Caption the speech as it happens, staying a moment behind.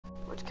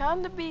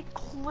kind of be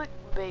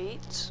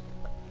clickbait,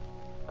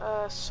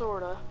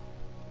 sorta,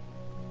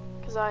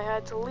 because I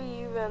had to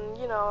leave, and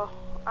you know,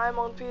 I'm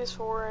on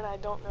PS4 and I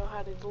don't know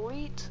how to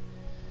delete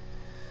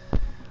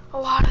a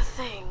lot of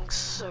things,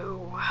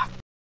 so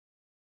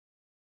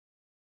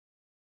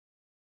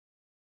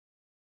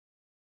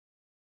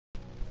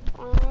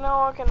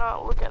no, I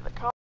cannot look at the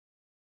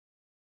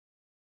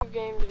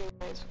games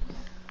anyways.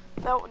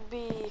 That would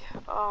be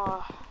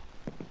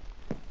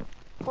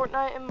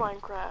Fortnite and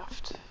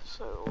Minecraft,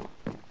 so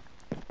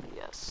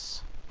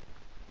yes.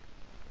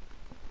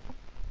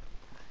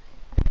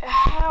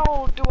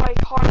 How do I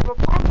carve a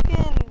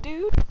pumpkin,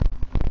 dude?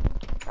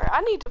 Alright,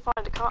 I need to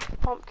find a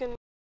pumpkin.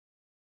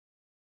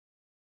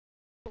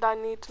 And I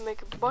need to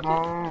make a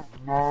bucket.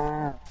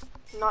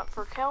 Not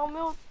for cow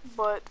milk,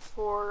 but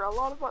for a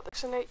lot of what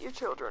vaccinate your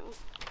children.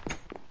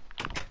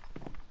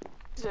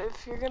 So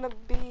if you're gonna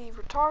be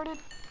retarded,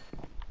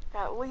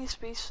 at least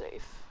be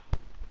safe.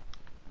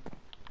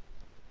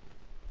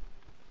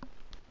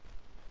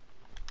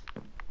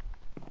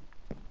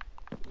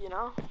 You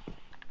know?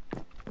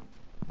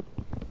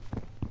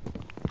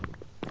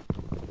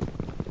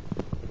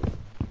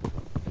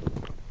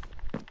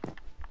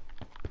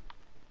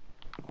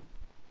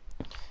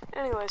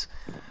 Anyways,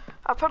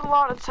 I put a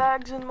lot of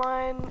tags in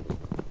mine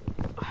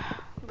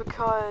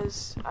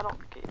because I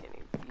don't get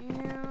any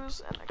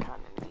views, and I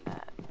kind of need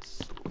that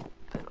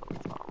bit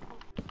of,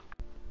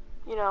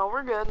 you know,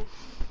 we're good.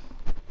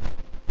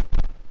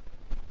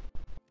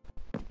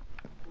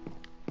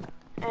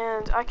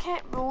 And I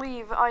can't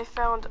believe I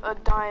found a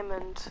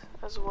diamond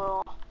as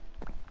well.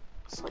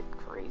 It's like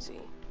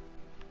crazy.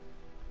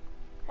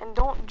 And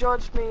don't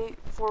judge me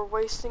for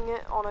wasting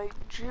it on a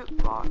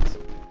jukebox,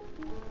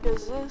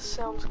 because this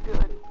sounds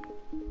good.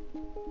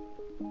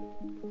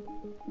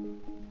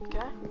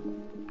 Okay.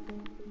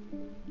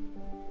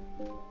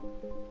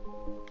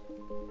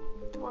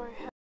 Do I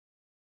have...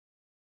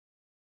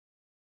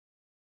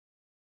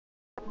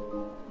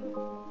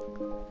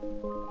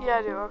 Yeah,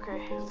 I do. Okay.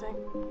 Thank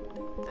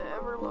the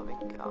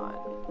ever-loving God.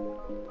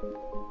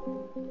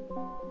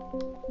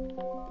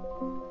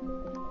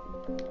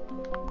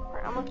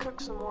 Alright, I'm gonna cook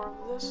some more of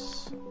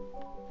this.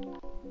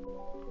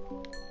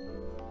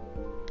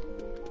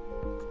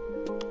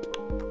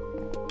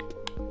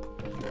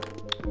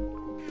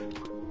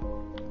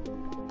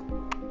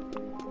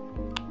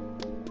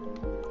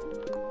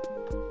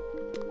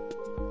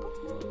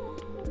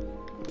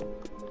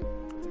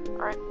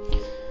 Alright.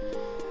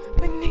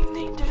 Ding ding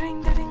ding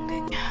ding ding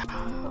ding.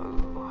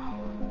 Oh.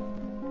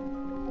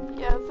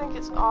 Yeah, I think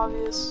it's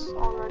obvious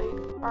already.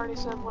 I already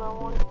said what I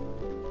wanted.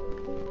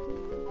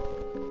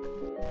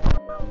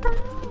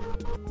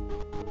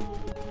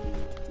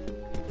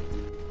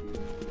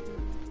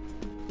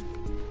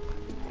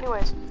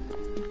 Anyways,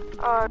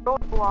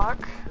 gold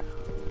block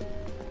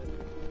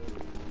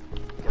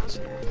goes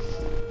here.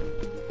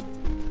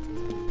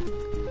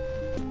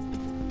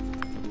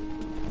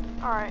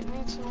 Alright,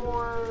 need some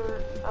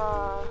more,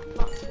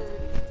 not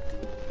food,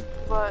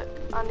 but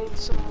I need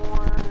some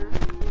more,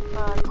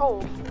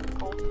 coal.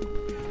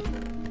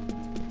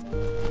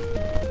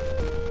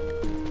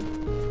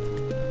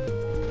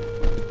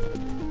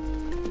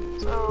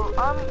 So,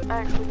 I'm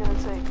actually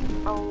gonna take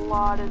a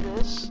lot of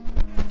this,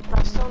 but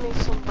I still need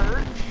some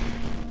birch.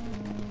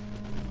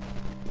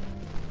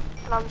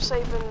 And I'm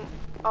saving,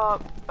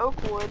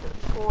 oak wood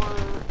for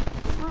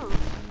the roof,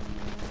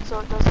 so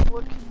it doesn't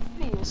look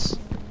hideous.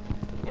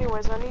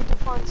 Anyways, I need to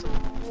find some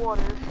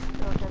water.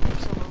 Okay, there's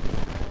some over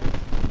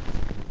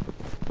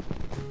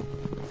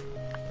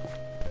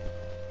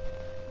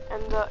there.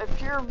 And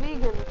if you're a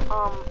vegan,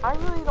 I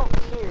really don't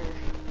care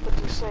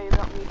what you say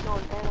about me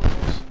killing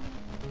animals.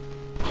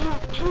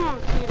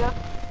 PETA,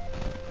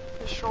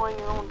 destroying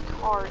your own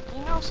car.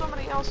 You know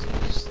somebody else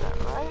uses that,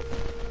 right?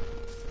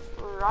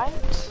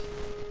 Right?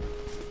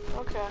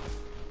 Okay.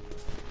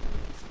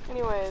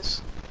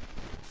 Anyways,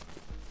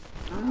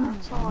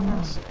 that's all I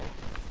gotta say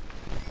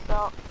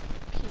about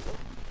PETA.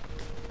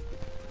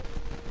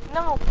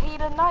 No,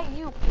 PETA, not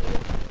you, PETA.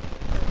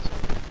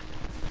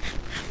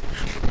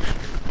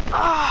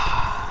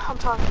 I'm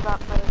talking about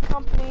the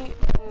company,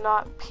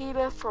 not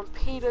PETA from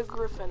PETA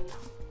Griffin.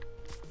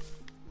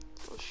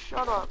 So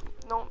shut up.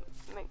 Don't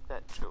make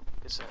that joke.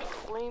 It's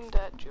a lame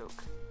dad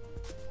joke.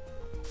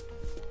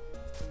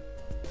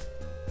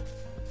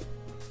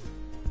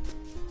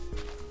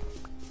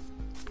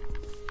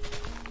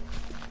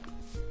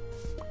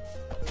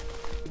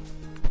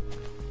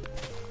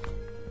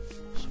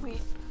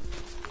 Sweet.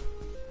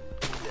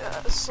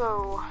 Yeah,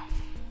 so...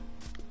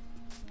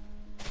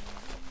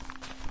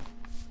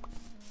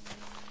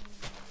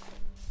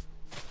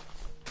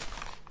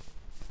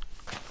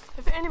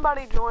 if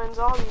anybody joins,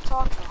 I'll be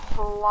talking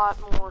a lot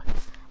more.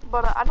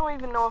 But I don't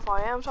even know if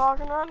I am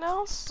talking right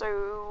now,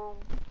 so...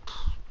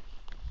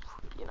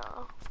 you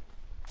know...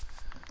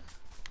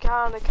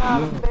 kinda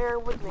bear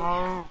with me.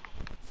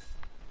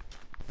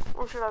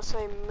 Or should I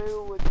say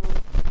moo with me?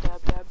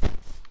 Dab dab.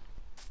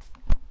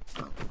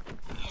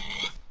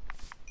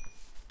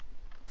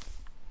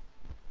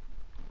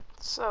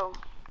 So...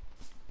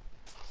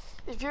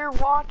 if you're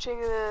watching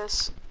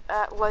this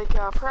at like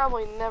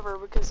probably never,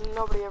 because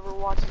nobody ever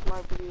watches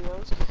my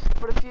videos,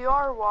 but if you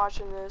are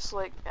watching this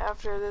like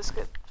after this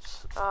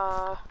gets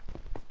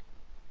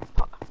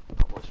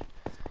published,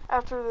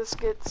 after this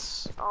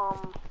gets I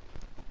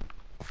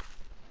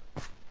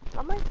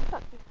might do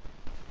that.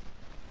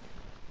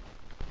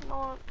 You know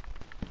what?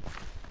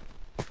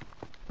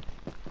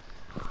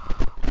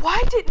 Why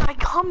didn't I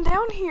come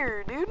down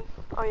here, dude?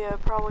 Oh yeah,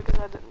 probably because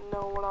I didn't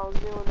know what I was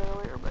doing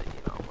earlier, but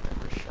you know,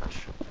 whatever,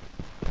 shush. Who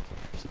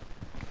cares?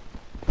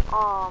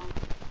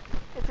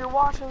 If you're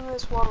watching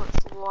this while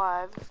it's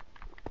live,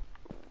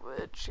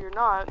 which you're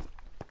not,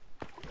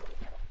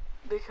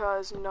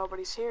 because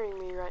nobody's hearing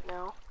me right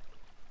now,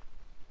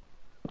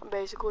 I'm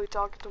basically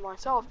talking to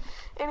myself.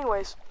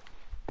 Anyways,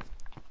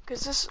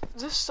 because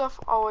this stuff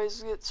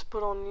always gets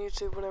put on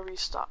YouTube whenever you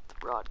stop the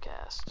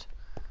broadcast.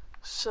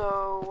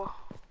 So,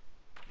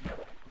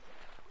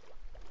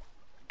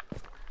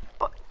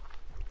 but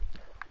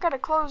I gotta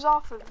close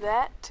off of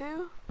that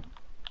too.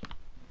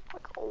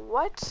 Like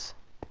what?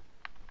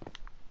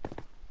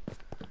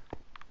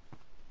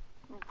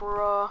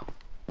 Bruh.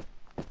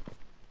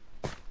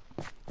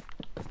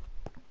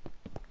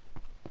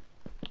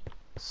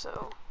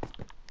 So,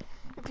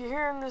 if you're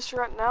hearing this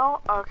right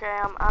now, okay,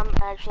 I'm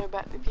actually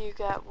about to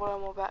puke at what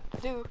I'm about to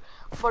do.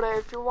 But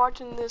if you're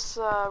watching this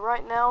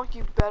right now,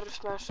 you better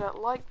smash that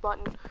like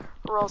button,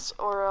 or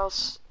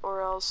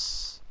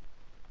else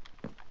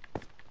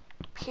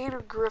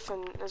Peter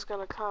Griffin is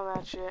gonna come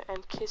at you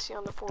and kiss you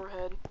on the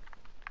forehead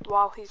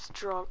while he's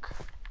drunk,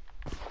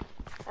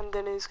 and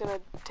then he's gonna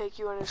take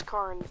you in his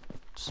car and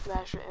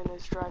smash it in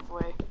his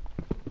driveway,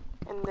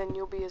 and then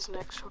you'll be his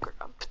next hooker.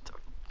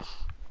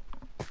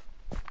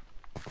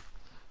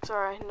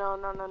 Sorry, no.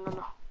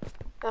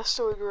 That's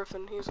Stewie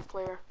Griffin, he's a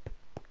player.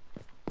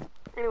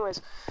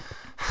 Anyways.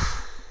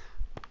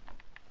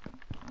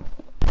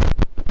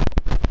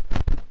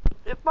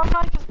 If my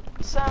mic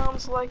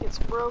sounds like it's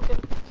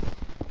broken,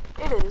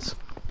 it is.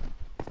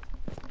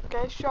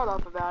 Okay, shut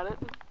up about it.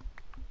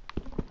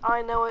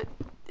 I know it.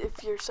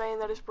 If you're saying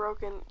that it's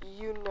broken,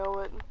 you know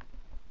it.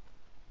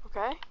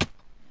 Okay?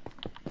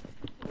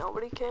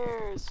 Nobody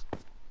cares.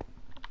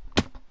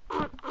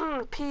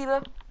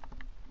 Peter.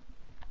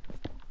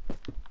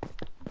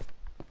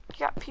 You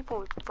got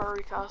people in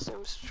furry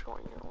costumes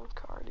destroying your own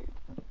car, dude.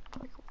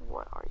 Like,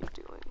 what are you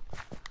doing?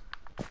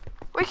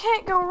 We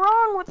can't go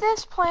wrong with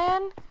this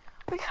plan.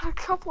 We got a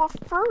couple of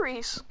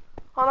furries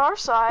on our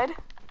side.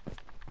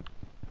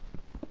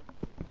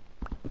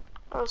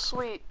 Oh,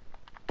 sweet.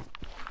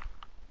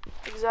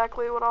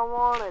 Exactly what I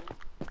wanted.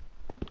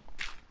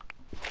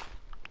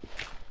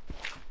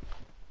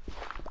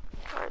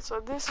 Alright,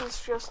 so this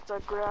is just a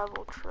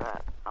gravel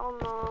trap. I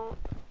don't know.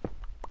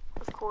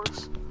 Of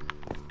course.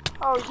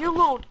 Oh, you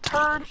little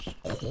turd.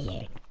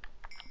 Alright,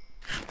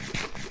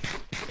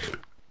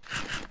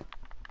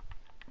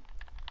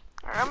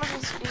 I'm gonna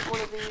just eat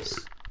one of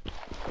these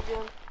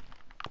again.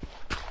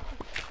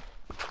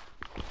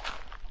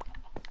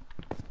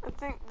 I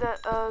think that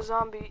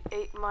zombie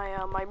ate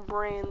my my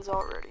brains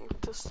already.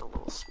 Just a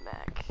little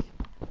smack.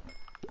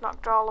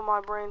 Knocked all of my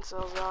brain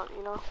cells out,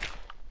 you know?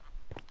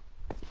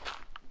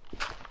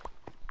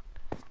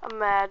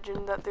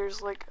 Imagine that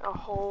there's like a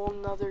whole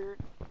nother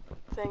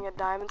thing of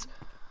diamonds.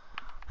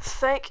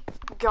 Thank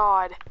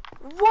God.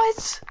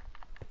 What?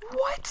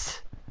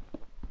 What?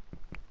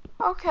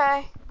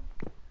 Okay.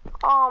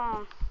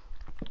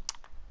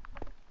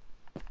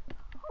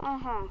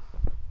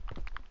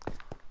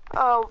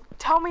 Oh,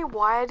 tell me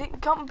why I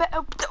didn't come back.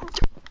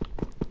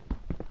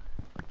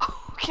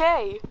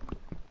 Okay.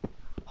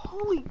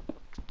 Holy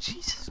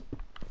Jesus,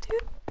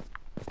 dude.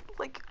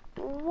 Like,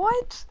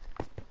 what?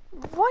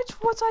 What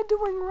was I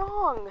doing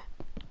wrong?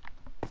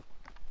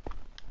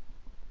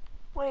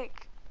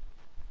 Like,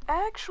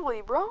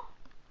 actually, bro.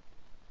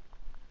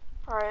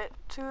 Alright,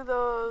 two of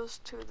those.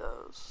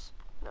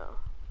 No,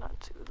 not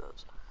two of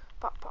those.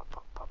 Pop.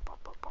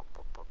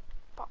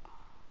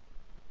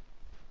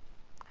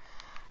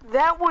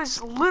 That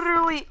was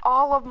literally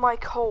all of my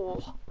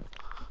coal.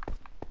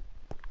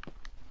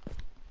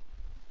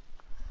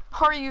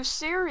 Are you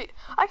serious?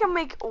 I can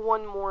make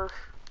one more.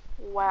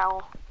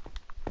 Wow.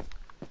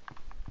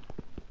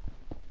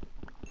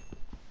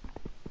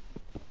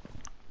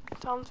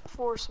 Time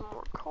for some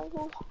more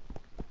coal.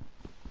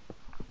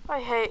 I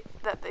hate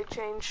that they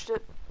changed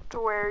it to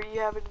where you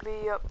have to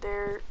be up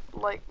there,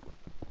 like,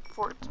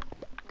 for it to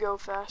go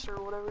faster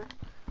or whatever.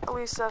 At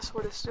least that's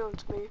what it's doing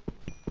to me.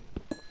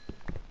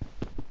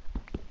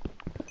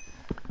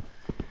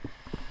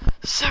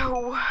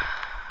 So,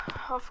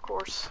 of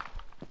course.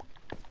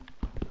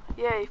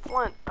 Yay,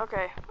 flint.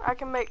 Okay, I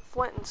can make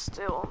flint and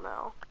steel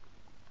now.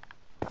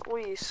 At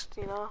least,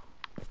 you know.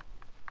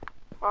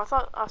 Well, I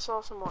thought I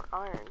saw some more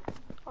iron.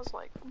 I was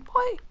like,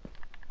 what?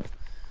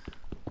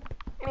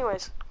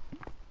 Anyways.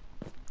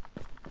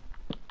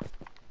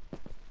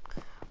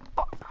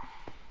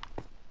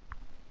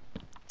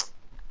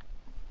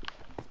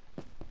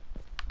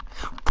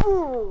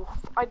 Ooh,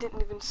 I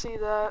didn't even see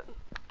that.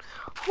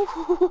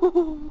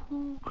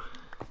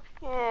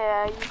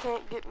 Yeah, you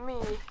can't get me.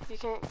 You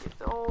can't get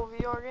the whole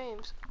VR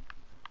games.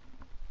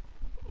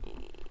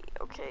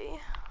 Okay.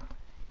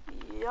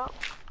 Yup.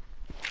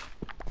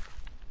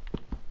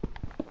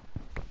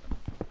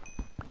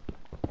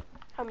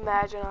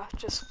 Imagine I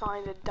just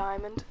find a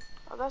diamond.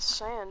 Oh, that's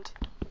sand.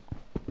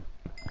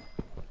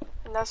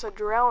 And that's a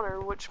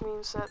drowner, which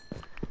means that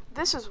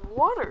this is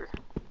water.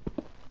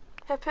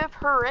 Hip hip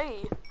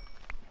hooray.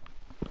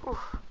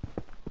 Oof.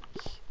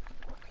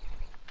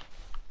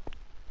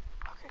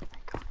 Okay,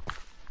 thank God.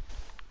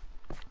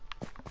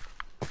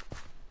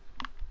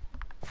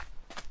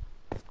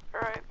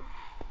 Alright.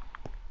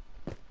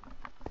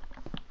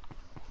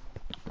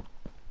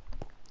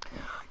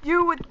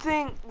 You would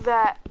think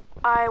that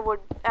I would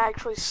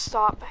actually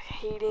stop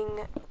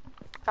hating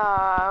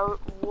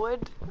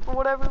wood or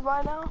whatever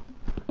by now,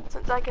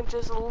 since I can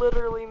just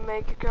literally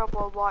make a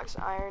couple of blocks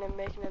of iron and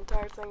make an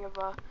entire thing of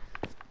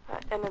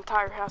an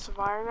entire house of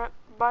iron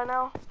by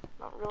now.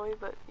 Not really,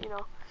 but you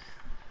know,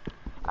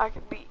 I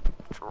could be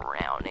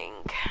drowning.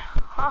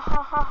 Ha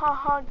ha ha ha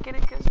ha. Get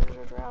it? Cause there's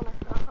a drowner.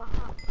 Ha ha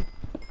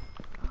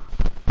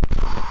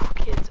ha.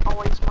 Kids,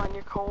 always mind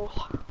your coal.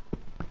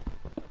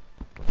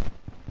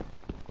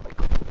 Like,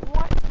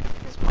 what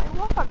is my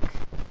luck?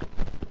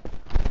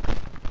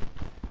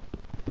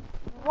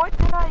 What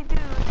did I do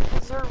to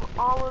deserve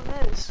all of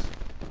this?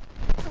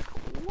 Like,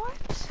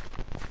 what?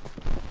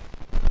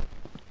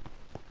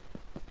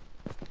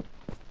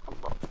 I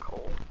love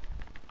coal.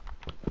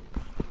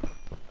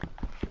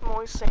 I'm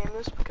always saying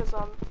this because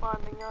I'm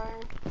finding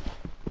iron.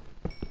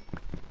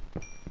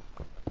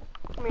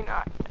 I mean,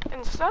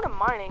 instead of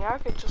mining, I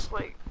could just,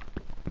 like,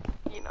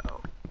 you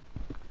know,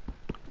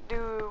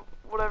 do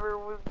whatever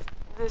with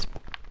this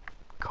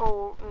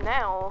coal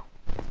now.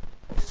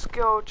 Just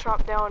go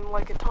chop down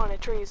like a ton of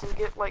trees and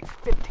get like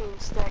 15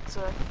 stacks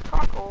of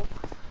charcoal.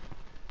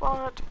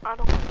 But I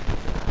don't want to do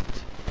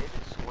that. It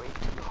is way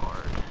too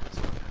hard.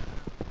 So,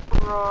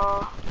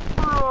 bruh.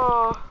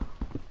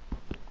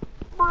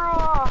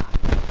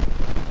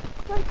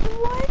 Like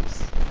what?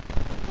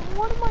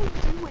 What am I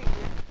doing?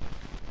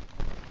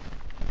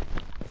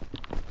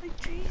 Like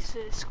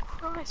Jesus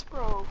Christ,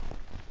 bro.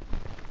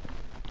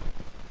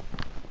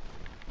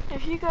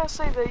 If you guys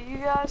say that you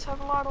guys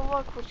have a lot of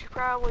luck, which you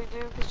probably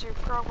do, because you're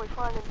probably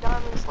finding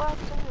diamonds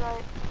left and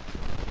right.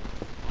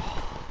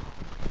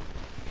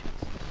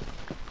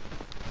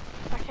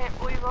 I can't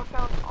believe I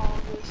found all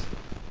of this.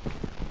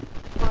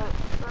 But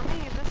for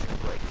me, this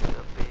is like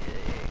a big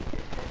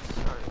head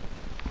start.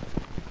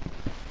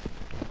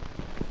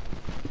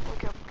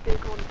 Like a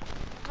big one.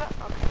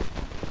 Okay.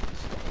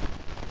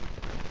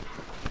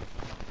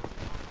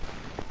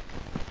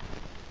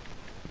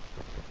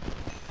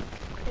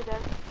 Okay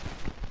then.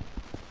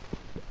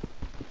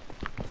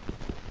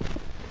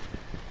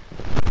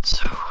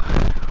 So,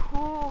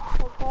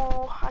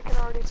 I can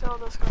already tell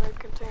this is going to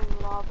contain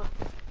lava.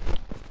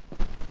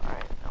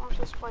 Alright, I'm going to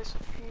just place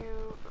a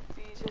few of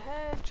these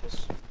ahead,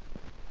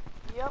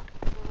 yep,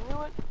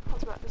 knew it. I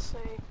was about to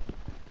say,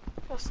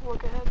 just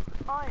look ahead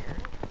for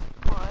iron,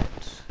 but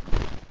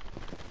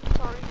it's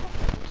already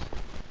happened.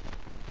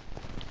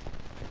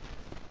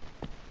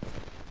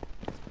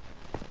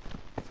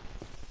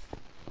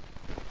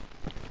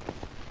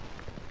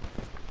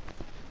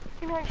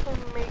 You can actually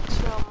make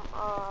some,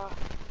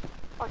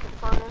 like a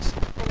furnace,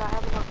 and I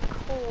have enough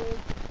coal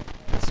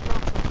to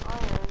smelt some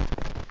iron,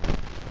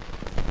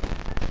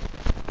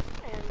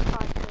 and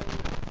I can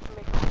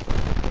make a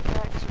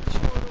pickaxe or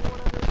sword or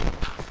whatever,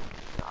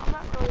 so I'm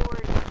not really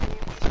worried about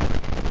being able to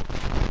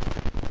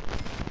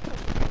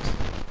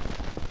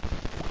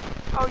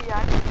oh yeah, I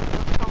didn't have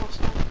enough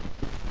cobblestone.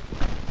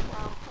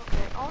 Wow,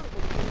 okay, all of it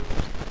used.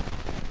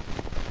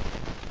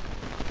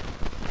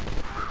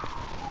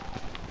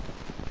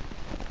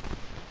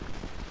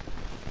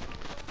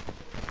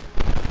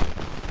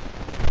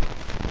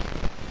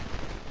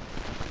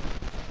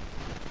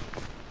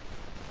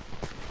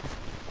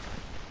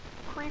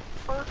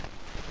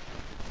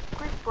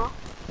 Creeper.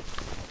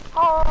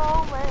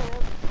 Oh man.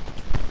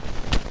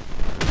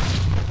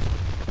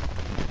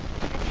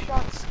 Good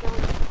shot,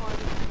 skeleton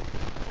party.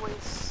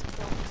 Wait,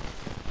 skeleton.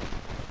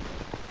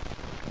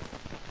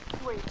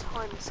 Wait,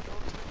 ton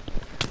skeleton.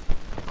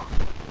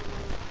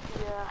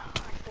 Yeah, I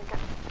think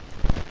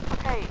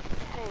okay,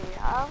 hey,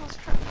 I was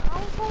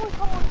only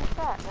calling you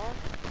fat, man.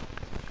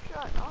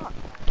 Shut up.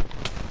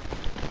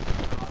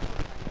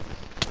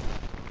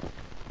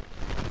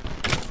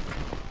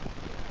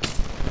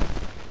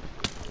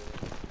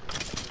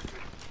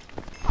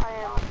 I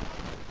am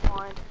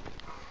blind.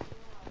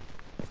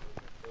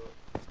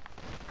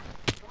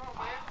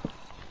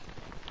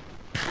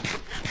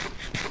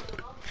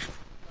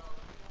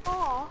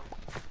 Aw,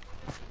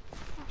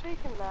 I'm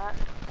taking that.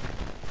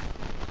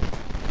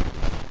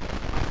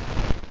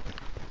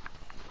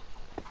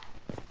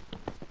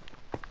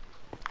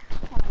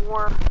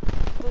 More.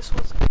 This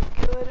was a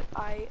good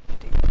idea. I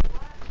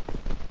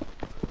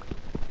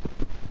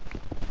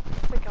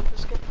think I'm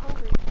just getting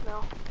hungry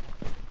now.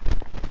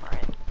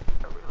 Alright,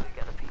 I really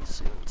gotta pee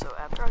soon, so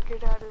after I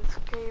get out of this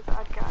cave,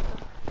 I gotta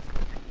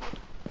pee.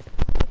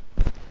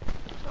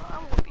 So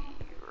I'm gonna be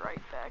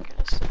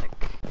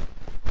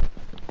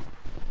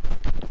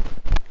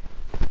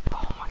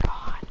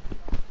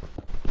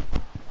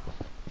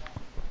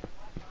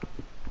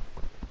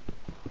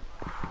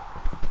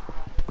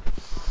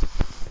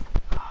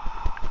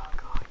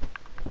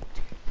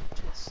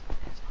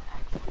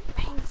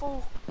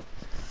level.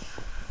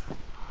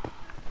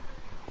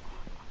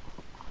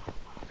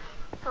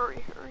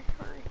 Hurry, hurry,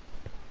 hurry.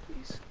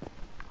 Please,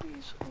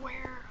 please,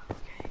 where?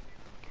 Okay,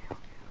 okay,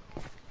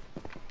 okay,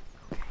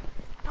 okay, okay.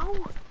 No,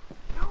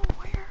 no,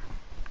 where?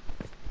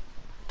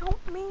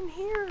 Don't mean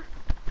here.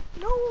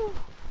 No.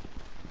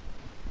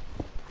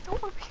 I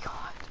don't want to be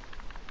caught.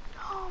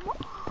 Come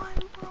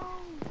on, bro.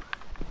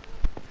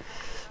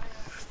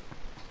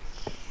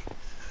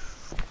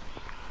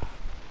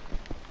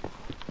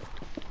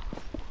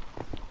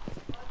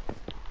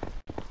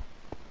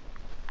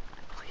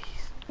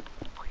 Please,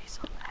 please,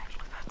 I'm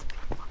actually about to be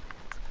my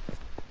pants.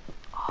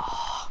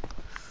 Oh,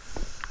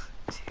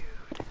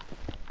 dude.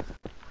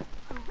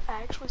 I'm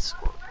actually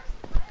scared.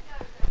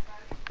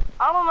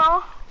 I don't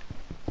know.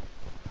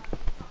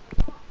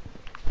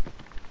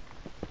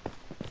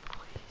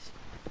 Please.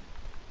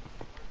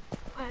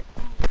 Let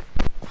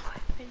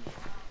me.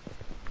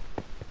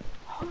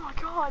 Oh my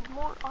god,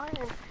 more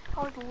iron.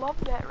 I would love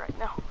that right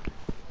now.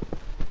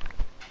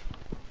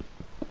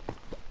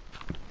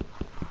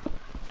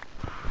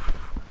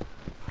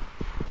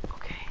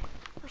 Okay,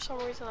 for some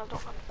reason I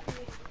don't have to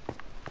pee.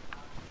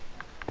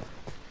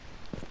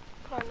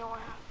 But I know I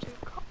have to.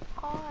 Come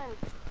on.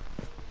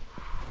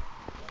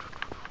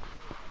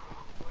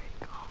 Wait,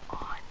 come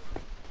on.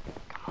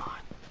 Come on.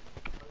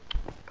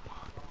 Come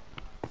on.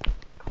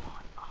 Come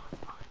on. Oh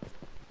my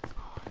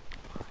God.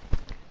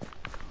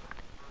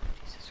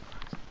 Jesus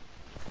Christ.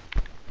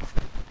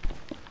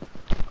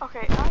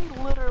 Okay,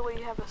 I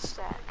literally have a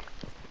stack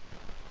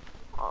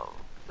of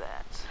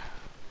that.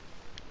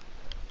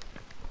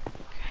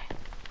 Okay.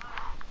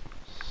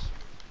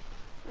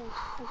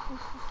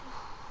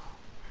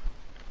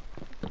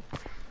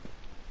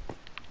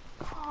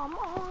 Come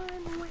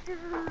on,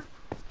 where?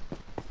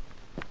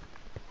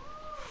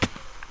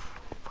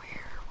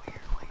 Where?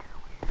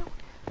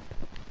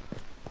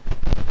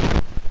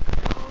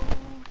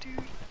 Oh,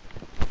 dude.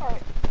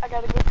 Alright, I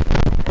gotta go.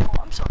 Oh,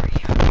 I'm sorry.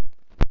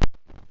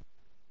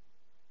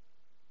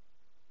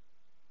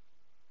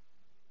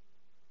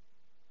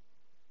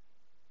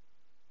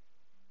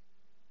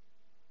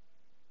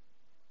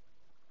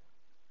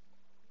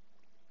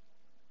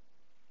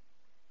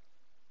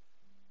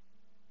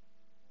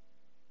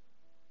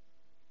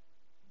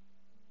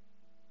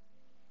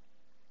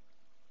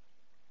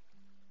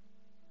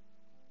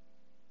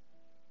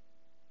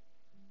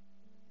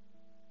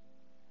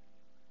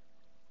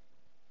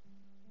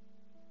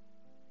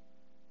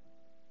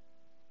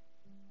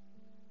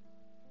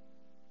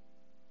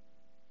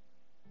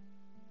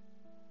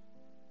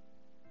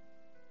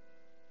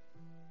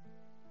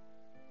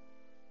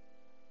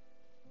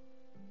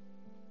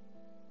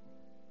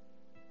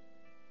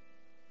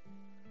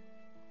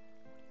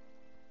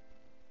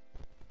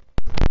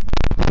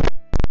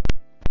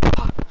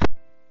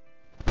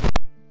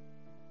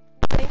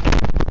 Thank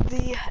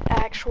the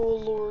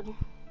actual Lord.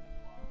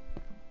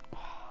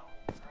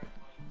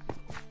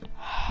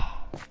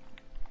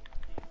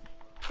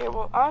 Okay,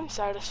 well, I'm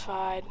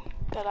satisfied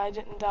that I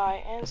didn't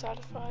die and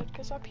satisfied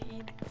because I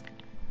peed.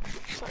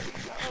 So,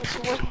 it's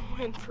a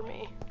win-win for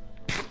me.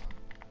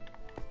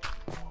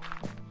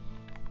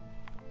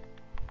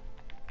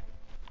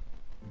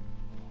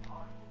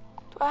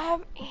 Do I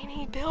have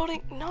any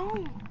building?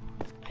 No,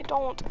 I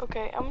don't.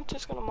 Okay, I'm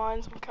just gonna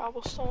mine some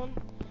cobblestone.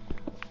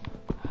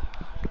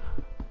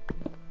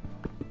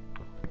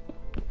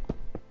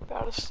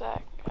 About a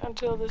stack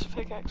until this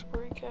pickaxe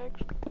breaks,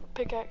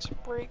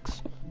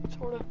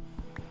 sort of.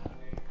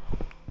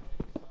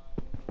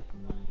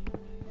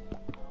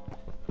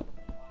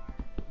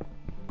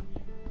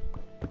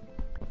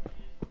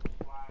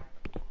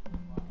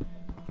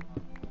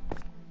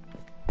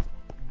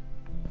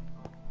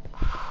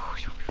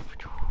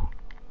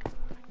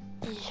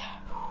 Yeah.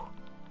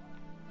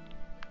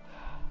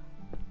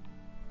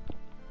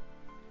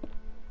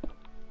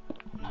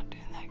 I'm not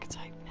doing that because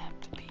I have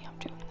to be. I'm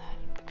doing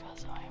that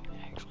because I am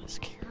actually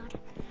scared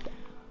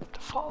to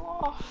fall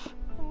off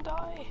and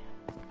die.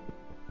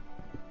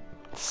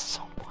 It's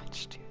so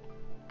much, dude.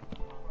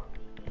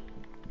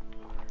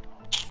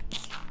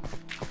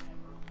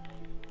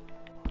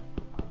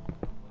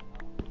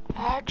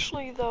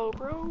 Actually, though,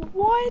 bro,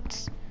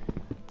 what?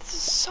 This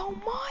is so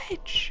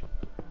much.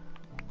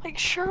 Like,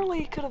 surely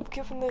he could have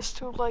given this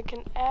to like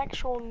an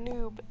actual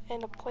noob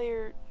and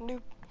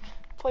new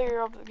player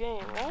of the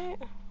game, right?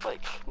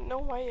 Like, no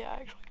way I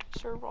actually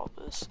deserve all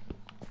this.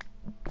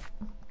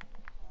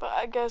 But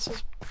I guess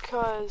it's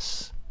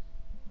because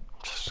I'm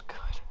just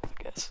good, I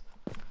guess.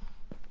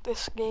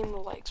 This game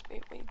likes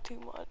me way too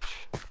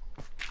much.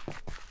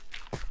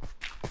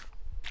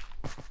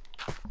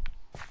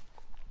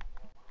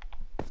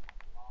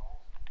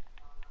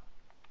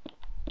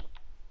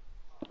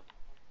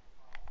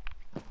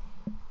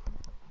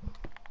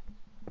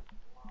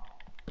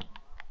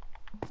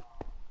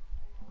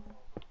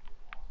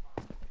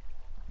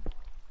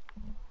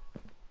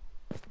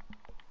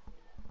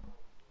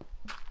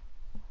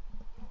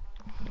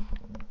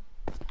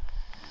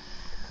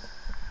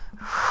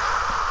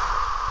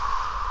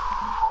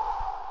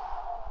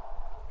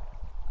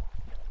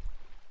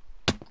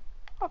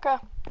 Okay.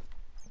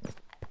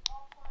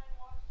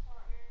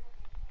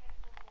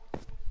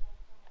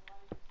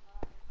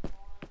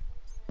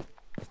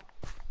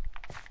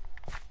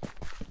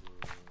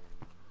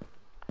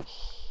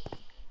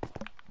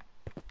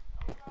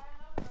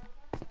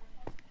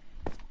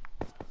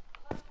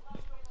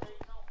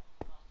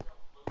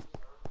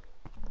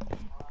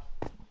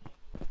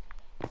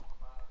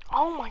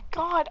 Oh my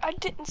god, I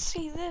didn't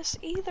see this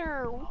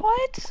either.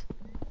 What?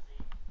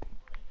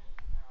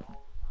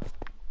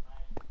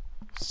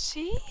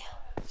 See?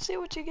 See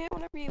what you get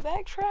whenever you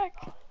backtrack?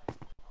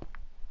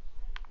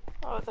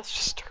 Oh, that's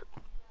just dirt.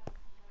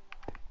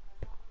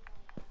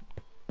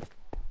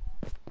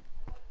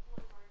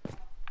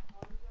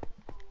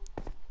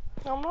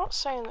 Now, I'm not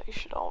saying that you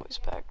should always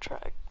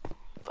backtrack,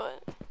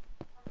 but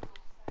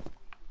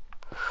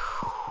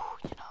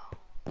you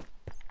know,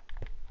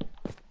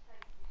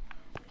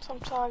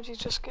 sometimes you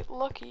just get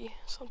lucky,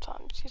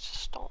 sometimes you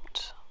just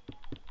don't.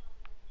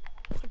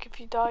 Like, if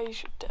you die, you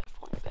should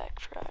definitely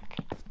backtrack.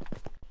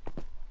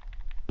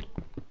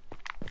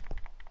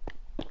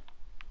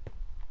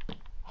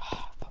 I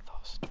thought that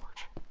was a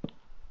torch.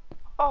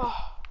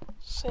 Oh,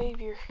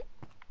 savior.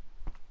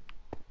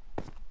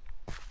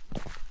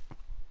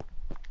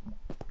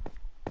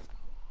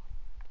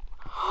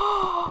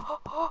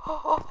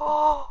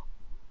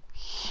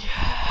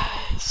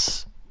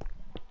 Yes!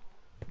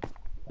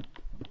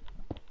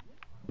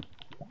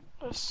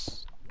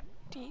 That's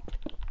deep.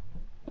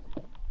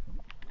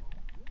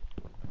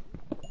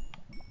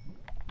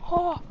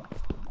 Oh,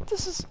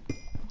 this is...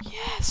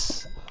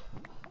 Yes!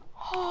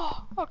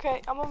 Oh,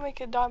 okay, I'm gonna make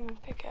a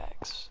diamond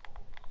pickaxe.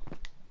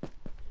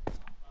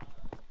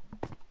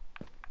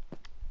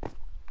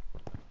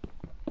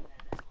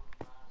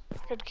 I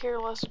could care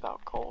less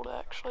about gold,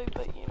 actually,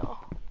 but you know.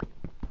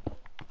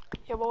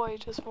 Your boy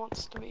just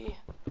wants to be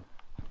a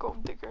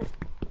gold digger.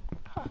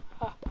 Ha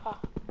ha ha.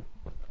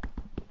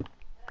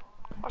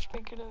 Watch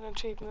me get an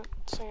achievement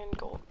saying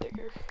gold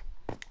digger.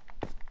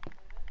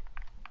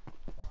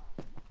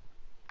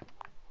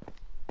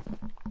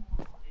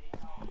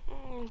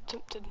 I'm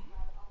tempted.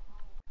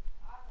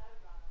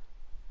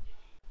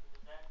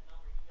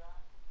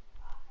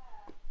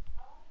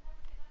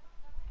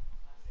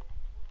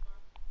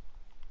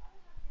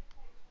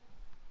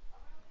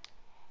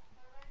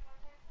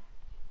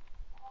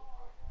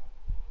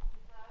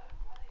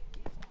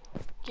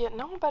 Yeah,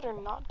 no, I better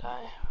not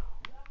die.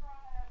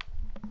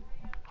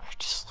 Or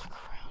just look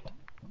around.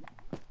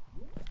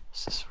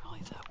 Is this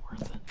really that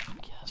worth it?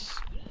 Yes,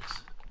 it is.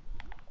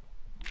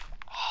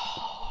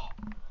 Oh.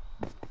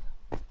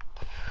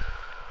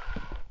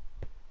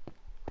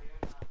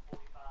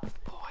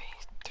 Boy,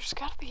 there's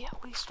gotta be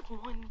at least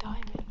one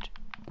diamond,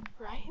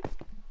 right?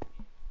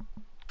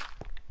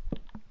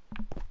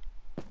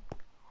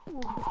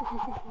 Ooh.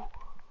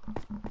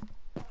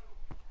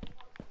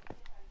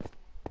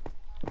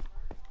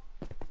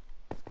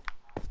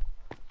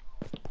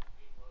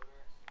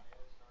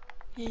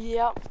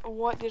 Yep,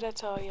 what did I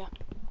tell you?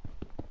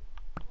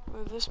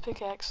 With this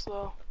pickaxe,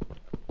 though.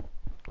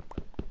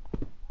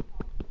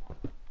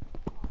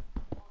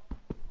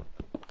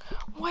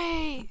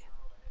 Wait!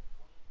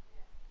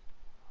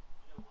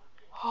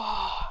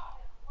 Oh.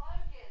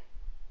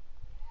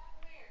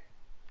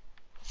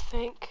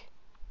 Thank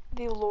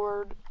the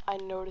Lord I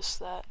noticed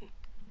that.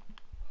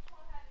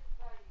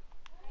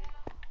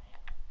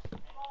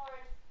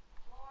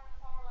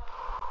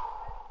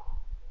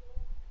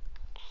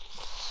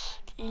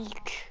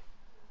 Eek.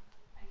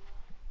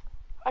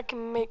 I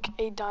can make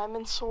a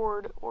diamond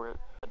sword, or,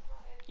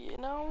 you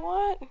know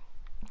what?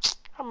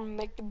 I'm gonna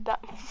make a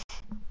diamond.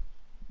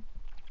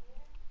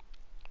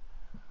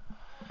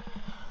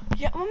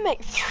 Yeah, I'm gonna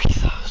make 3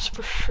 of those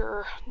for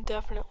sure.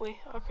 Definitely.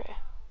 Okay.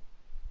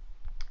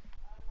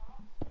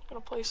 I'm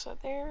gonna place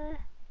that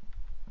there.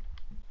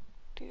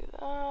 Do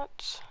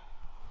that.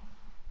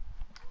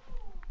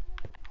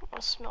 I'm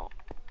gonna smelt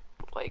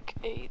like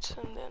 8,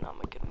 and then I'm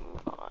gonna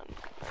move on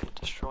and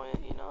destroy it,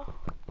 you know?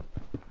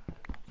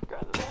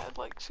 Forgot that I had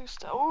like 2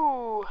 stuff.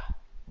 Ooh!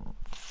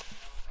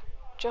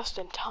 Just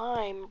in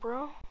time,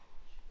 bro.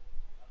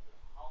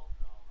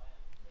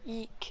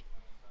 Eek.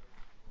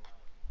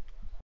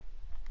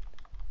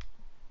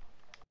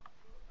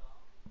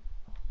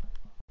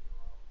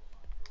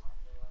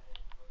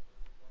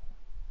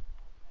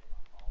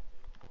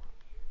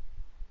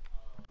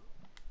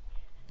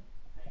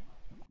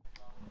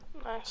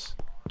 Nice.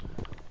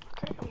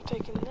 Okay, I'm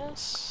taking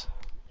this.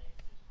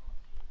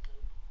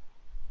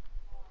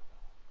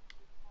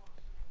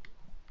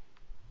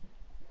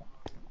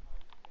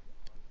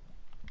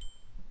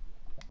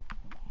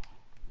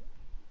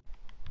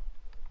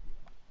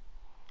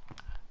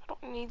 I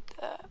don't need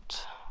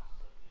that.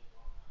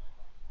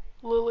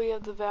 Lily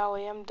of the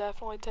Valley, I'm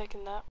definitely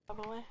taking that, by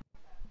the way.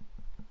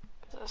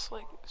 Cause that's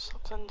like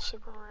something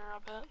super rare, I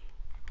bet.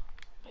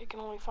 That you can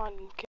only find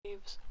in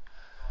caves.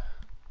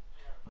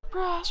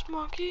 Brass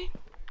monkey.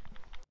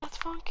 That's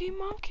funky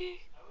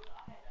monkey.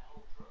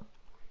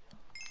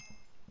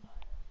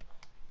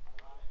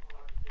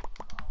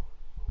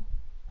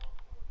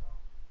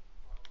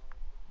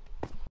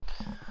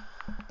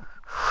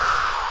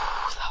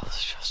 That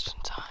was just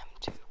in time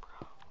too,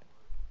 bro.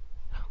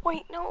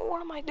 Wait, no, what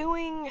am I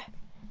doing?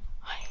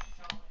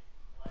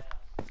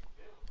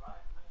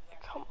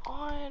 Come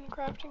on,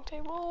 crafting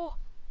table.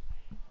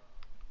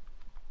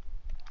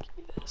 Give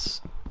me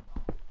this.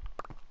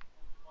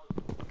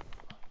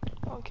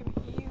 I'll give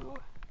it you.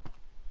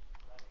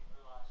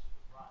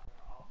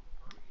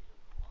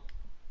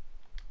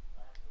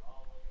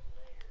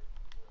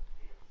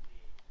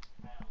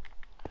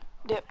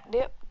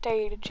 dip,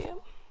 potato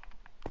chip.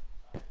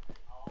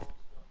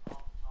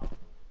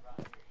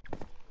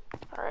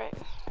 Alright,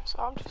 so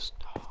I'm just...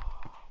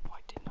 why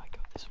didn't I go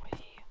this way?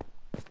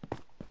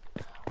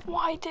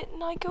 Why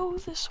didn't I go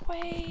this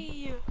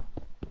way?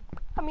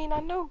 I mean, I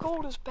know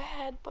gold is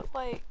bad, but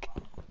like,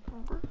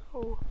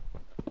 bro,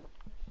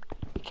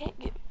 you can't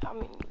get, I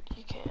mean,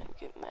 you can't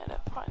get mad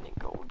at finding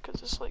gold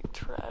because it's like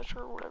trash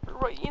or whatever,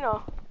 right? You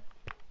know,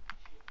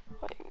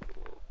 like,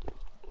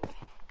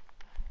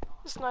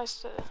 it's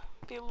nice to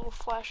be a little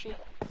flashy,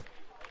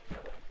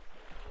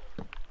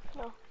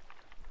 you know.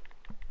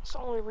 It's the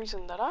only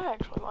reason that I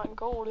actually mine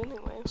gold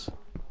anyways.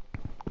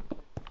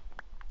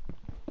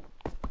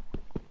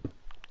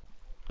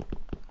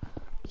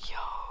 Yo,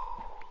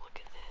 look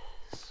at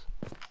this.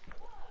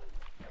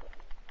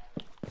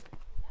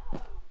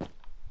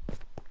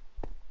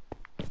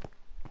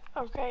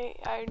 Okay,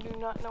 I do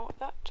not know what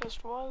that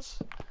just was.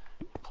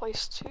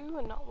 Place 2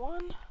 and not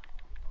 1.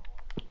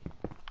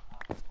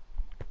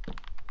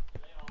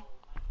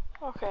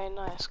 Okay,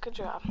 nice, good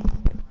job.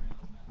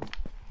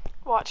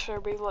 Watch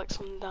there be like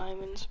some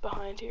diamonds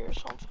behind here or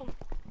something.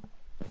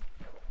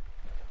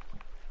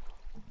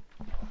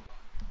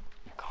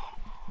 Come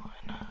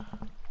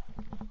on.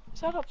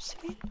 Is that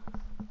obsidian?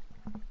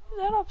 Is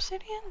that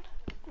obsidian?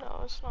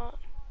 No, it's not.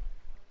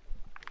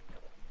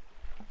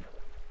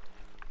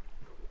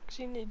 Cause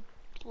you need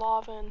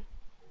lava and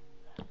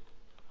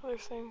other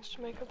things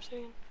to make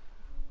obsidian.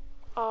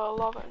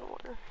 Lava and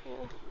water,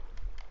 yeah.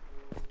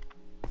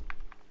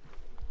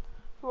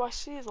 Ooh, I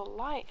see the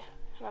light,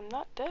 and I'm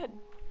not dead.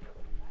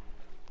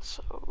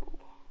 So...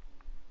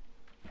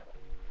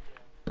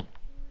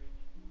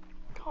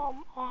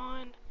 come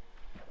on.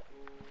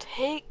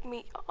 Take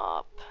me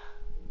up.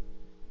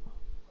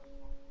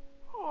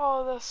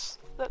 Oh,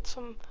 that's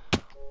some...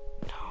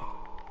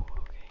 no,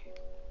 okay.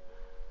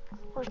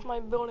 Where's my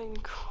building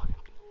equipment?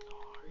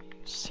 Are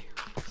you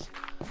serious?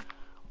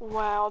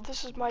 Wow,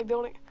 this is my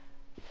building...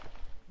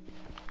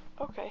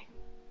 okay.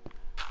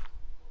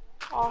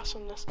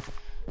 Awesomeness.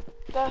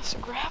 That's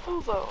gravel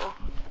though.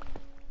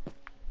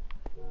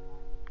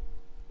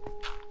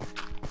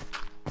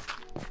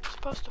 It's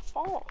supposed to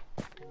fall.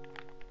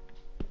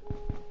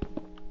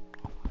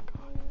 Oh my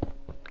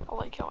god. I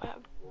like how I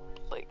have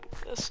like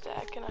a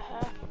stack and a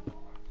half.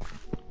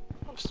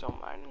 I'm still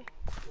mining.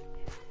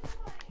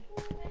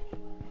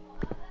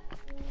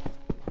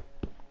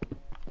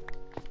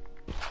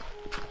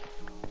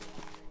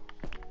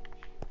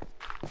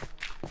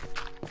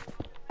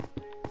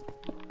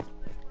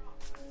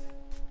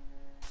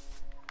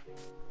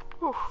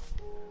 Whew.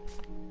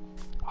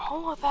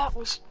 All of that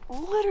was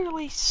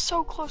literally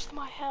so close to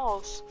my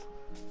house.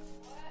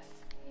 What?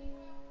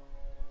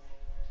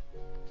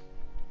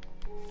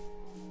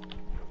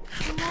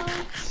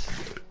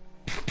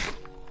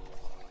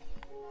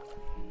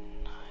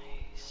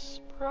 Nice,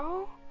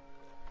 bro.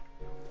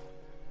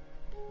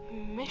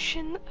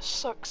 Mission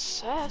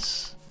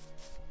success.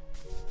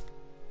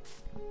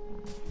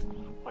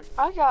 Like,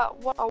 I got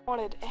what I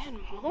wanted and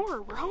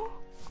more, bro.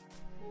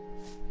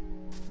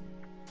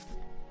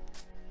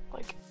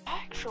 Like,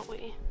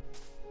 actually.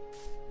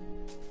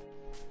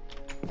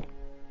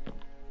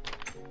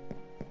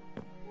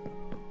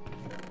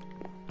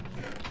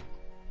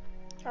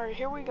 Alright,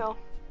 here we go.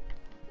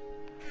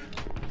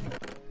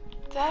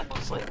 That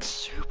was like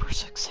super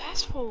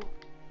successful.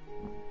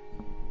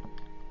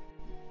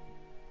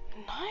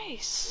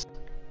 Nice.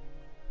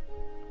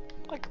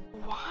 Like,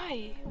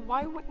 why?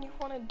 Why wouldn't you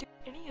want to do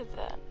any of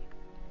that?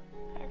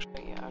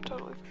 Actually, yeah, I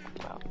totally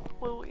forgot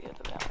about Lily of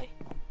the Valley.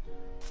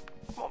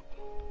 Well,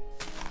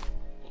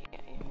 yeah,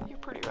 you're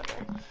pretty right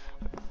there.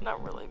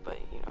 Not really, but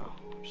you know,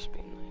 just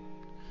being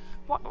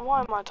like,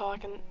 why am I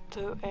talking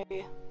to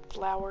a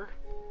flower?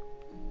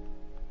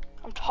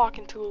 I'm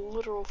talking to a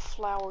literal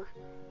flower.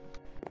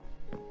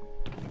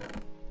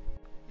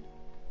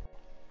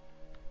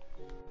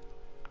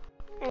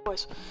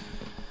 Anyways.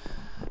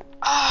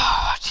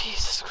 Ah,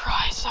 Jesus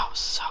Christ, that was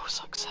so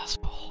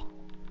successful.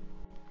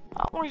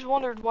 I always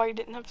wondered why you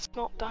didn't have to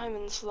smelt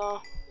diamonds,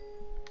 though.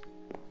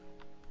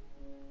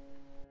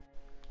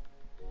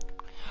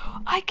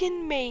 I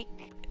can make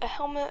a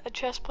helmet, a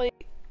chest plate,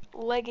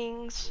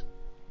 leggings,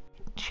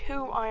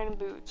 2 iron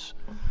boots.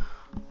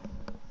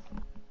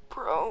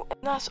 Bro, and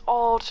that's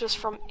all just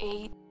from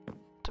 8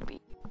 to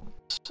be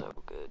so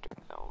good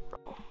right now,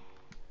 bro.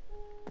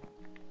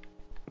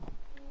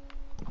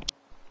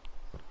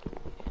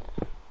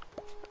 Yeah.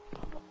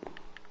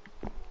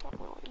 Not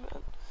really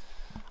bad.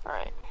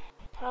 Alright.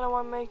 How do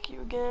I make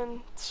you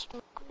again?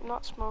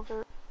 Not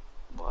smoker.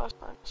 Blast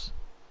furnace.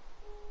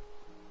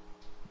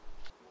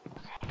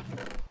 Okay.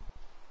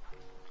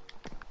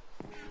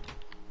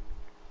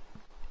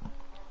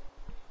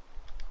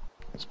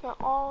 Spent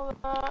all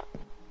of that.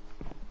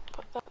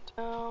 Put that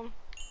down.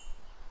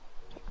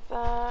 Take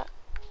that.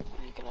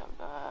 You can have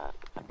that.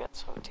 I got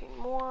 17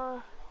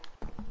 more.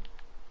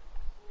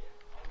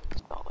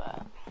 Spell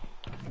that.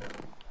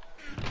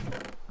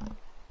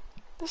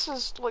 This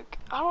is like,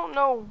 I don't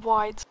know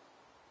why it's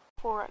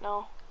for right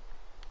now.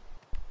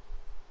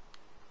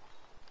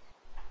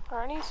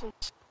 Alright, I need some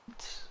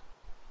seeds.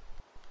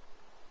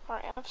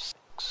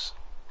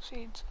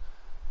 seeds.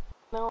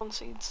 Melon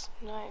seeds.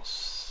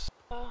 Nice.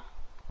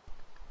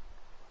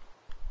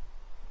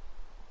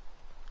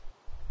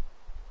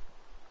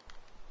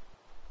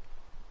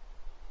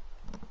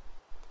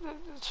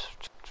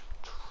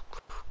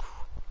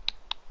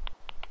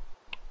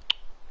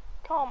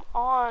 Come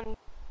on.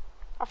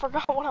 I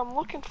forgot what I'm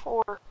looking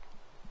for.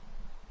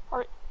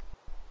 Alright.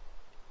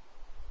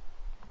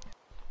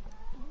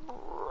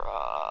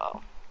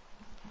 Bro.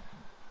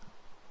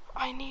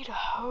 I need a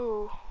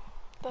hoe.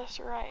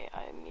 That's right,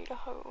 I need a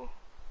hoe.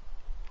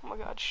 Oh my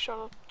god, shut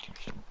up.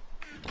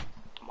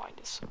 Mine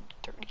is so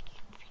dirty,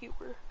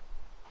 viewer.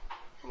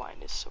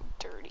 Mine is so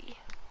dirty.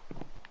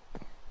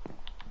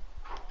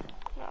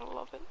 I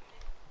love it.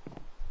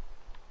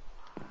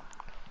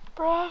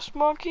 Brass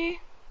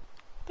monkey.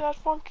 That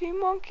funky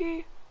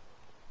monkey.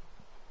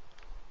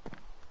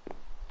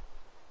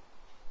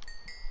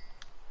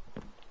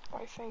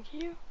 Why, thank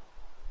you.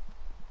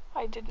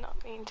 I did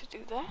not mean to do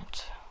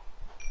that.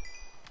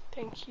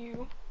 Thank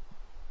you.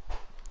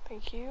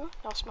 Thank you.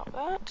 Now smell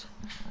that.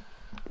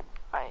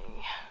 I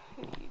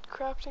need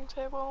crafting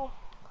table.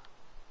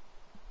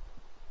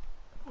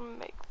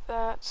 Make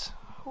that.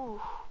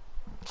 Ooh.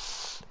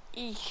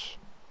 Eek.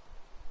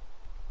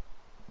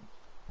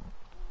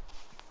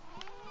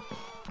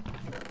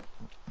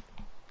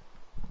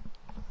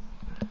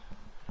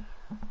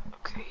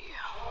 Okay.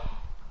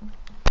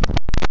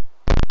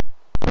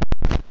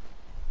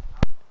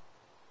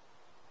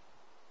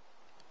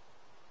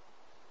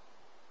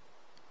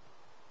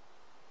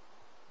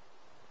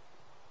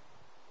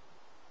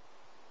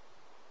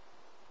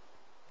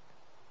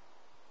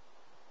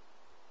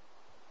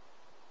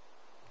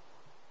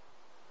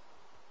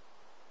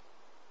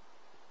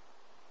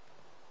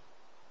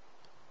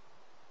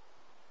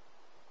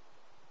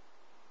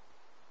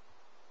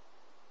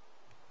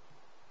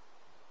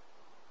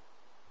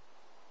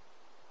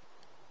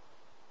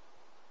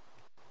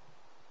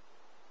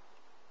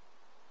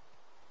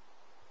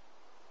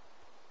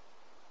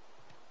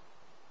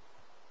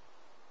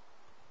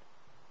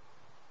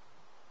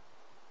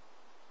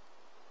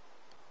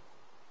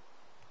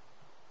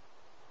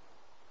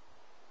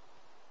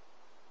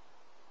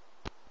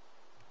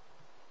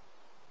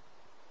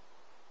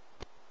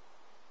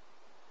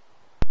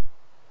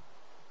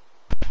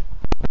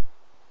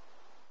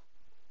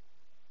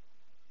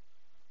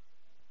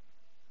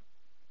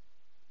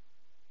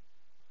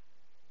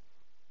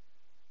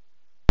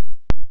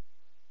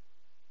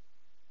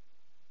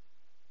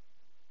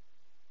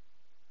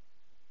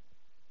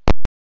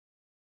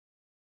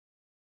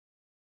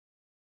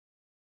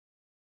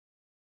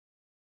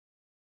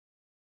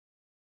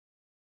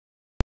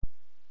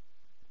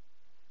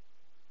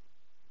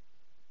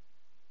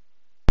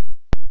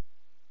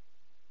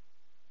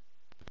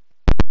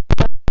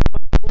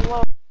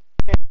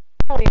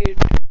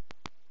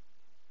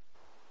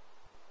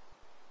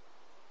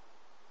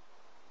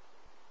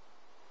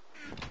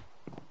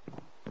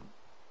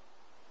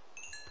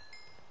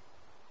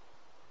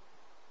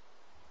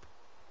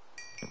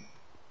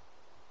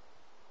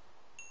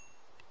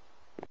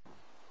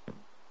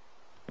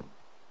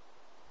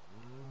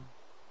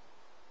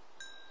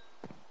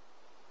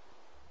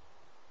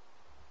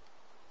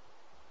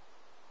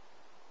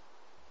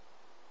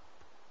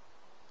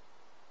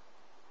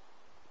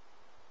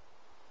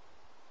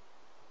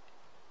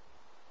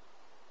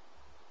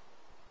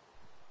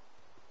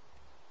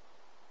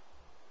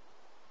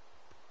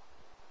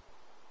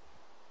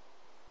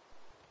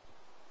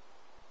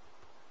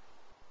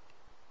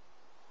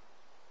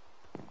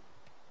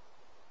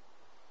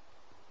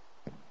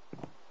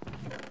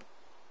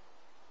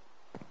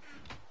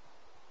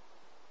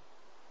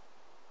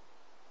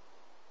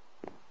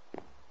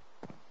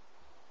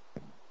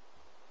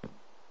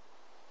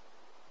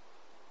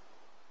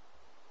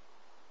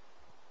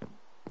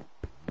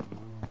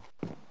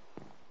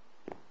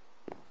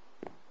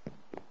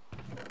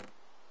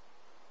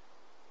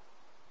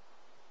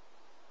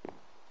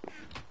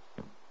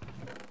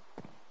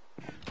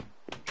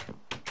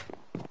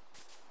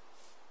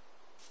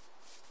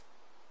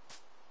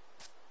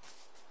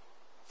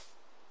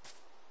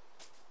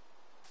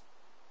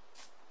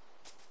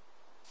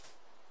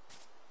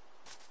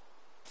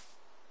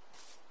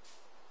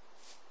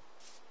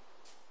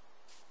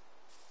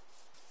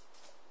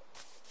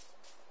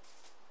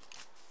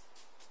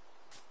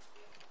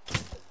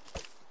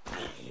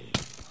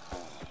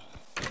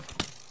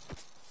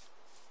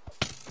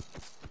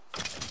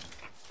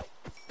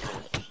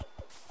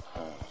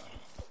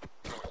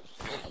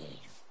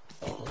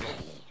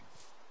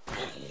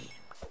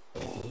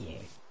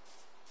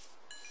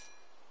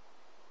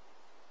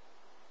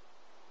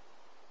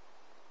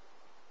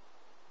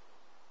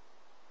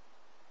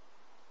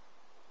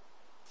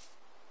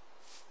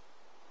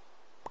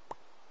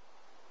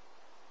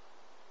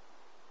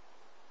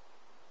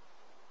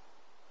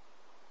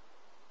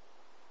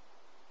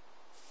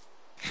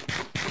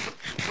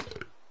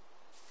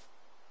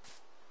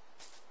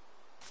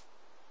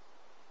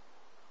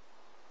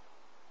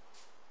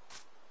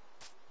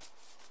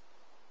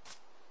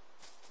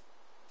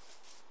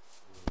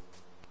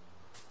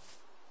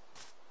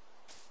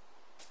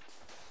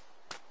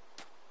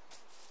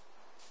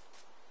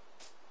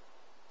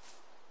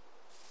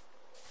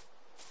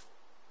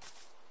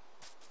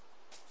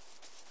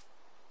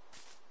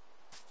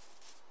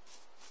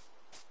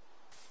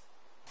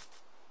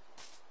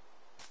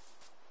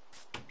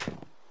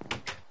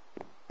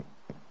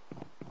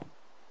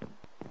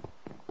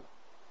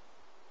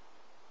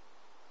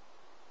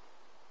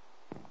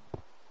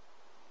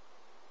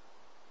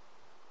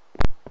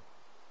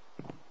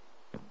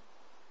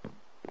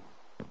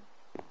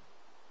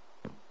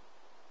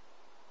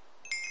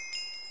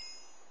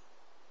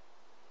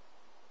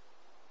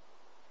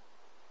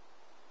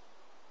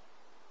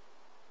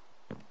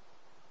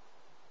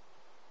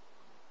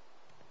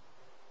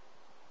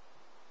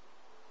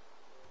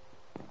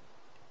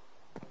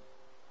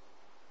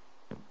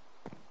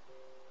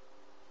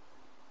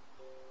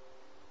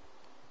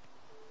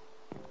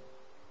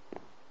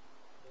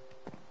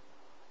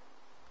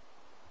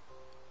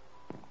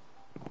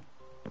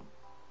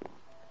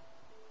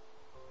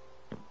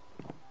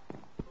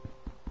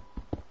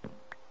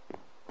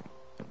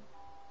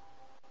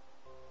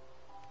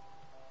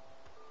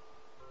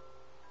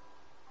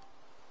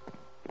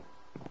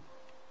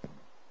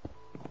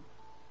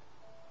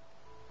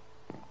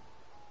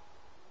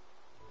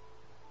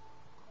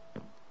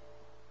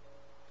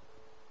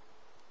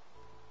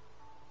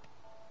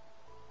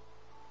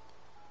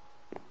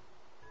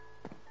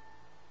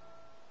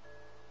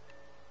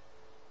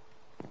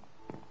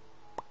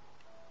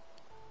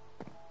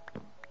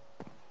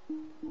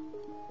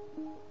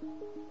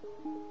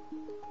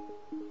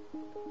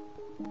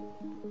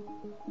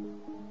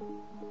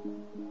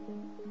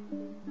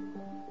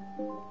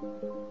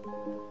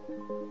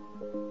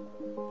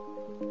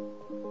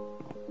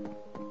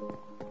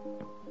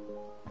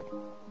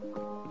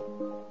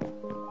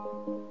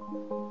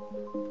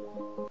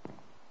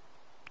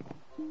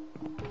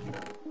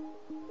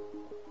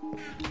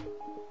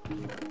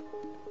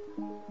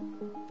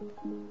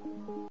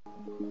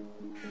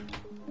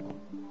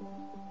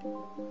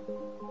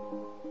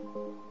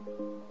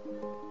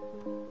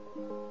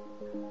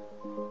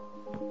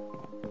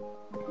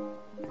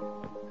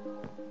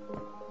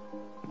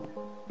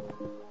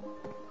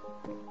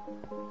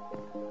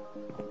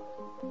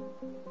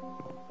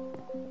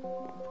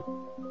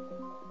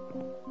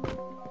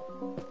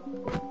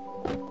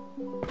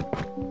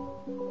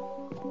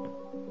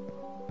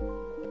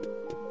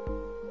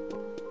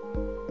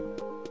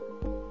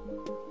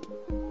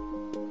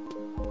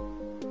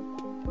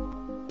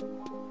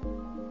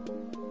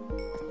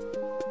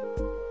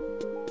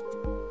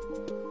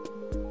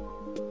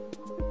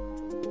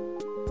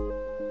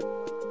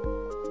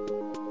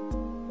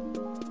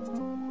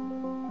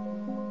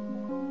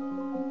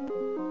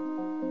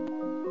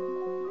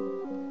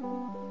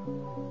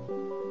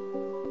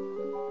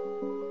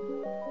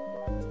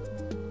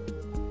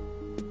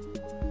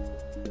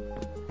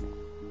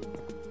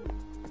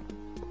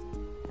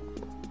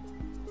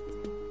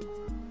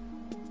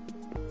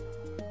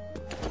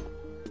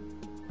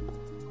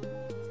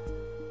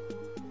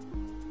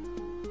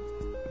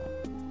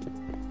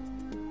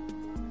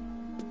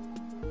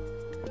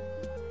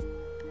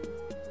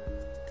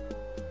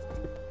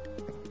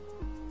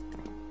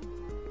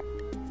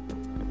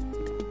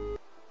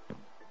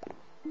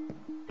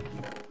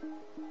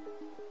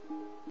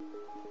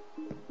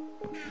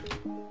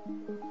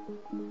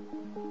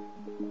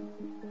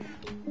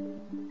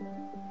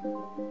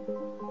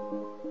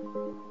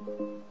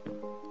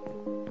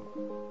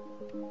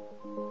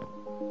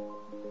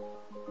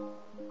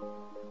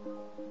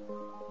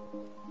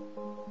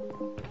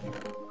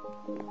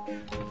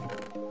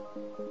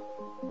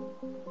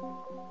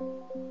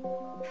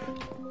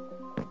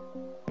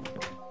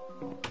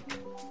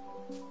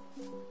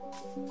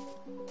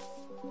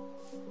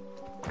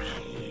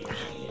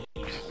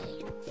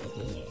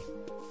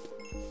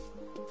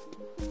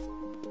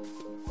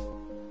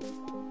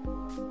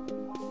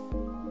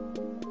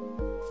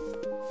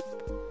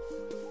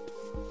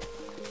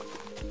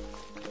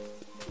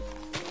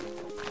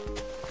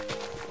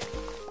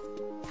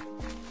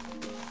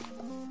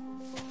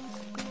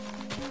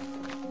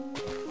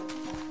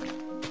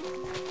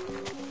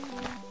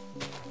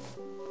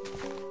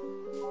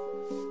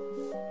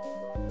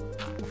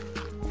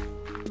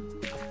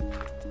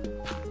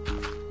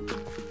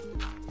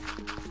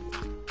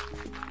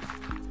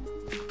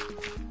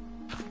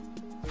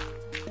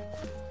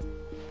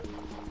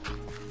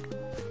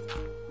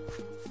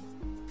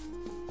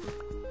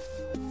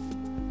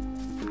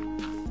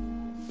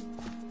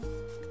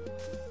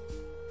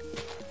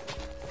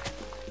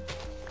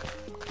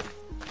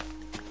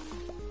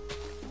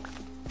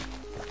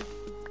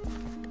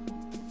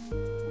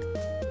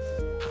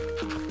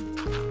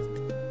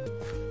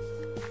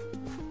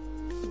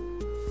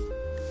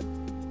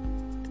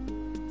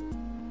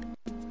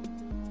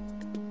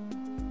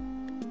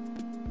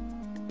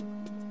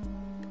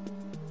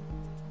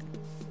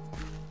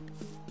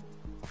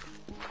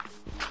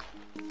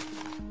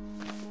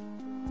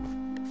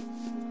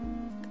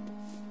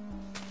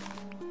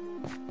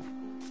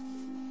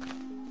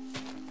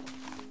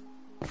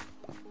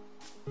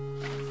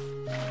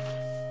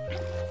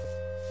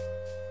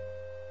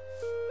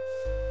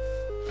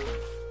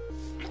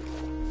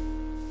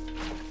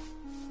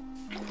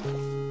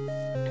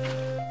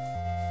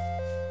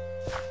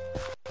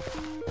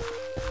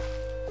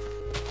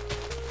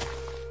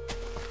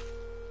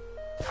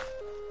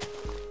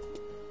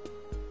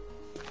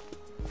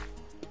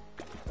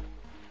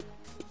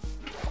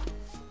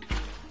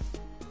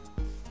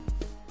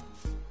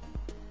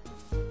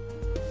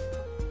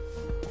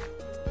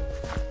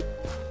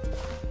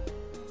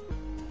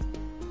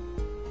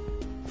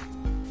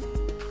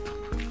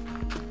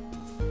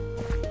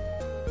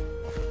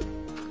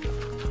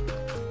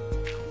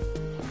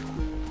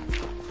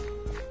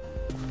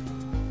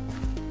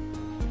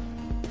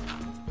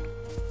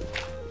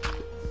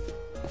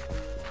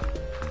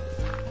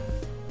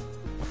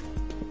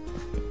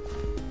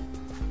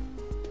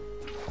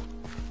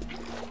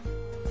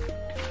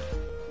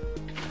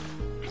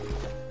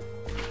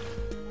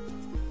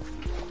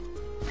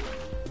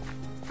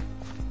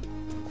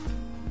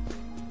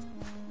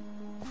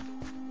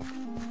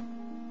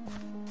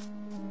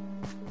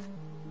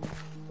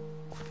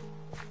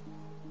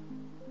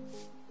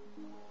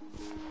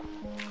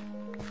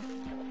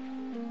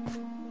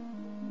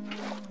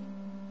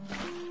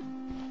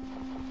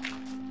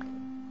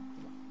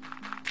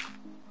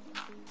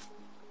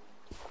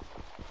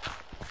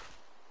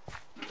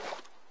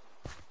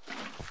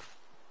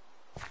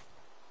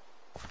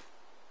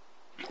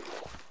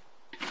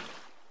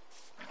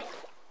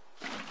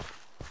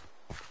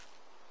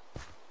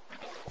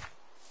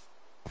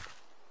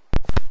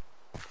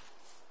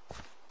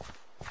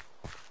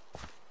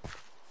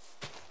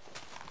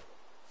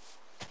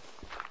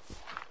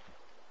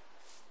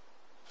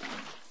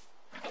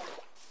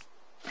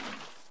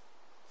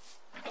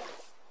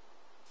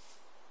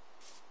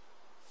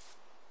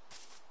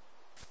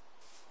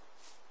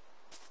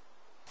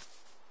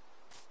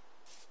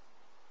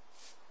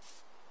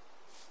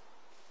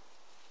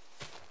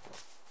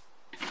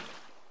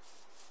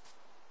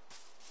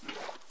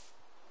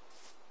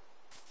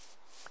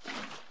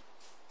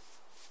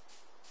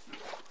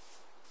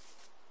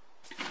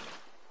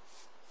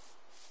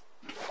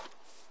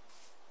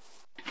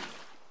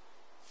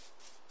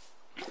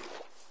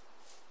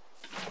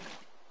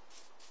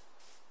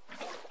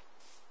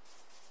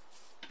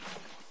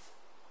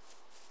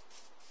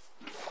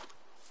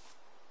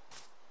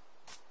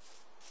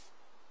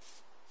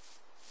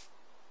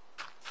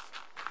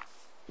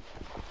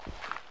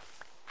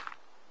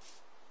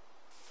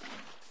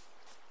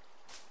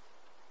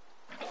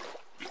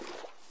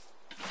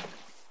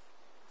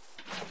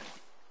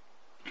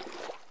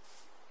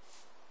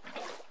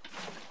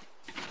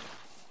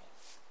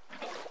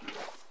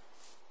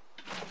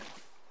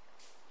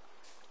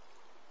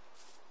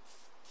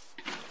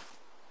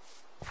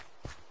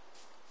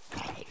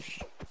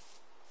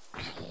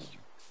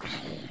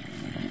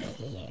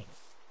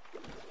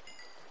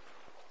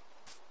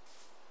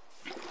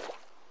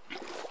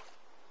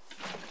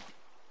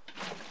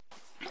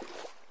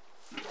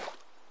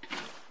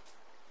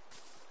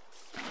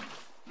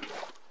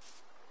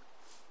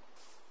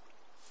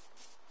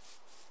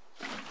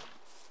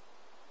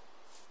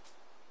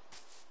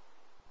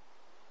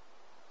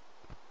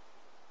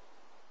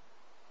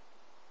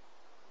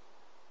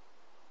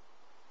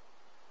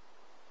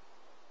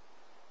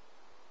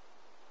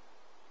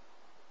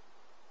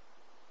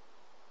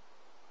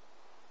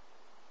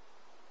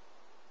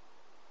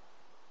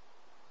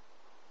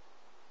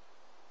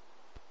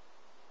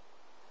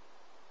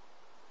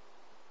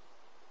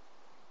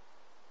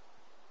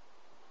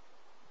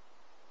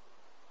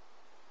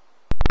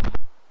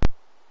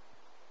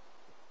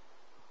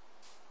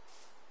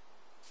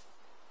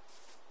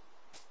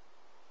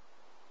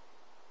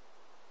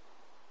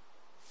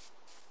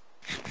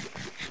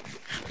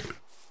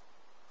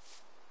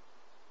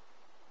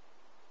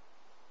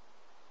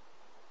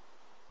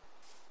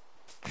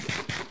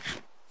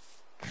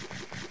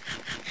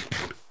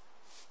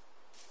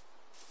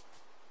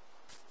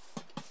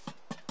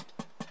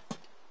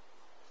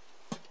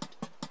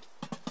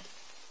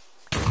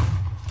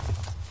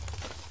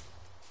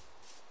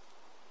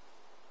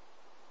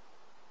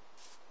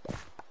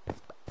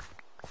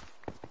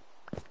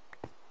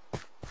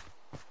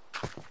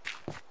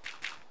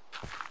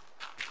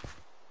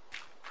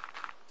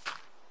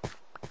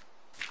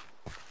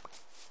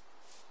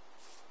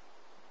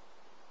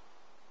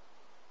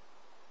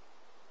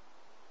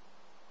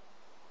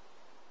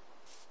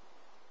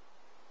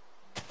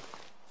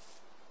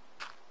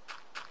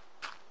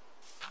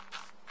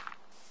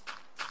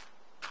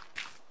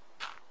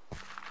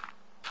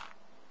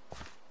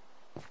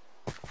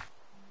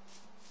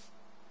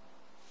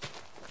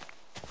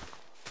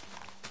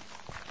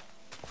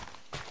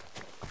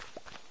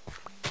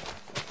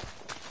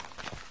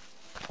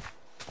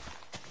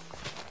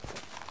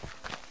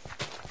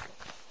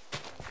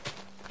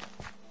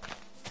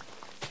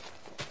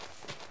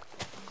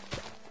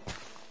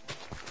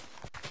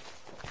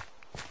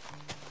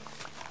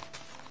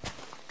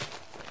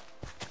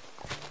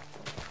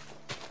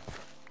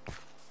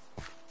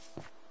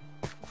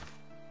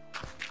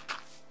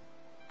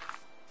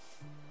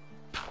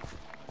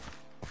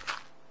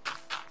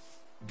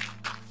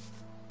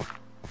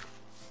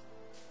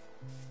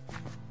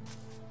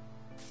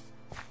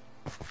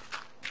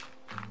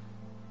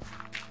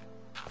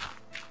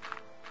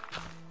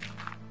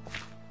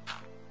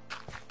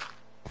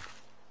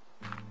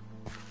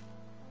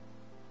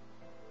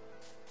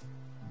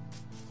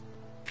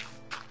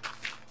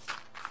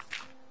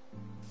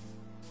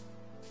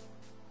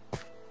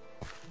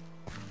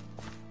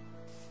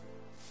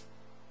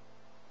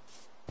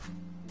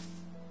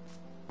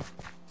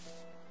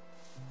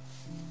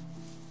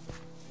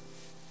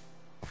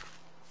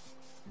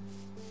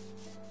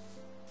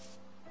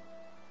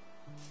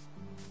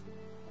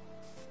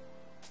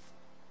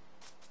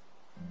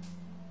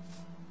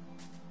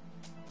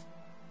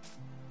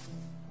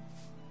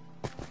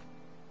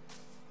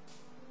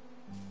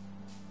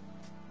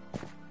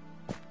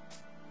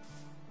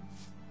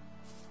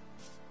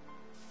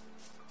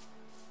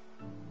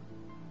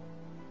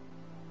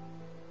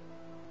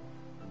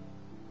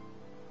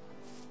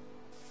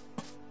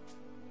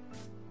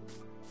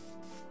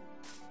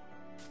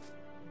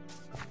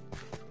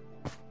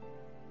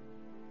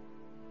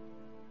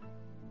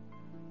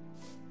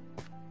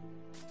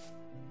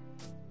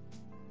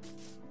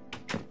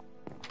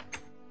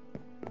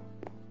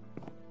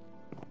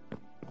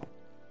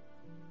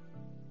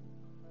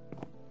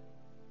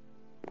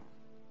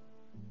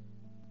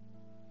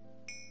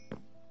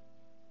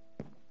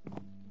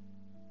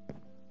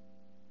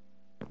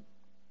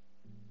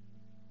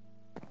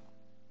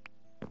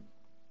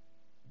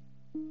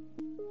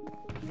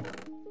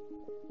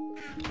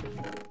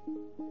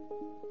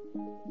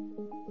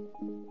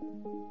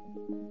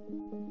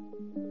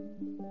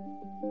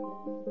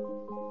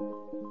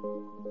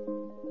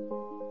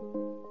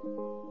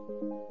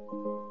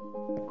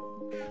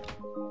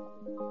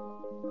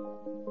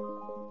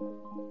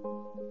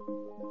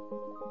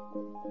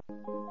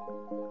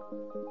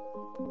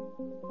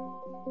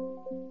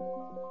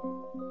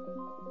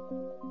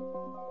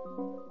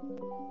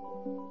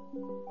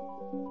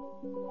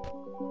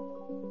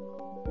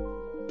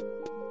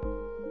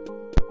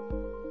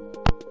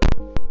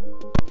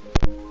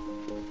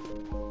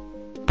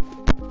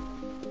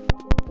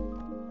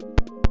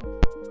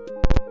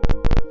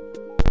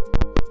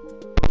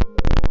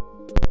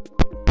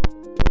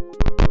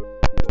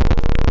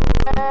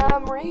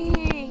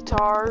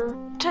 guitar,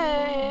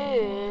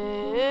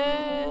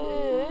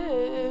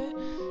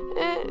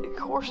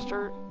 coarse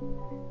dirt.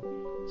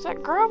 Is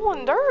that gravel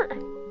and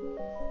dirt?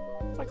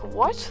 Like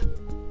what?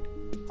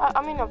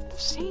 I mean, I've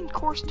seen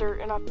coarse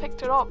dirt and I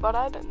picked it up, but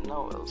I didn't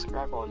know it was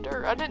gravel and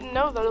dirt. I didn't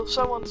know that it was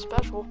someone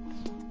special.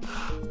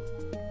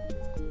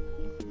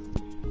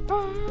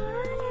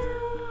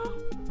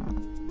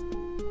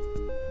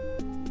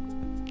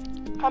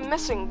 I'm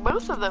missing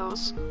both of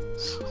those.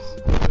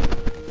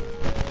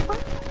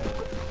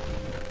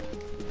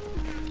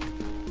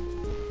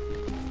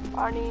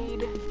 I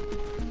need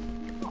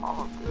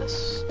all of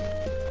this.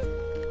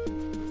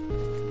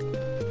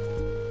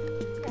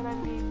 And I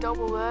need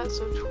double that,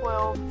 so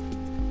 12.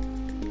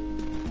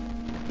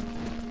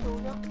 There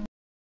we go.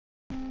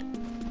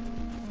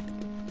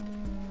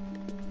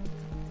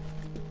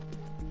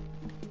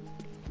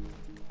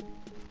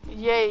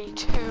 Yay,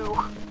 2.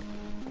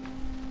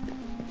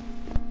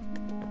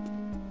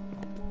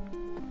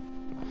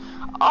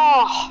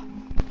 Oh!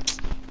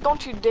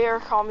 Don't you dare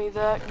call me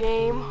that,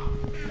 game.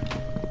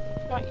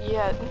 Not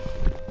yet.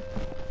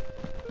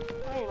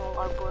 I ain't no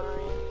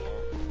librarian yet.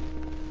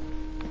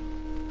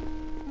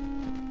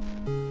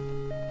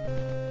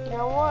 You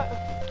know what?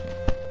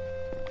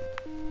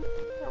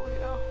 There we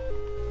go.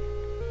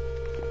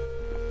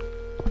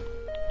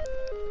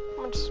 I'm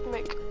gonna just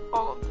make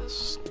all of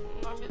this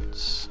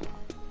nuggets.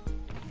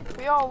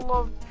 We all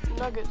love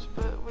nuggets,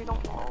 but we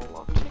don't all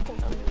love chicken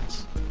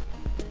nuggets.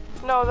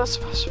 No, that's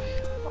supposed to be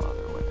the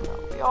other way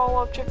around. We all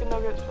love chicken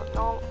nuggets, but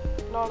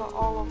not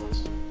all of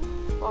us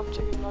love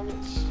chicken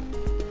nuggets.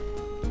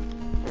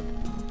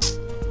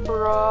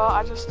 Bruh,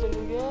 I just did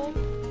it again.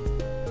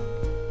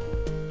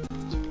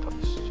 It's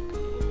supposed to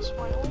be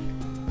smiling.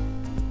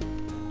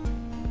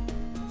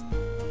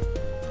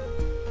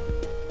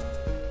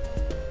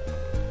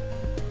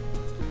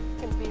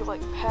 It'd be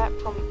like Pat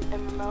from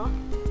MMO.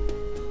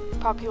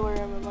 Popular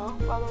MMO,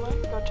 by the way.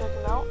 Go check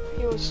him out.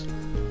 He was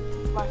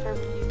my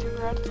favorite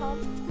YouTuber at the time.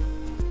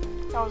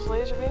 That was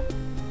Laserbeam.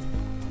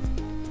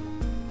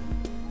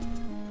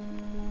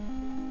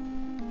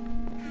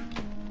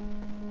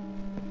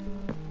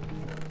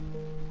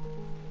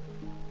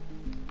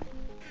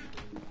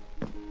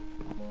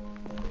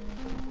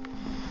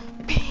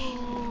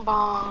 Bing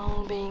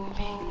bong, bing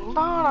bing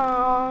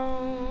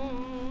bong.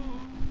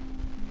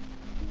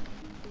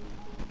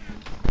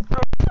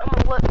 I'm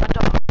gonna let my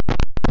dog.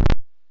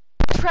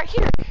 It's right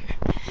here.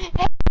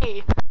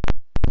 Hey.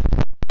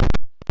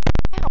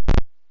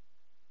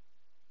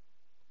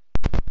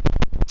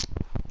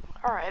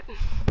 Alright.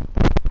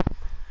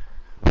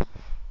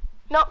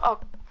 No, oh,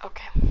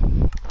 okay.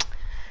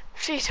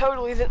 She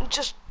totally didn't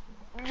just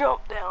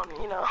jump down,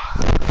 you know.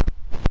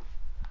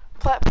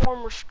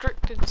 Platform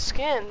restricted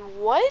skin.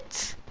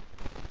 What?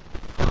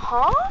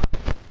 Huh?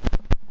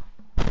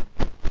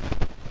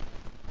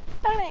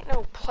 That ain't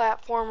no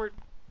platform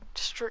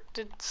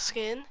restricted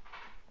skin.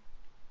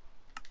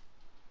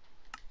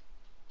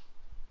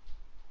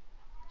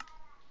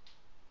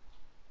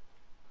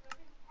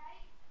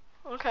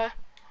 Okay.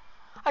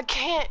 I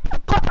can't,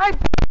 but I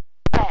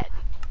bet.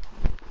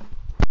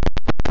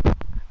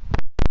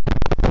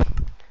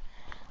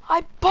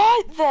 I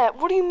bought that.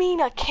 What do you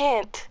mean I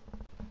can't?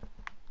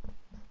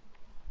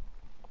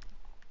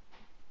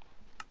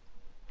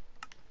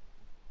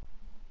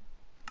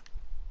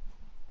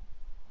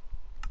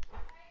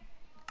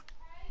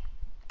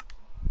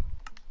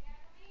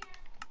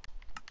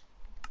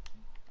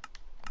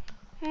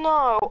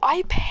 No,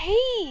 I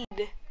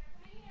paid.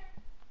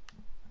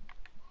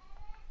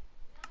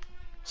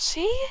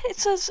 See, it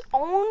says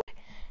owned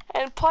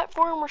and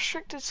platform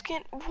restricted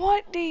skin.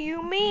 What do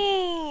you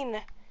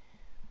mean?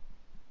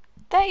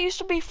 That used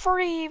to be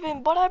free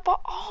even, but I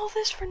bought all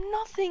this for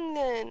nothing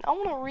then. I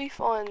want a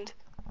refund.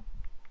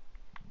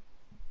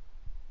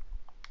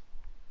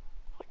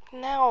 Like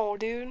now,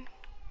 dude.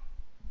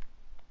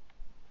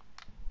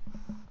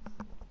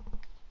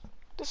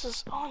 This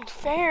is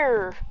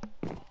unfair.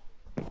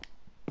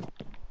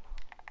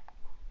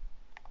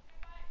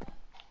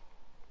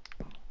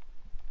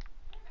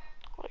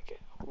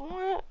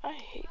 What? I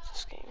hate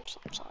this game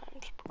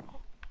sometimes,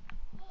 bro.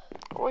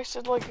 I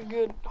wasted like a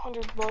good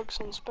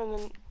 $100 on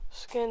spending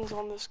skins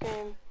on this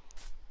game.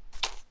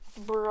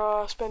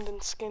 Bruh, spending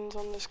skins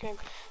on this game.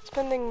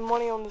 Spending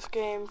money on this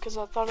game because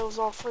I thought it was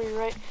all free,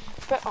 right?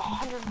 Spent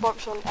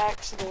 $100 on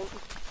accident.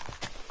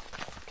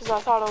 Because I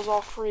thought it was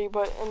all free,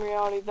 but in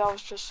reality that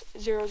was just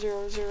 000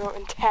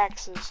 in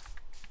taxes.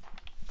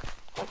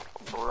 Like,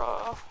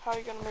 bruh, how are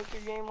you gonna make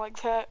your game like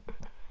that?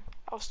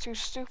 I was too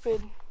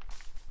stupid.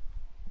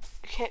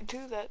 You can't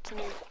do that to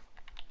me.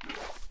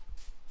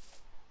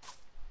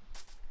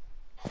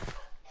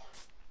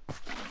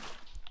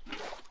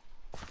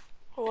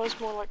 Well, it's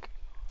more like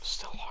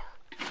still are.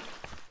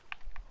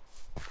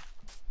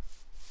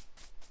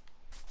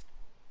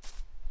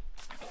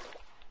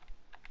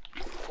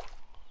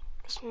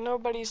 Cause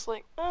nobody's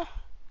like, I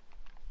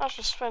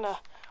should spend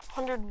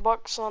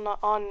 $100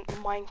 on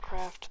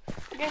Minecraft,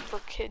 a game for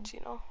kids, you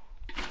know.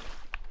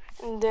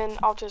 And then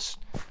I'll just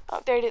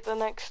update it the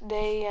next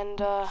day and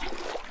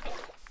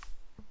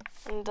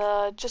And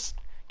just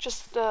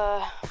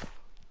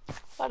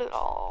let it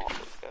all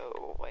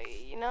go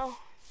away, you know?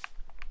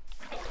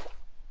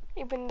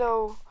 Even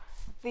though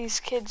these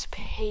kids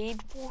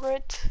paid for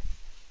it,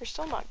 you're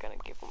still not gonna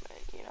give them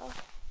it, you know?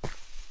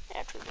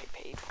 After they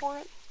paid for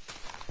it.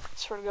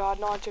 Swear to God,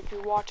 Notch, if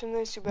you're watching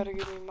this, you better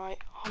give me my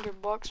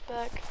 $100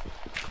 back.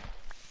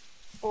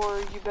 Or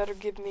you better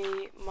give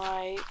me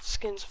my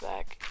skins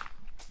back.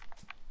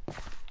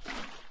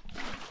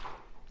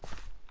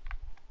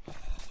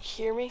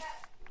 Hear me?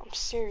 I'm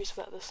serious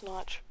about this,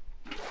 Notch.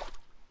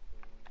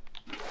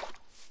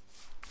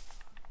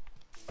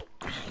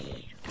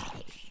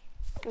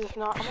 Because if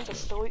not, I'm gonna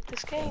just delete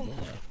this game.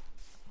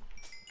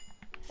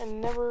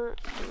 And never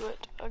do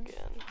it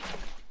again.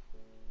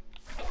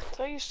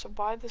 So I used to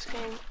buy this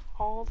game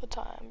all the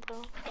time,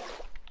 bro.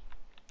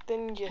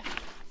 Then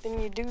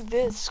you do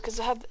this, because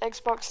I have the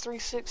Xbox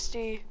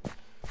 360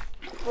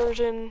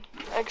 version,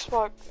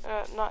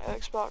 not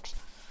Xbox,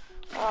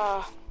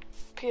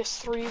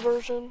 PS3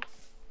 version.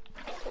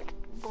 Like,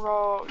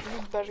 bro,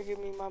 you better give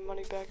me my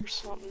money back or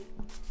something.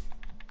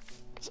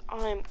 Because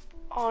I'm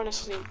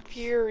honestly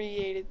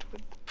infuriated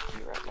with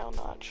you right now,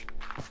 Notch.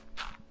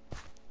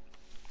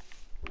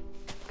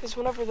 Because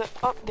whenever the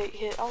update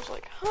hit, I was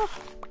like, huh,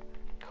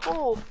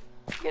 cool.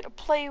 I get to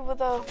play with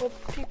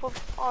people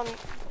on,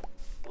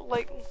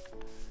 like,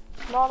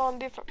 not on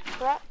different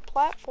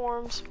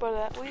platforms, but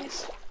at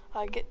least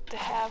I get to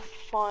have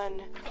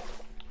fun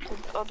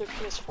with other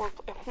PS4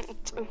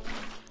 players.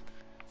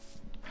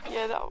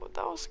 Yeah, that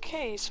was the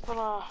case, but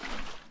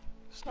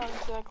it's not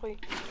exactly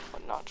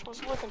what Notch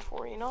was looking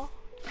for, you know?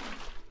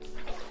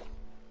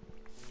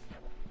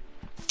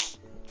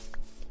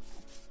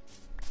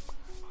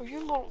 Oh, you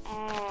little,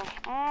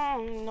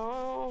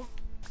 no.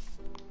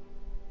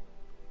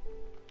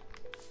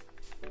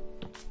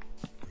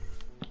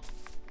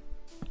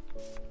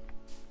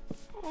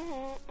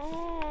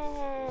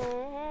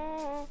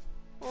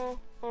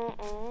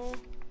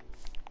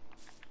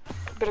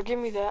 Better give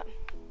me that.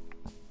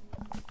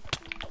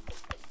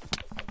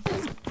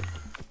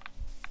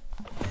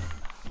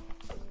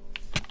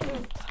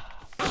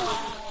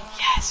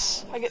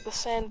 Yes! I get the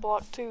sand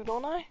block too,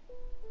 don't I?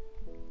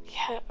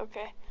 Yeah,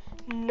 okay.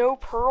 No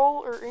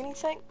pearl or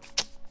anything?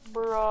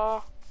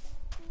 Bruh.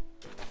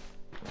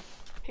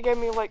 He gave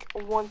me like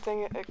one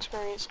thing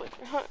experience, like,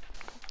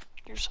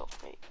 yourself,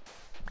 mate.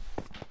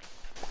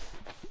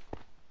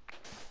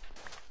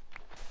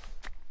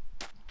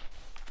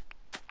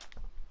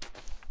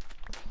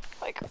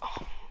 Like, oh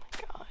my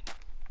god.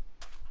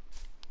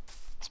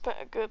 Spent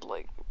a good,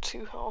 like,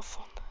 2 health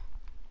on that.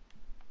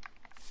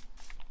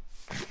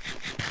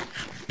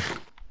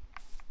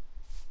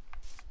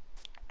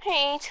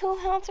 Hey, 2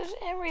 health is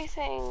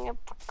everything. A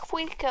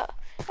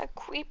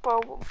creeper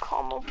will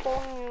come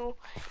upon you,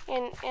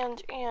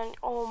 and,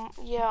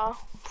 yeah.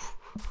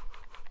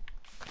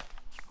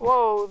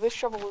 Whoa, this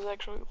shovel is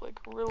actually, like,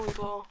 really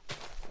low.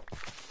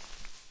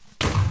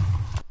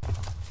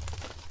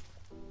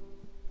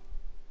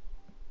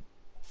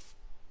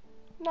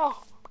 No.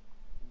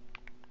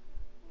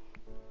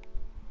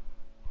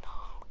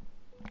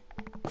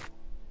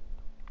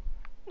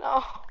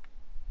 No.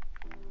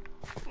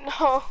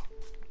 No.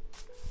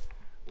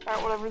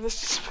 Alright, whatever, this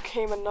just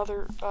became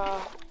another,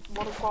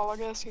 waterfall, I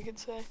guess you could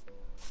say.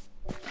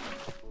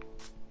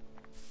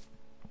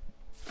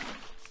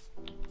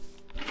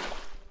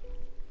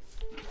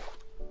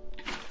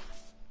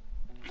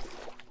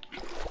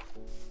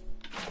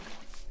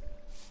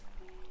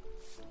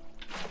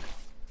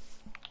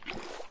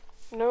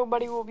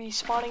 Nobody will be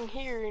spawning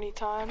here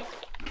anytime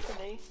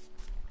today.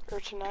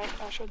 Or tonight,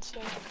 I should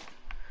say.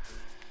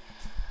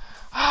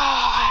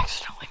 I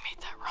accidentally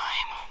made that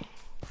rhyme.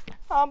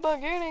 I'm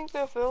beginning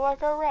to feel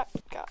like a rat.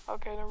 God,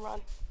 okay, never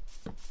mind.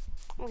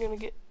 I'm gonna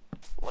get,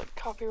 like,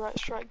 copyright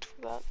striked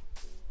for that.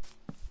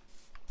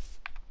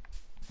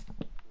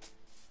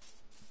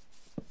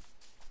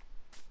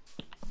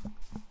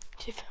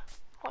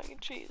 Like,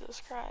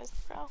 Jesus Christ,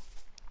 bro.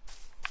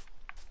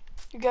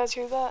 You guys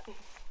hear that?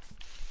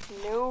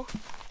 No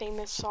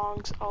famous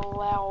songs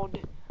allowed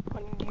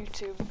on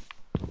YouTube.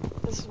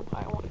 This is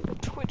why I want a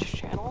Twitch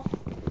channel.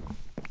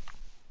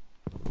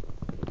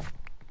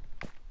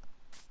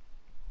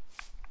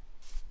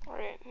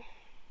 Alright.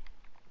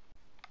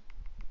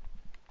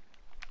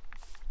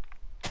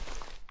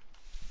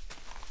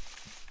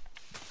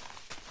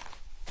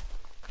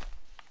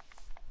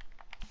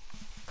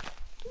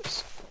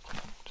 Just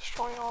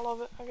destroying all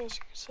of it, I guess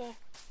you could say.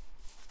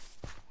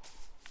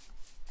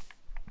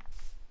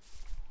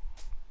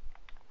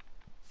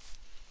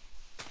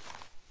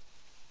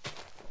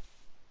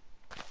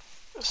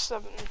 The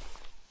 7.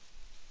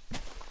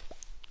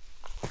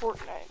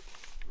 Fortnite.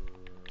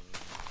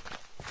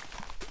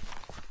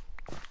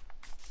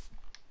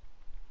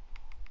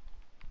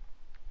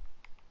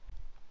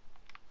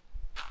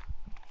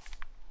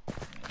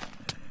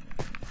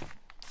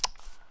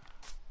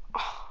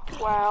 Oh,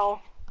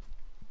 wow.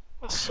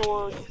 A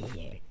sword.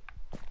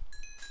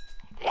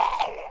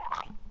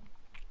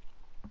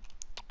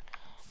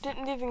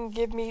 Didn't even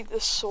give me the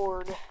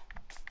sword.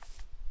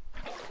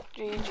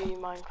 GG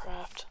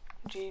Minecraft.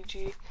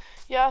 GG.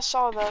 Yeah, I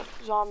saw that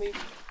zombie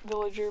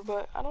villager,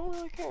 but I don't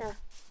really care.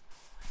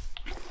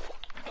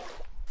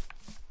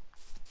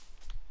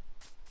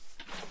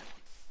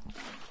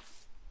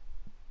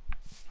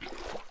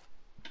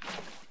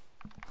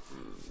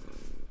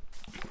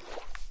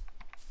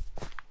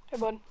 Hey,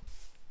 bud.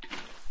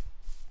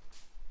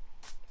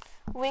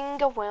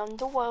 Wing around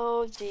the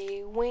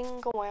worldy,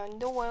 wing around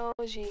the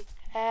worldy,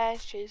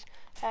 ashes,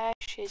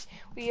 ashes,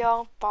 we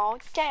all fall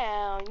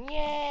down,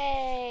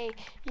 yay,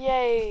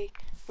 yay,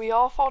 we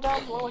all fall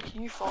down, more like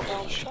you fall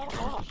down, shut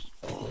up.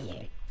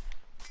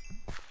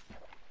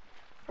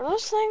 Are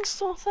those things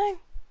still a thing?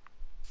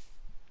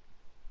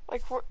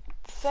 Like,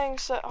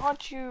 things that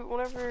haunt you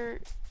whenever,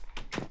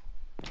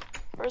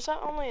 or is that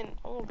only an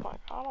old Minecraft?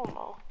 I don't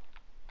know.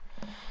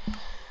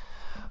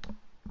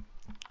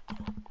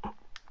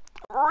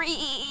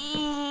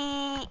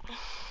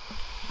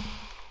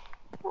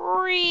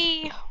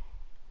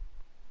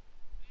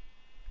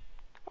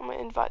 I'm gonna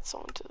invite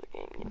someone to the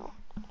game, you know.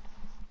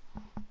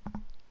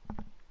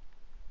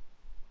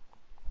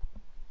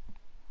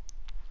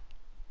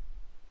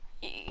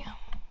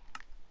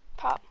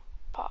 Pop,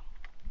 pop.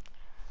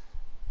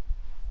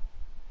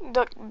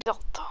 Duck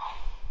Delta.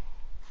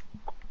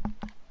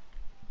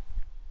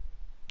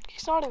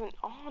 He's not even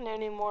on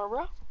anymore,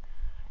 bro.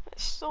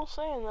 It's still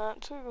saying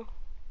that too.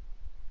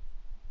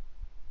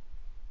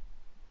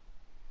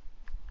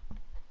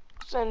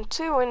 Send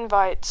 2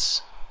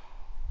 invites.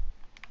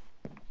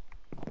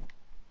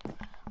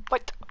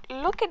 But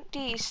look at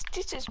these.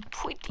 This is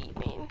pretty,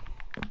 man.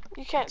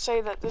 You can't say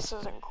that this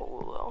isn't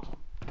cool though,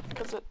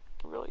 because it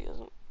really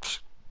isn't.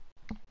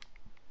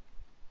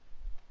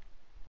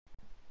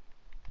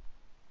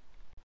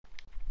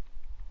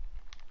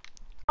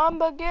 I'm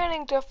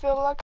beginning to feel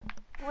like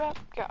a rap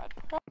god.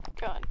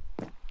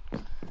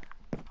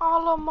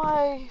 All of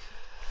my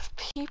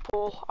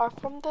people are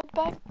from the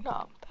back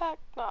knob.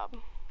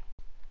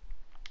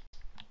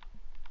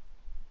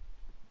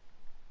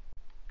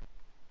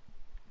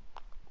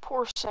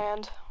 Poor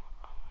sand.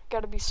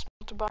 Gotta be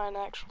smelted by an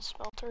actual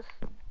smelter.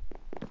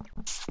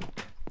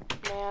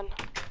 Man.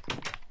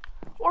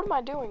 What am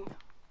I doing?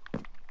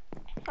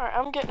 Alright,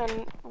 I'm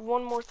getting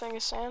one more thing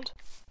of sand.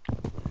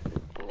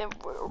 And then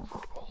we're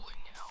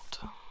rolling out.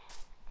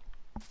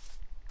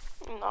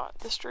 Not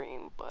the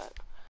stream, but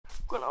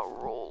I'm gonna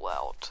roll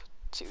out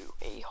to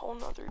a whole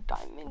nother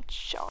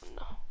dimension.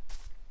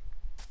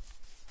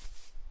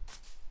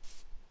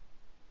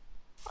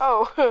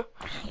 Oh, I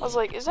was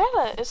like, is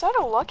that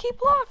a lucky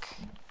block?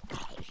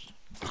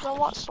 I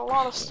watched a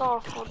lot of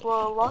stuff with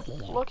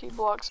lucky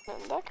blocks,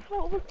 and that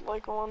kind of looked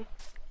like one,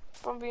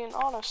 if I'm being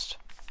honest.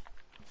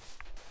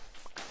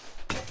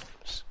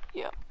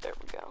 Yep, there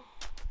we go.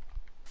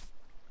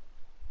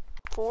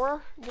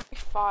 4? Give me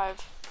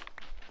 5.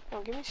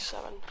 No, give me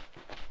 7.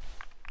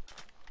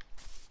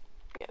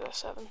 Yeah, that's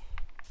 7.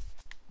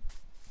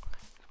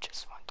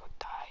 Just want to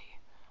die.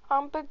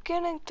 I'm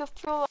beginning to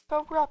feel like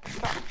a rap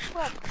god.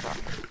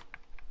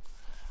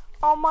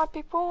 All my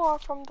people are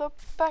from the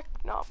back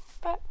knob.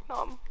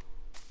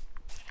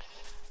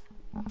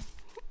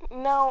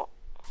 Now,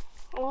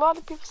 a lot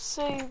of people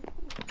say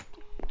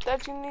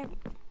that you need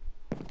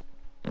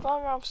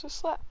long arms to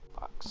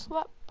slapbox.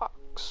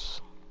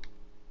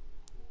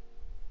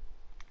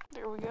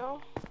 There we go.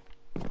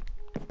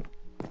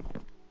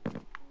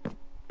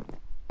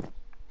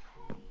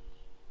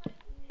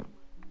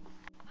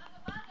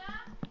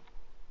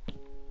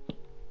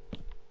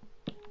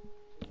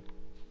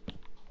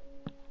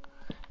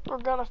 We're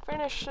gonna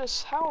finish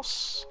this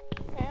house,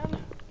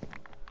 man.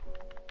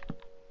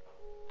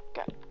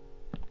 Got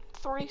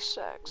 3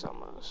 sacks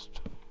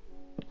almost.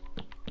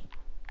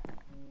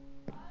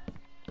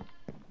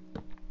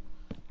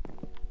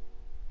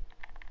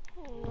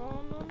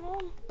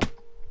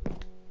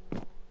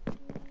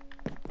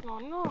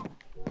 No.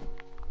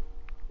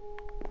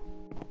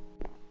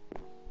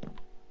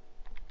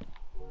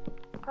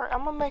 Alright,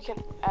 I'm gonna make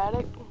an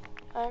attic,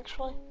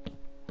 actually.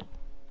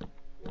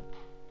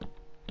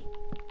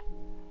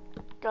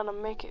 Gonna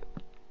make it.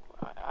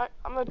 I'm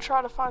gonna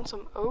try to find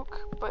some oak,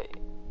 but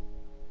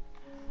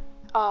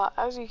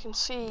as you can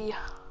see,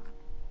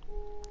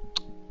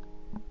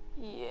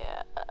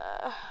 yeah,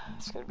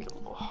 it's gonna be a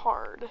little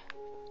hard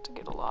to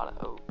get a lot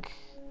of oak.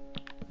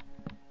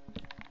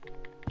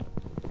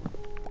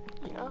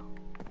 You know?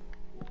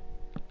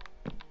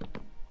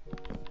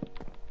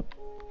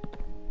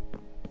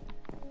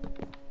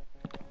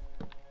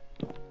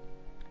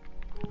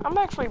 I'm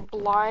actually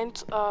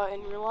blind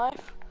in real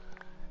life.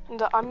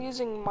 And I'm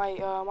using my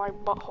my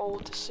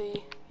butthole to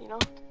see, you know?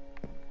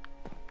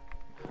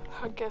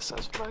 I guess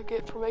that's what I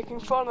get for making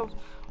fun of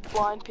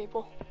blind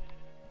people.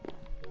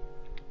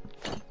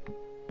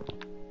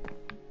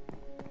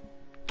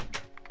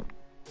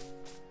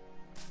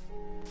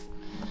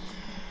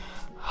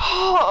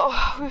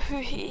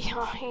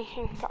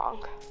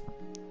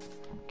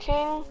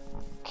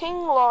 King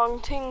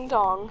long ting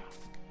dong.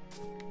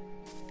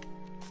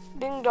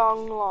 Ding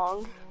dong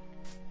long.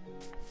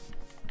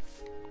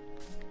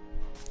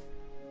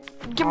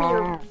 Give me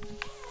your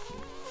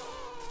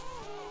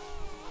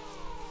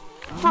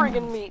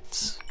friggin'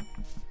 meats.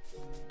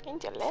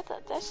 And your leather,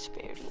 that's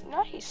very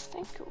nice,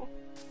 thank you.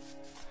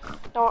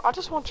 No, I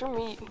just want your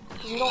meat,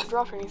 because you don't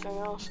drop anything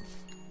else.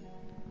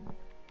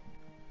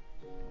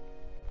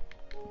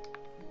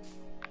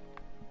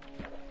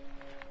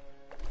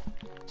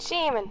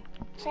 Salmon,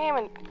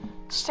 salmon.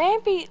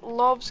 Stampy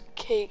loves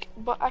cake,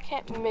 but I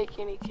can't make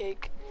any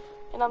cake.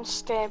 And I'm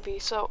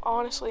Stampy, so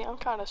honestly, I'm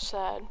kind of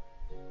sad.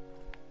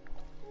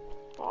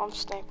 Well, I'm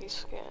Stampy's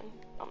skin.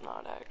 I'm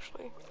not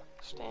actually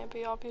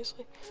Stampy,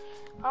 obviously.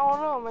 I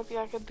don't know, maybe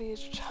I could be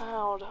his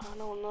child. I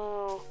don't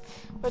know.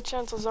 But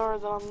chances are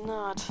that I'm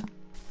not.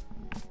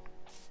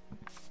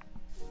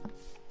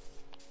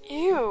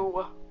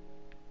 Ew.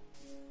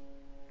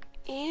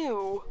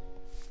 Ew.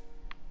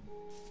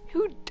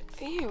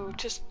 Ew,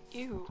 just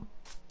ew.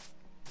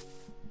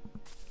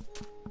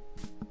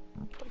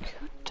 Like,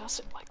 who does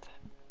it like that?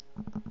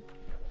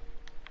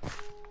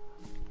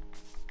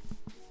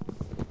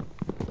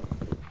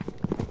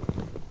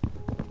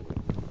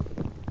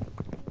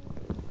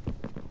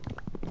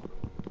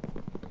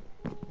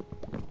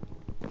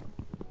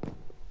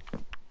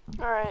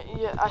 Alright,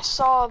 yeah, I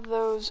saw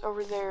those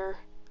over there.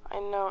 I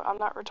know, I'm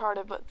not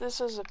retarded, but this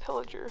is a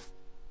pillager.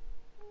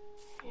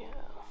 Yeah.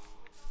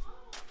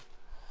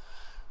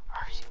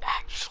 Are you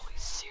actually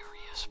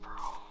serious, bro?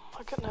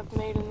 I couldn't have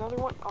made another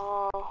one.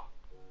 Oh.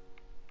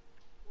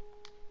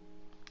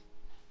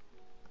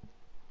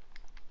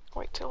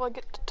 Wait till I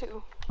get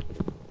to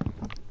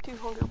 2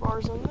 hunger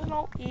bars, and then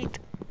I'll eat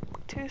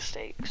 2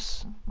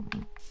 steaks.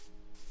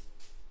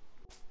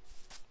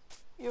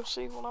 You'll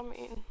see what I'm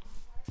eating.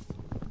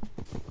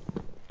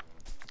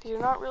 You're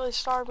not really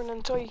starving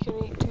until you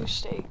can eat 2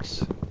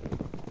 steaks.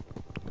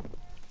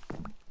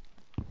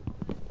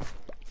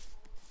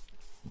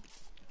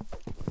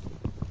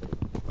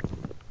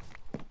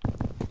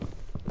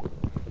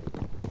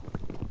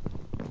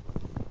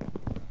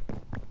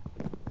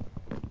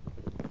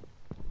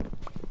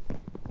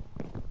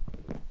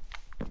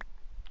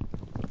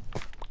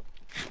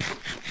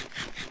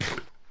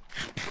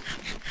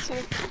 See,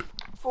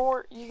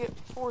 you get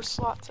 4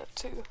 slots at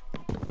 2.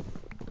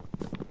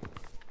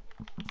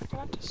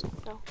 I just,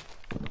 no.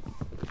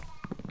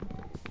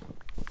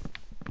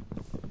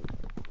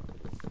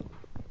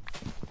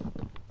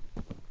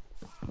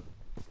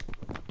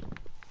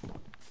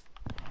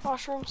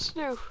 Mushroom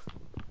stew.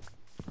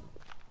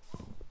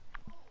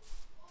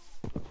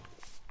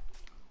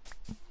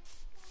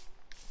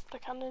 I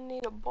kinda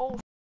need a bowl.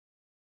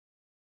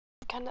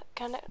 Kinda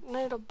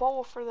need a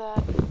bowl for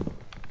that.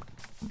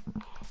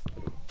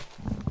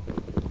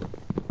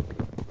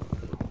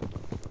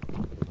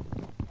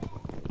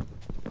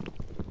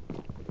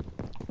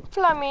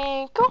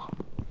 Flamenco.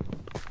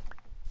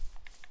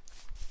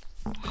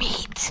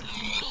 Meat.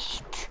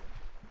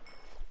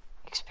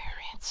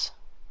 Experience.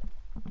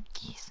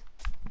 Yes.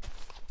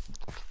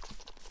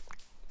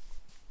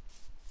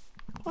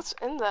 What's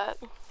in that?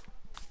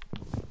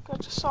 I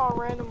just saw a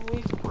random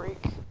leaf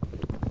break.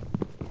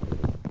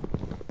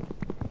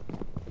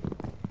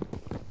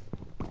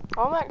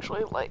 I'm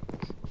actually like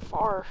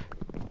far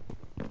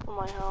from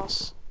my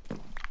house.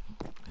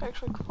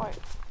 Actually quite.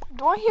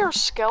 Do I hear a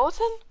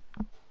skeleton?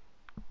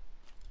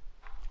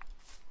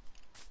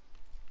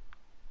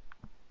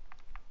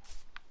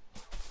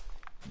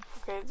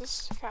 Okay,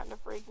 this is kind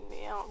of freaking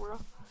me out, bro.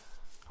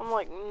 I'm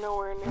like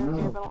nowhere near a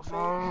cave, I don't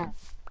think.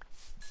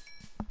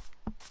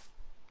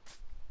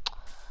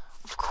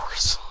 Of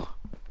course.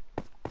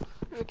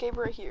 There's a cave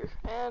right here,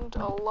 and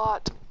a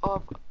lot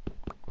of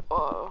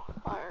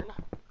iron.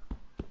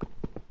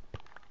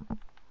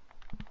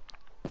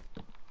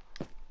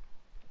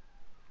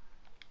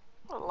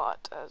 A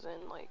lot, as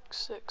in like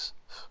 6.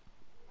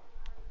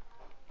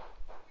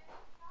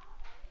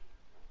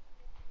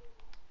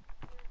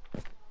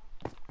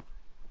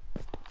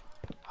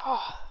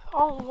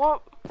 Oh,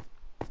 what?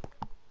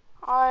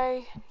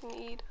 I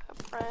need a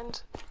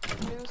brand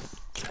new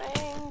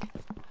thing.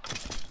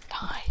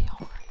 Die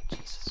already,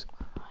 Jesus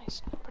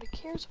Christ. Nobody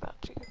cares about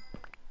you.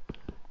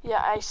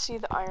 Yeah, I see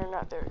the iron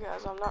out there,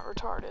 guys. I'm not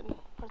retarded.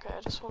 Okay,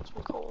 I just want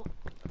some coal.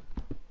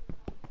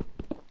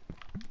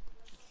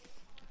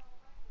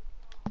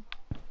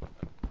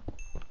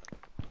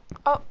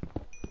 Oh.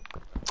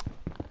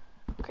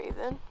 Okay,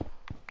 then.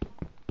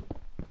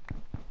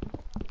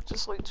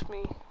 Just leads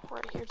me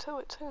right here to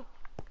it, too.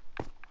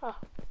 Huh.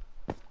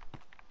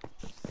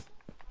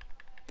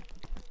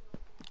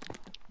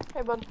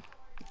 Hey, bud.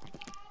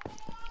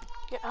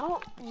 Yeah, I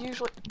don't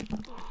usually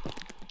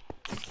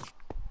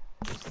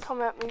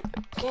come at me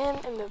again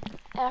in the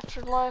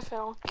afterlife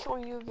and I'll kill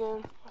you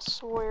again, I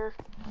swear.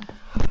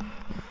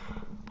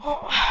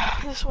 Well,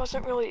 this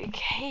wasn't really a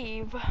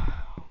cave,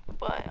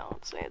 but I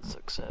would say it's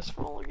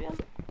successful again.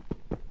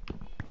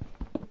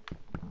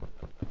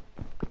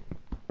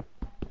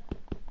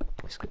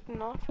 It's good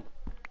enough.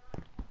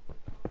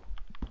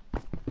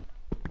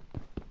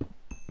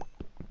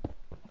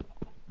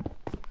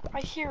 I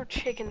hear a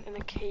chicken in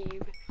a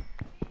cave.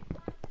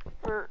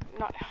 Or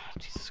not.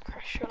 Jesus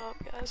Christ! Shut up,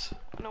 guys.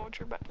 I know what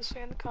you're about to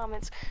say in the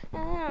comments.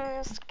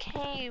 It's a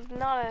cave,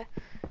 not a.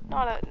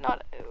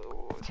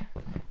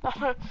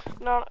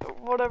 Not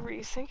whatever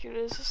you think it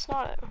is. It's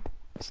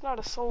not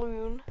a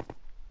saloon.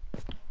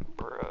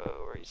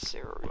 Bro, are you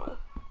cereal?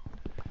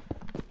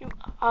 You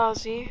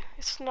Ozzy.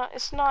 It's not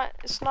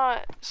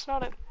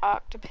an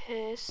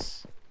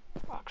octopus.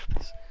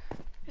 Octopus.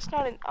 It's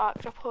not an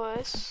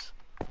octopus.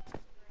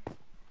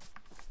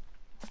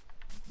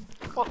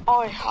 Well,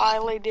 I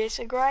highly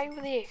disagree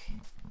with you.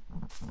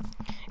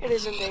 It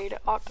is indeed an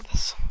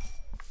octopus.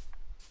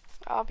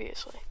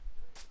 Obviously.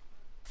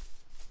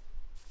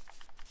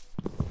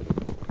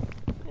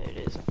 It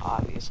is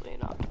obviously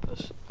an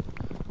octopus.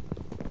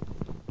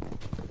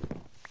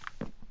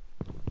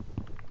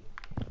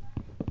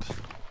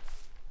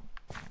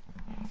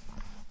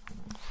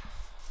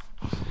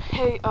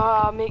 Hey,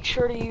 make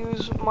sure to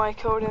use my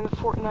code in the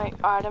Fortnite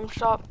item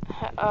shop.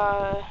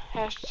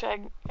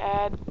 Hashtag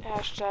ad,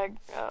 hashtag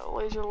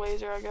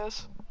laser, I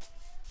guess.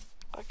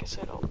 Like I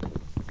said, I'll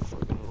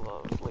freaking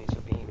love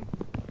laser beam.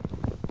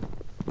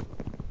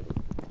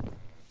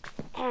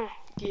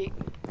 Geek.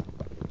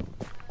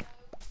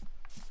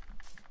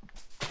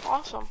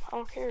 Awesome, I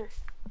don't care.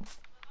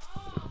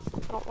 I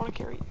don't want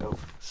to carry oak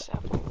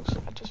saplings,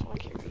 I just want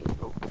to carry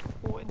oak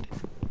wood.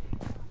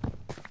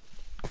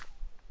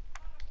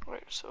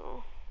 Wait,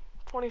 so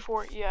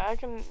 24, yeah, I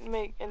can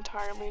make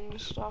entirely new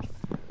stuff.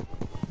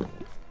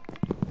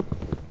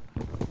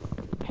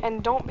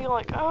 And don't be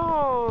like,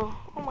 oh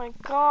my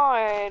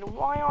god,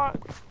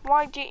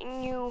 why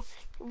didn't you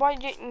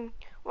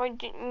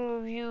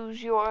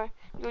use your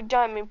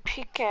diamond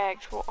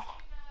pickaxe? Well,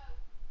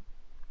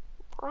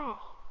 bro,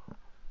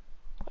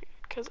 like,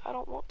 cause I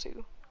don't want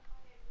to.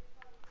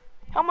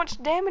 How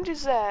much damage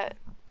is that?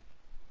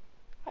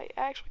 I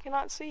actually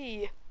cannot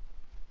see.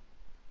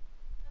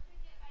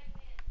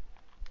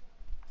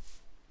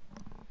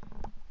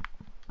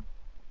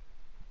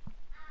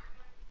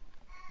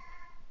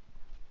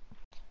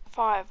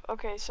 Five.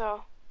 Okay,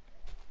 so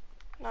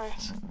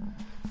nice.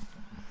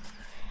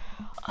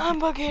 I'm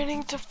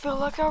beginning to feel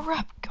like a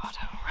rap god.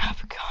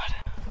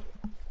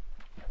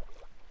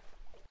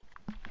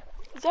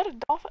 Is that a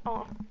dolphin?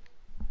 Oh.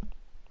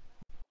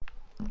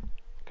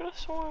 Could have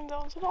sworn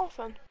that was a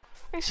dolphin.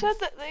 They said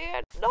that they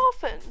had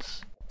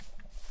dolphins.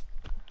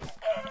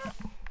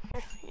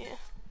 Yeah,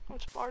 I'm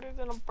smarter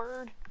than a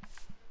bird.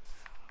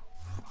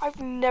 I've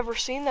never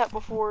seen that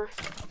before.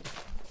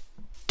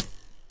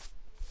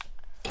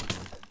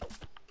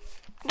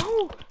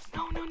 No.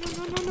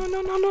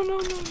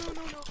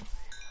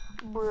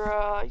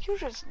 Bruh, you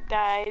just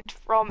died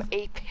from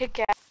a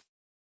pickaxe.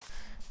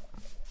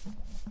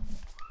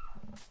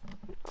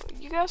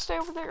 You guys stay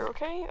over there,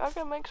 okay? I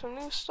gotta make some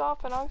new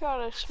stuff and I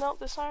gotta smelt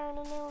this iron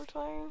and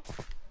everything.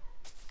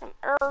 And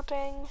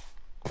everything.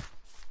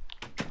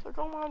 So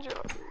go mind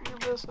your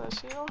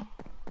business, you know?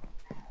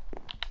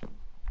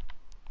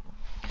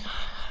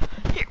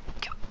 Here we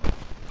go.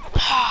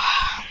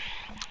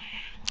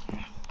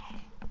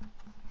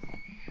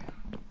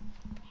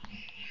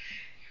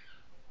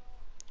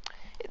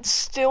 It's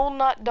still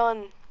not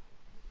done.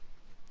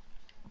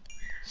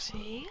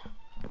 See?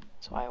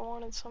 That's why I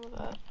wanted some of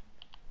that.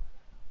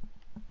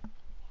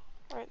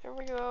 Alright, there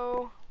we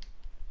go.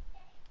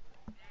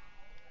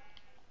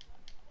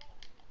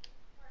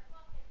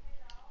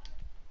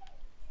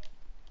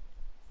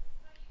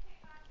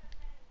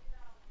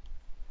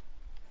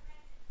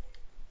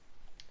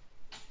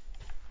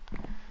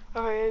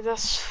 Okay,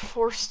 that's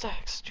 4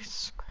 stacks.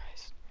 Jesus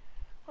Christ.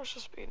 Let's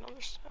just be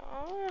another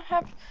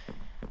stack.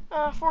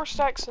 4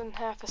 stacks and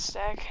half a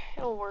stack.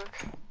 It'll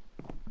work.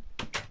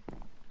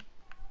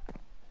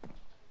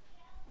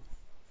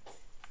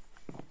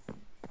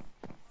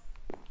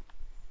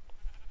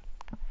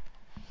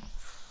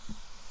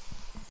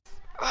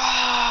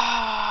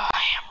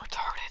 I am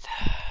retarded.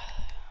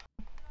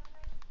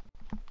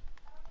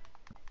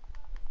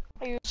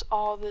 I use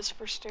all this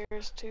for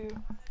stairs too.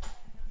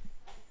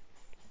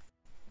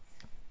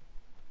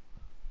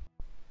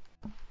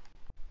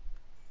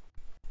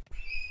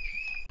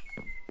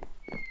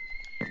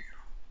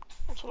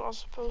 That's what I was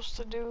supposed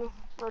to do,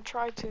 or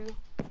try to.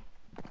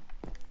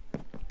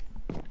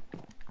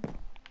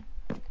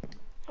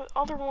 The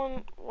other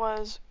one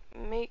was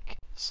make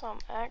some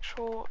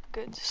actual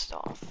good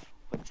stuff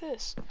with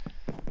this.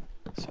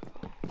 So,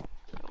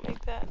 I'll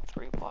make that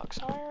 3 blocks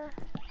higher.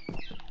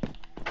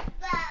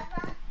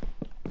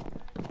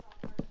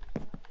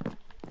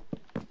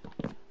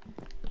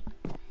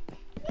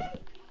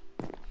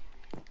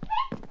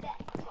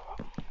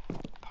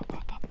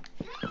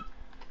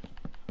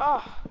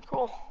 Ah,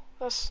 cool.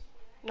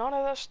 None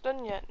of that's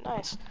done yet.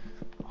 Nice.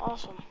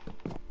 Awesome.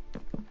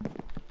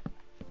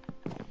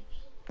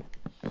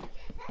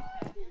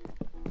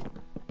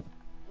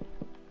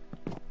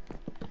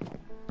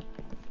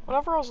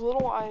 Whenever I was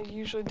little, I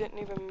usually didn't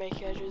even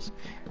make edges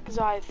because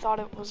I thought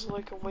it was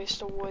like a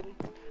waste of wood.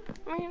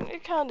 I mean,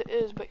 it kind of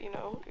is, but you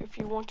know, if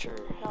you want your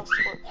house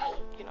to look,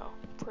 you know,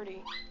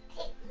 pretty,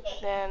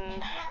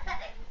 then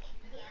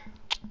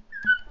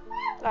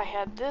I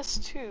had this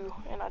too,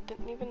 and I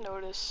didn't even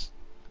notice.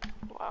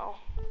 Wow.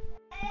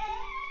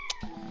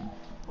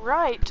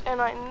 Right,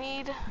 and I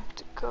need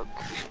to cook.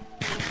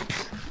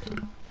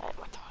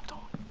 What the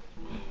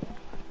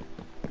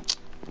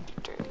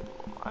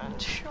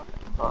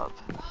up.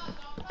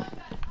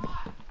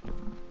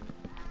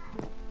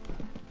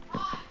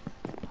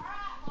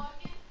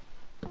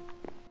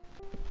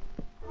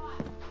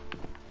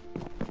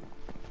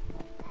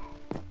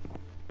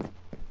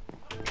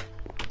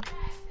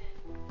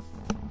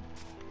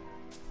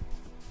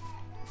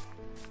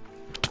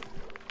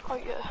 Oh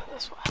yeah,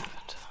 that's what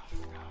happened.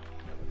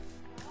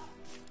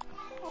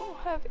 I don't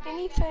have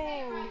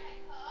anything.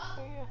 Oh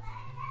yeah.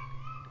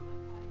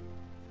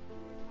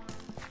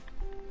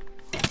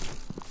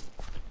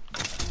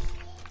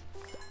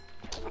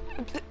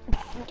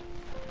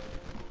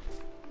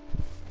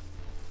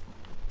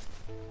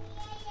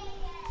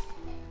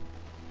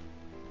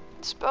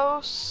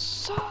 Expo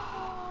sucks.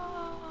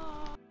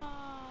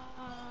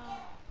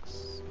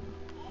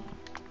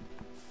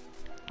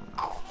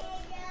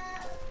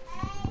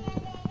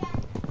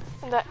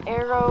 And that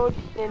arrow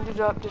ended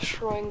up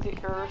destroying the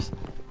earth,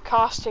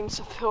 costing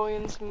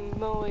civilians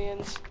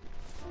millions,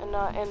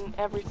 and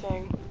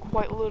everything,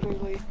 quite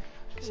literally,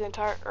 because the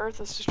entire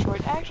earth is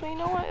destroyed. Actually, you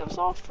know what? It was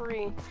all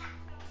free.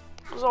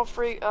 It was all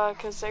free,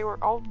 because they were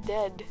all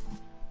dead.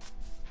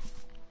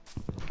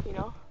 You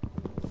know?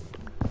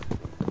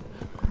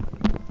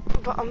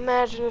 But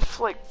imagine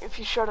if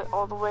you shut it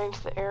all the way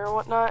into the air or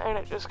whatnot, and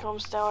it just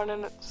comes down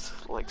and it's,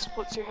 like,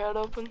 splits your head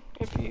open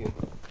if you,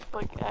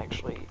 like,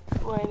 actually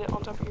land it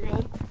on top of your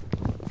head.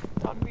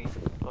 That would be,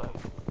 well,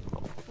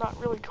 not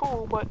really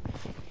cool, but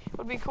it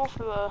would be cool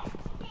for the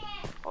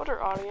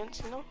older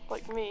audience, you know?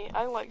 Like me,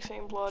 I like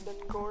seeing blood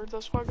and gore,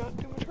 that's why I got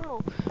Doom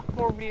Eternal.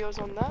 More videos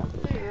on that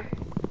later,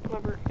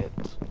 whenever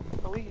it's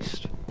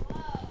released.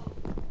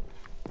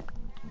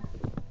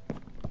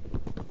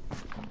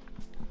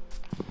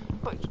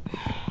 But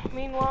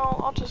meanwhile,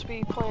 I'll just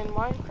be playing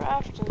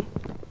Minecraft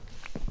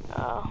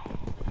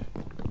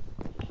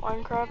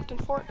and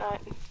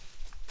Fortnite.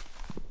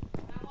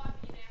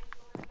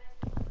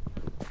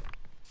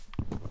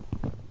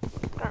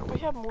 Alright, we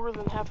have more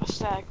than half a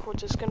stack,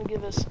 which is gonna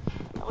give us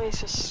at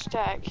least a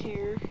stack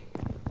here.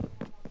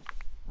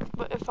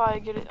 But if I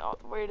get it all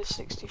the way to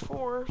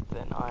 64,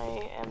 then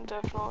I am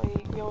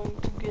definitely going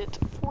to get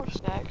 4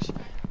 stacks,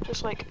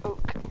 just like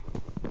oak.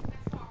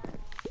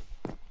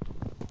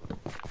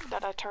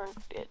 That I turned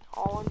it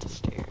all into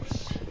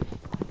stairs.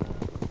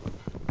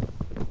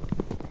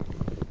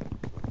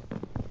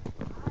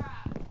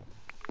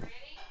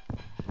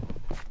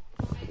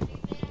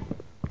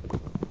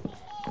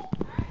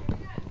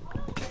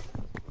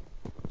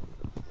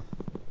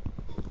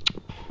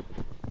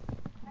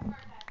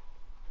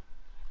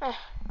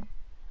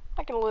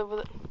 I can live with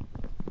it.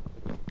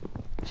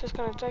 It's just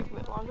gonna take a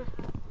bit longer.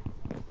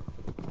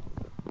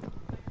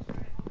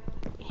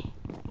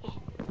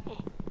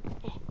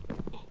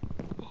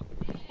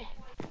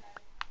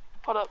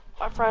 Hold up,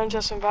 my friend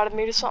just invited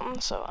me to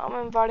something, so I'm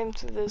gonna invite him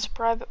to this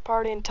private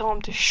party and tell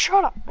him to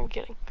shut up. I'm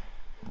kidding.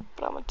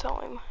 But I'm gonna tell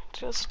him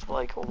just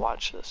like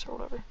watch this or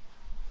whatever.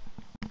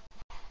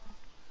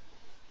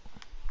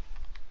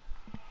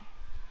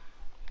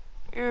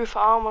 Oof,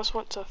 I almost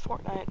went to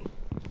Fortnite.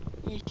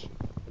 Eek.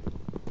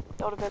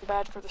 That would have been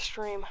bad for the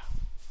stream.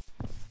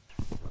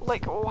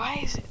 Like, why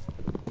is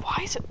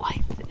it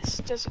like this?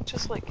 Does it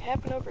just like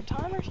happen over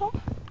time or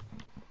something?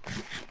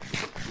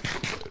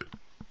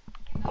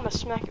 I'm gonna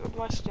smack it with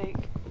my steak.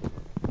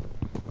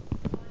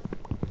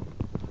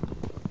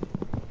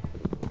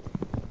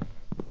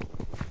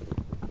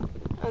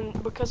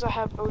 And because I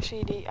have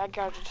OCD, I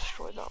gotta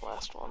destroy that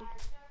last one.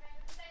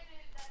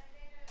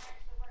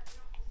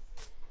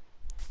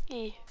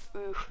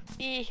 Oof,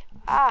 eek.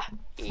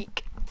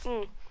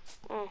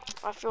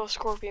 I feel a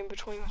scorpion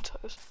between my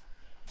toes.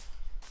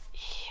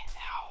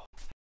 Ow.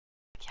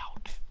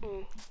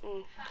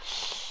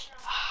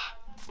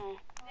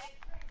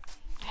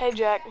 Hey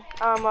Jack,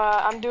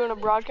 I'm doing a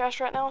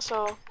broadcast right now,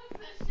 so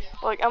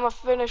like I'm gonna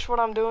finish what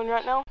I'm doing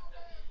right now.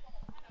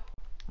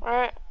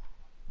 Alright?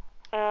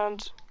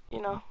 And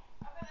you know.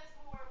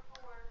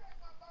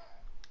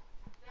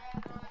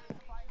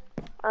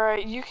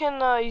 Alright, you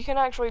can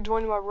actually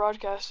join my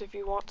broadcast if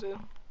you want to.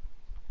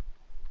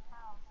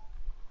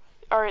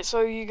 Alright,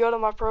 so you go to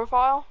my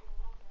profile.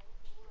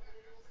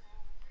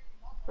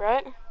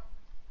 Right?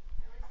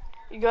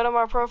 You go to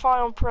my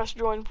profile and press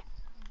join.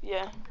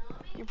 Yeah.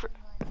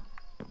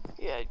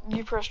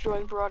 You press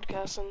join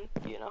broadcast and,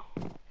 you know.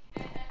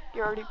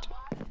 You already.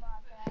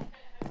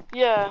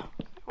 Yeah.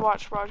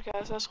 Watch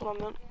broadcast, that's what I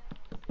meant.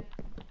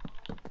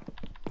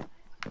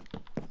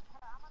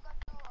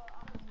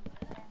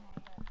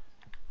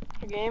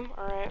 A game?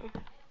 Alright.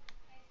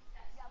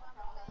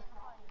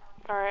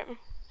 Alright.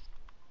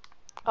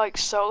 Like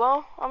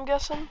solo, I'm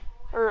guessing?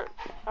 Or,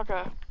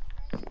 okay.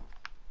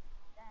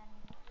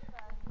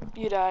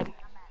 You died.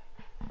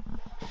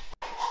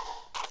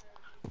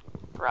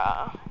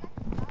 Bruh.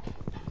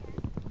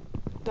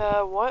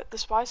 The what? The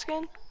spy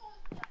skin?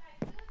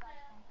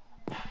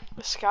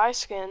 The sky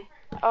skin.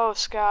 Oh,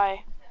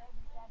 sky.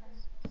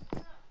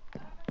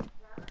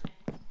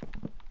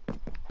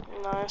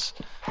 Nice.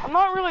 I'm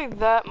not really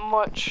that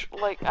much,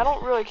 like, I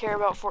don't really care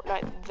about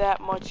Fortnite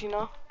that much, you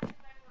know?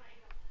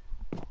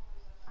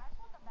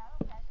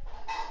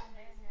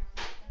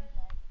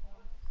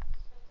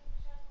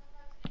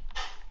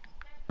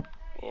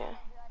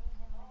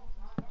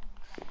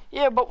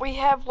 Yeah, but we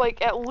have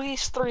like at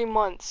least 3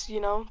 months, you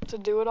know, to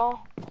do it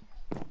all.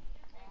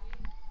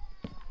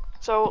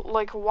 So,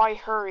 like, why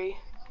hurry?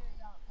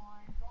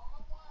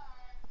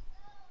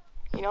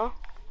 You know?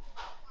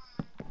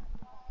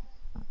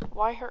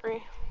 Why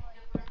hurry?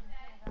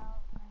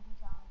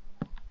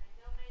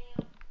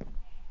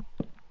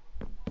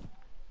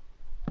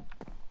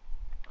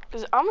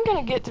 Because I'm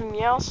gonna get to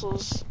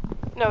Meowscles.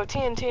 No,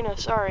 Tiantina,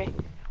 sorry.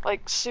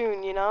 Like,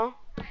 soon, you know?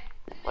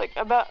 Like,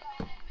 about.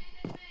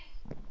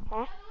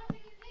 Huh?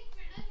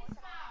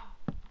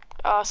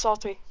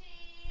 Salty.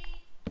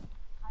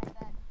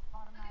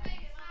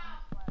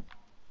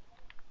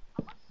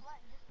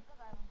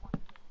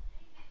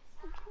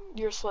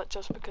 You're a slut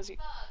just because you.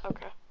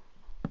 Okay.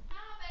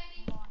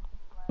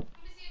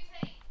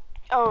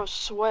 Oh,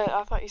 sweat.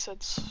 I thought you said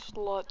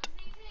slut.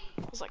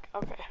 I was like,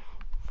 okay.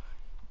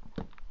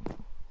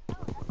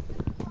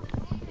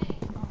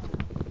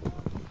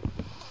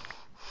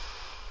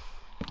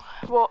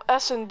 Well,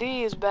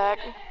 S&D is back.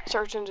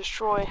 Search and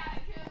destroy.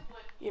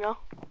 You know?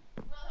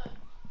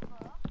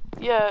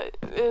 Yeah,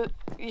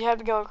 you have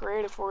to go in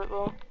creative for it,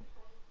 though.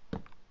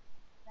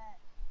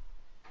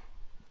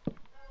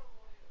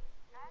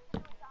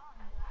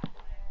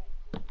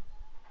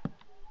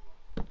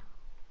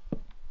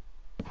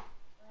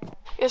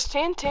 Is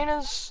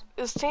Tantina's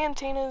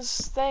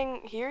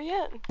thing here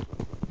yet?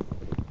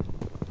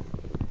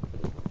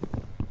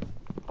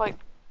 Like,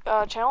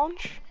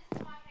 challenge?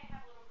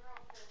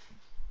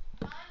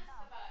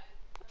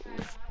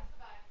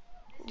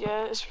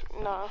 Yeah, it's,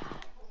 no.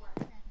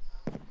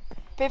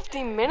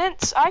 50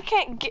 minutes? I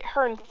can't get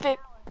her in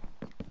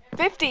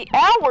 50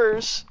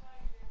 hours?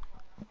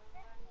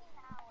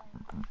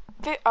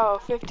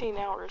 15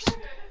 hours.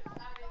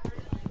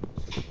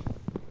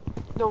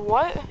 The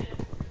what?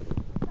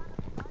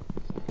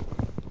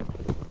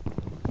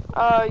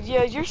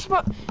 Yeah,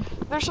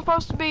 they're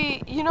supposed to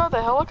be, you know,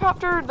 the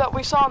helicopter that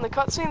we saw in the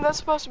cutscene, that's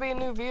supposed to be a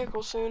new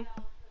vehicle soon.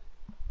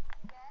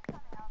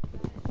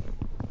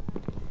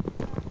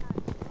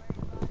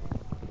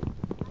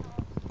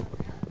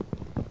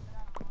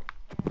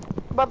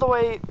 By the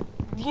way,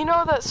 you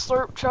know that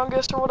Slurp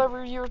Chungus or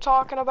whatever you were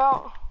talking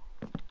about?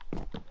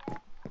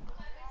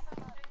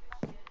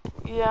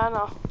 Yeah, I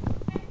know.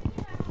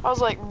 I was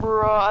like,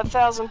 bruh,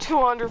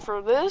 1,200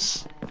 for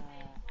this?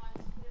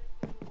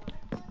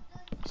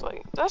 It's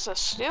like, that's a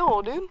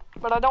steal, dude.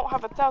 But I don't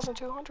have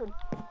 1,200.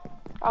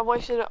 I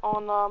wasted it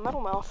on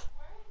Metal Mouth.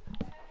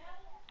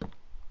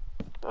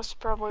 That's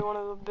probably one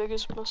of the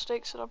biggest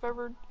mistakes that I've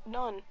ever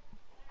done.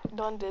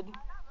 Did.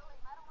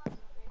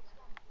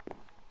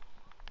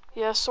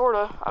 Yeah,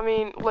 sorta. I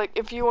mean, like,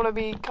 if you want to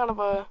be kind of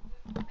a,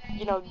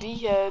 you know,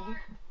 D-head,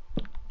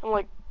 and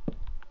like,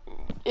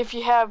 if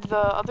you have the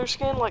other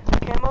skin, like the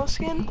camo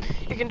skin,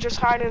 you can just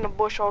hide in a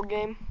bush all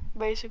game,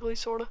 basically,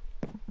 sorta.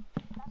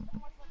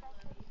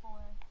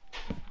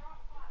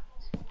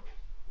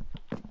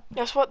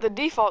 That's what the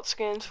default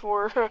skin's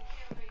for.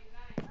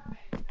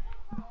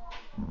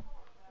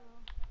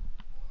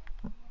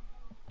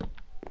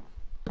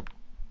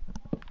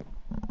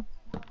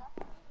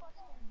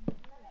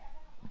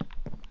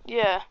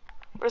 Yeah,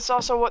 but it's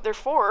also what they're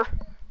for.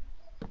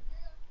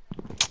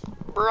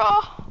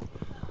 Bruh,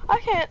 I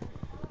can't.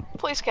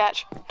 Please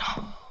catch.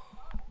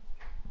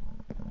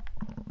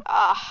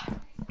 Ah,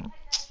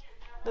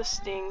 this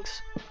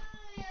stings.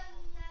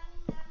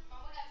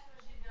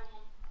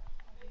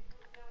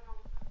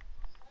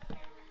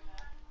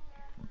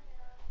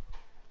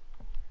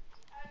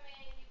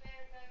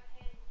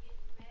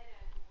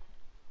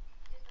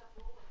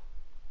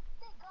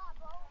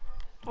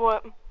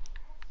 What?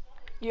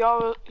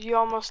 You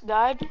almost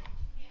died?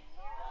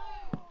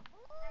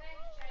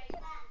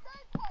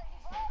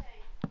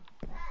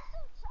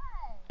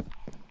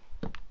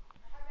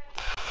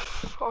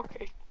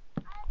 Okay.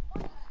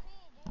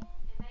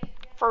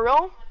 For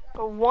real?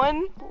 A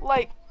one?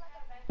 Like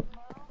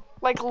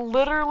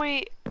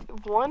literally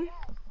one?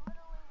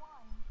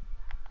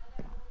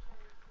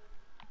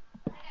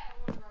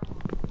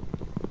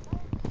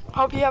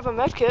 Hope you have a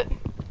medkit.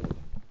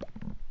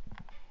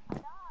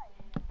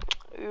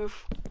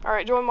 Oof.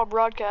 Alright, join my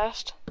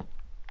broadcast.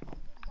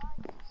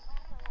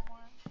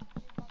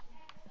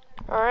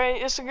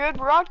 Alright, it's a good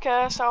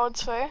broadcast, I would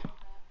say.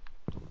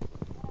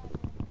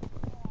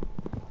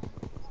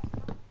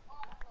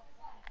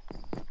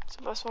 It's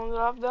the best one that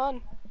I've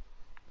done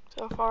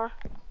so far.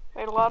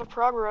 Made a lot of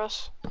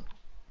progress.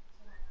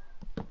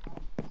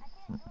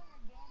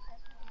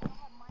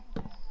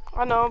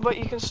 I know, but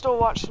you can still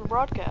watch the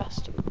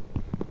broadcast.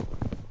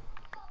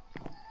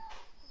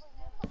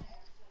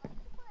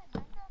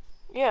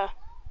 Yeah.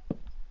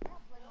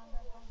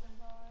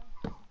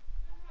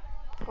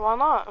 Why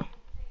not?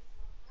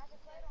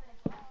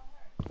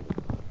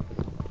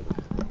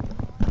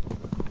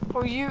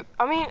 Well,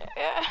 I mean,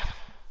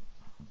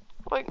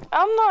 like,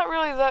 I'm not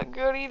really that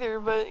good either,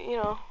 but, you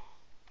know,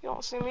 you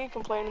don't see me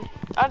complaining.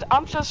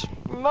 I'm just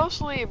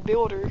mostly a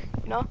builder,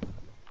 you know?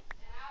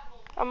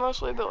 I'm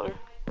mostly a builder.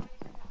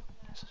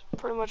 That's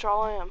pretty much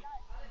all I am.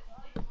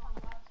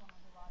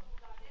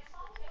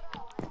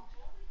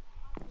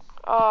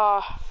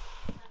 Uh,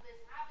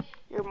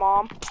 your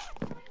mom.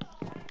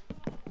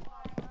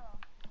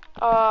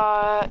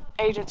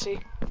 Agency.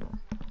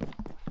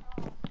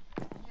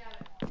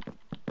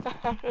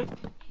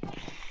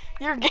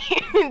 You're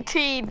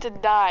guaranteed to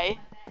die.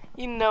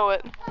 You know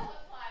it.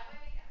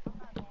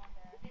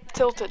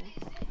 Tilted.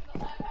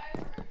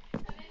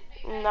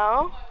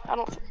 No, I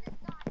don't.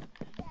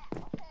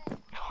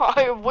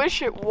 I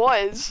wish it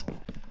was.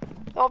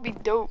 That'll be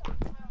dope.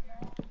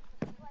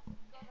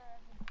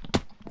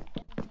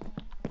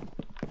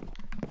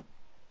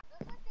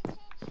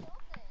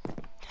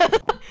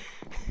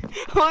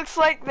 Looks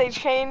like they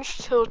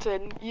changed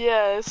Tilted.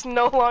 Yeah, it's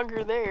no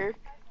longer there.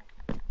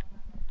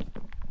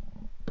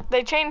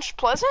 They changed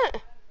Pleasant?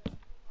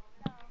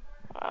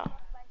 Oh.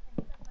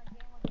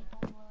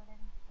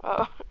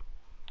 Oh.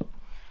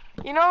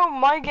 You know,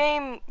 my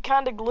game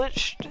kinda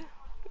glitched.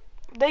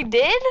 They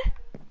did?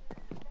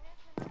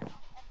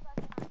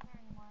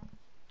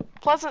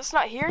 Pleasant's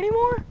not here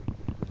anymore?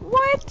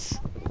 What?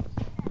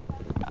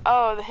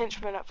 Oh, the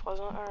henchman at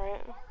Pleasant,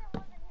 alright.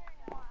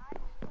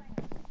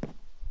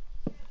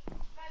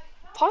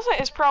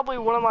 Pleasant is probably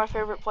one of my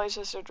favorite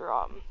places to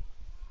drop.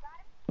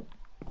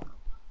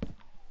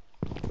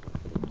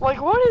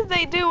 Like, what did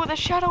they do with the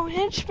Shadow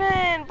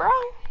Henchman, bro?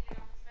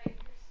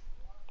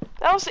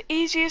 That was the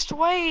easiest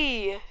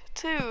way,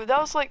 too. That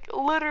was, like,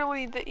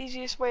 literally the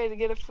easiest way to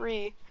get a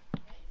free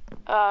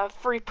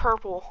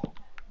purple.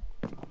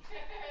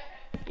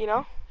 You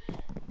know?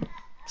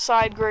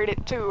 Side grade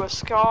it, too. A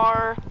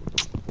scar.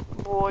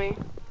 Boy.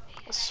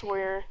 I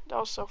swear. That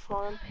was so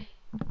fun.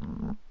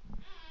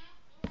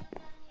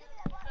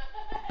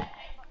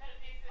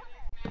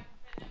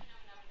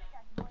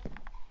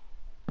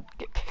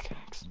 Get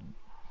pickaxe.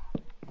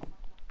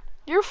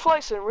 You're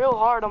flexing real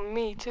hard on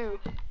me, too.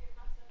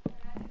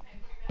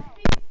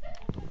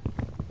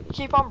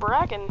 Keep on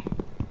bragging.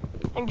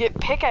 And get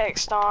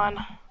pickaxed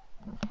on.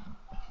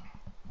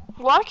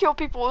 Well, I kill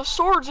people with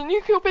swords and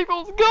you kill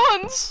people with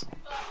guns!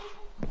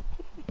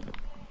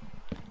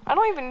 I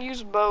don't even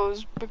use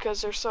bows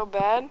because they're so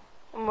bad.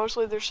 And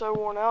mostly they're so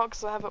worn out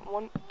because I haven't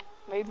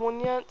made one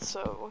yet,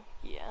 so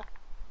yeah.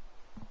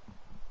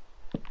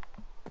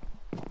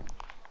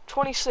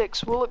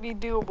 26, will it be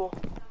doable?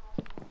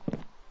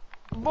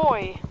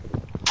 Boy.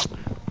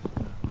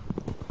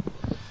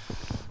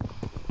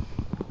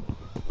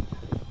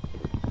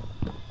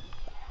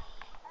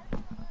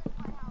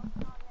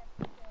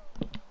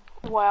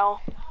 Wow.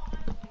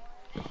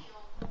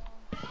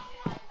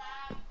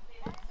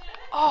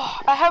 Oh,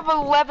 I have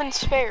 11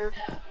 spare.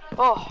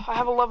 Oh, I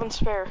have 11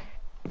 spare.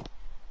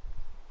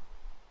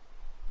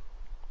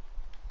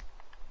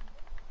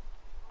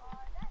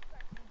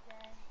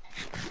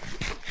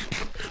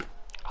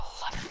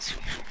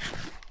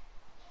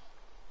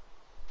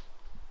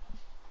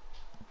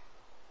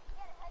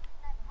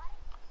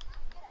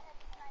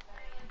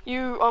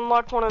 You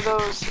unlocked one of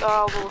those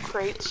little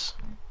crates.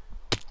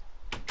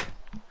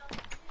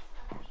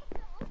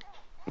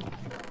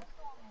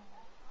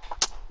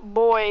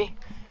 Boy.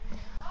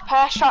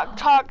 Hashtag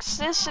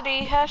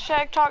toxicity,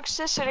 hashtag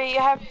toxicity.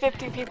 I have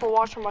 50 people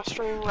watching my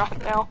stream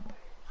right now.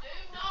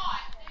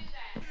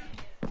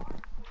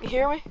 You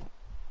hear me?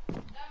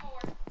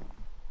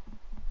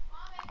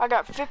 I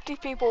got 50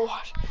 people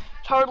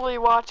totally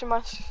watching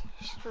my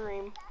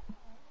stream.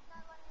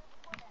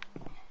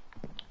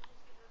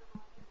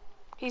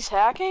 He's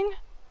hacking?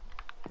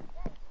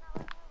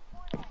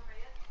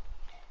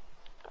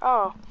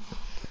 Oh.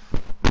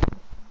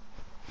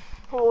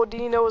 Well, do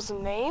you know his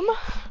name?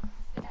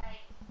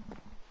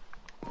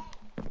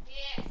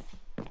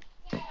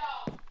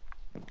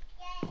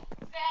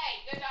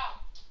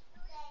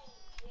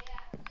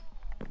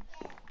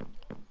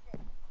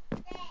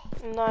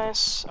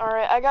 Nice.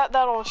 Alright, I got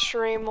that on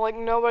stream. Like,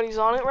 nobody's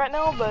on it right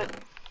now, but,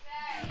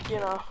 you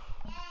know.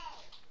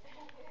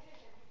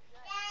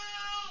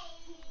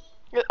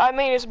 I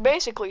mean, it's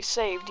basically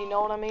saved, you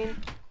know what I mean?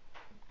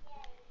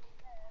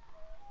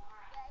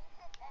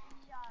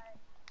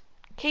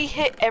 He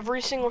hit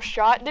every single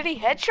shot. Did he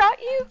headshot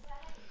you?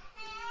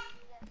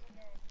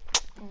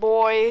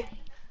 Boy.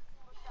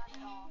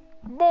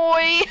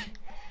 Boy.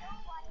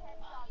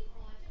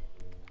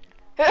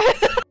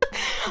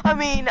 I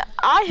mean,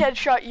 I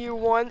headshot you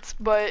once,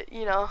 but,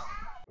 you know.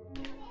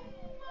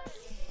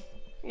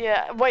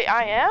 Yeah, wait,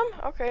 I am?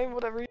 Okay,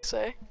 whatever you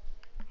say.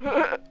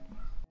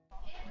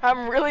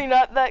 I'm really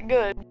not that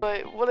good,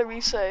 but whatever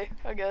you say,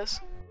 I guess.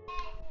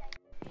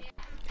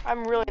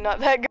 I'm really not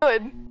that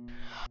good.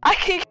 I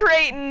can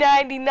create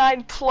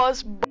 99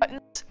 plus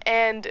buttons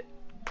and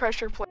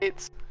pressure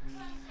plates.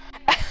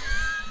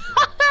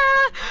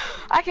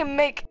 I can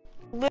make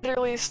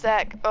literally a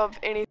stack of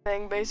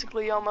anything,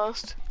 basically,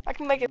 almost. I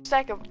can make a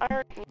stack of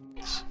iron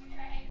ingots.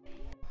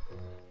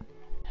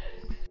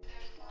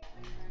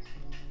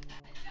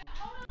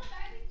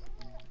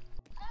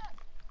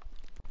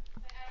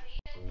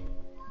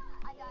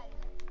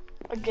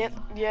 Again,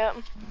 yeah.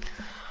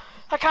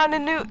 I kinda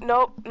knew,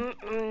 nope,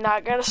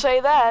 not gonna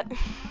say that.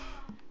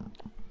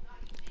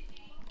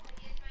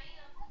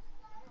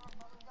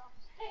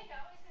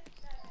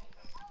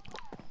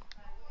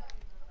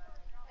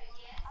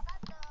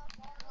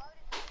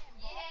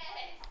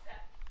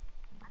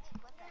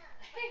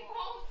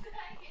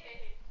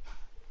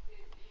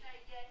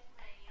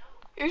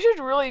 You should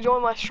really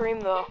join my stream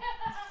though.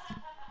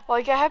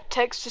 Like I have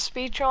text to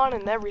speech on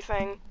and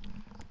everything.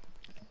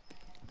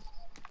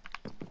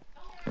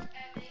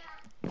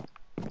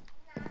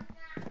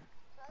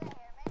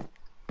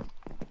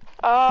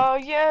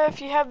 Yeah, if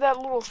you have that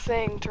little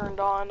thing turned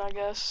on, I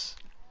guess.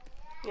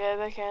 Yeah,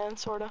 they can,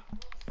 sorta.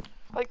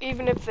 Like,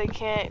 even if they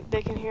can't,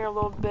 they can hear a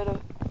little bit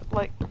of,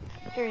 like,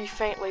 hear you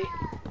faintly.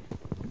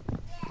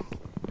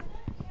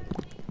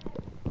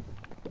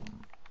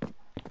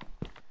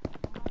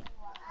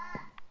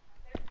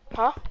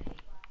 Huh?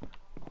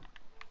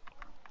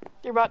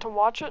 You're about to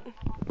watch it?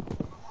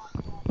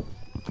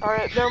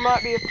 Alright, there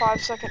might be a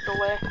 5-second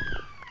delay.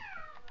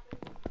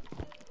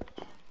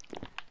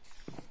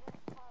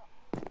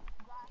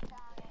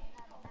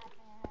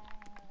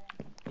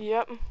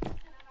 Yep.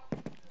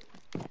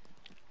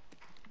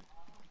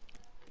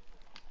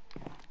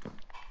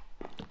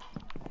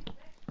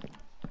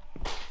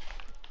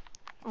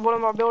 What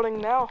am I building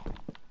now?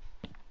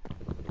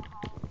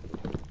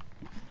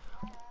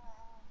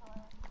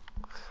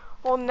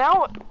 Well,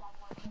 now...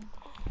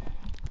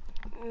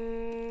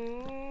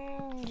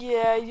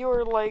 yeah, you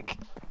were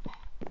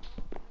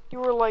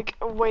like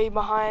way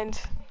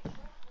behind.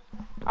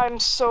 I'm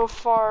so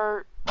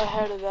far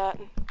ahead of that.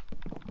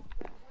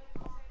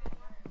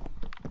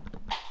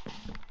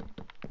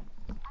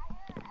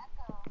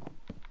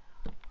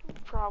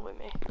 Probably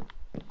me.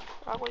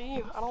 Probably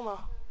you. I don't know.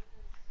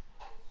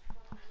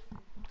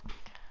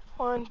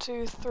 1,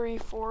 2, 3,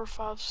 4,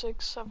 5,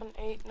 6, 7,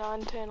 8,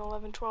 9, 10,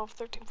 11, 12,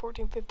 13,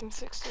 14, 15,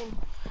 16.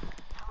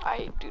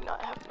 I do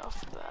not have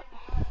enough of that.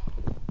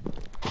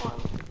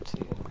 1,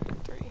 2,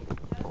 3,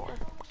 4.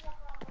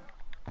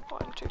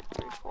 1, 2,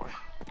 3, 4.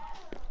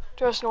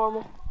 Just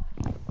normal.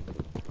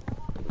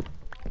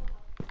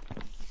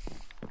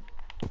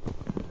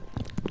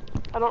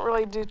 I don't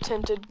really do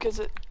tinted because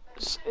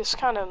it's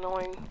kind of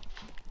annoying.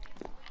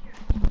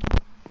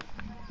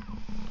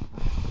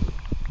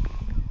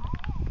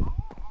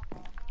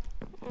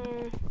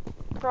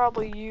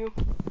 Probably you.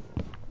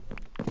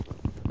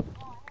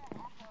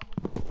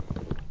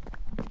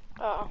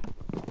 Uh-oh.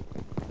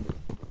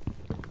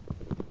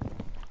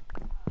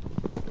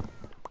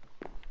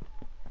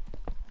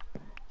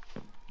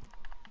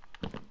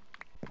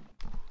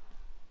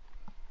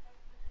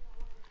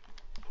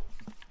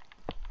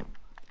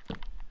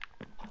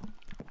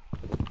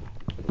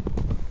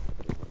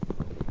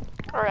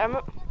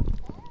 Alright,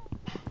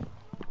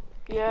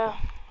 yeah,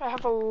 I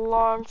have a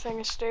long thing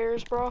of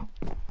stairs, bro.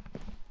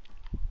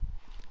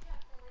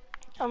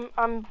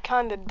 I'm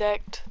kinda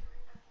decked.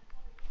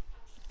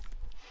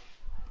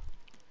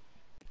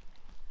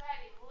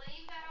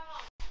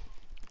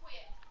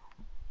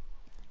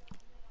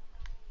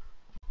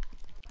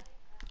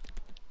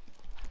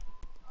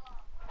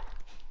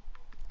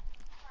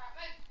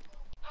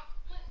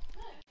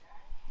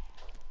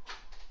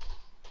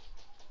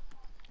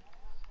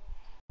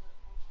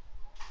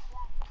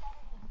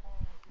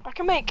 I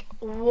can make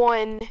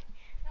one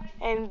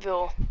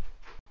anvil.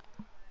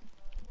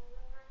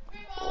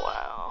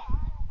 Wow.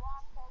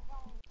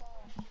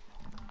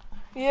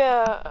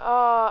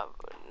 Yeah,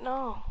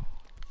 no.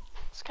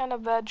 It's kind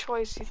of a bad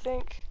choice, you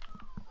think?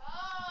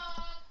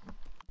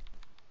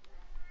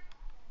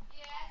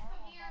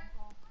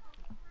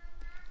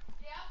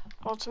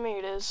 Well, to me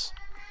it is.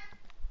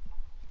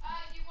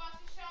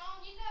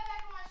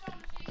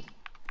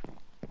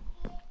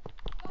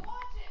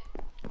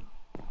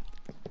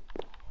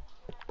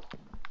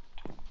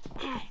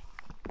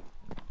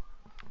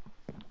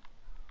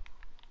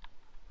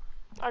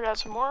 I got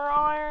some more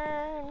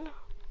iron.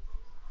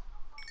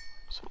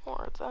 Some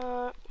more of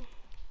that.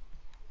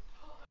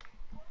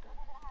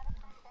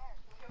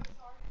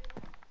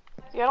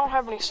 Yeah, I don't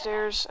have any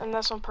stairs, and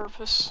that's on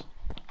purpose.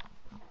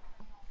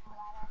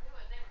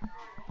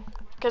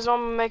 Because I'm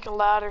gonna make a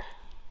ladder.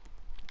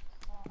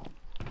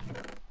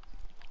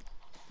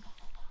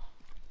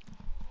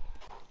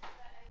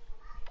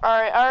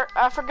 Alright,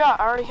 I forgot.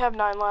 I already have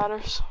 9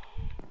 ladders.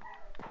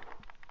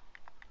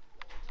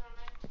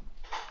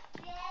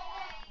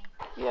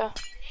 Yeah.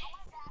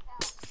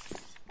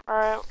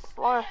 Alright,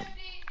 why?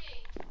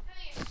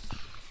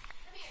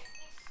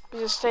 Is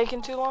this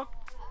taking too long?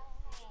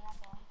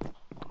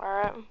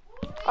 Alright.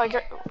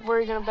 Where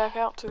are you gonna back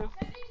out to?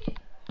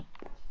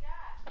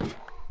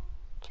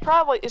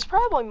 It's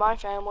probably my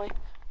family,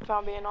 if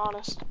I'm being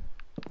honest.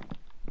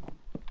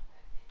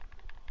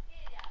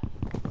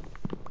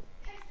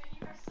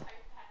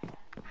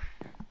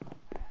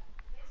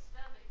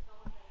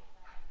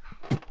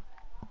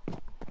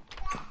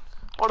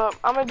 Hold up,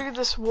 I'm gonna do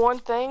this one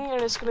thing,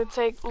 and it's gonna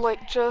take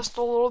like just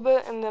a little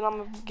bit, and then I'm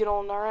gonna get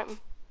on, alright?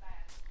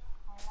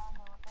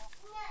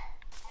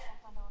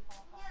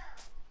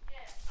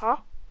 Huh?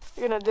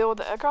 You're gonna deal with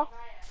the echo?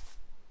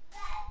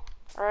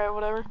 Alright,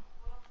 whatever.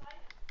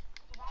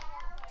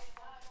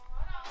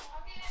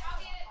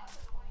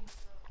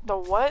 The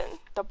what?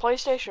 The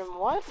PlayStation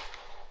what?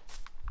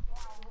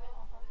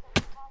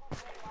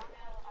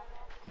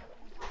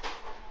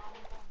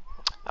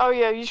 Oh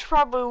yeah, you should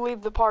probably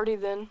leave the party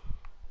then.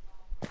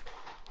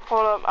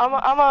 Hold up,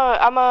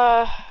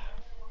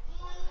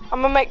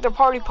 I'm gonna make the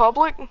party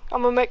public.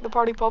 I'm gonna make the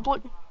party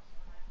public.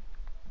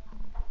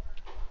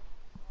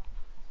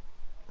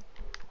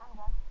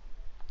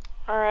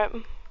 Alright.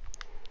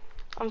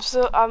 I'm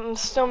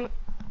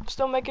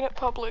still making it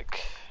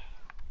public.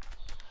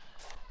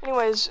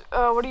 Anyways,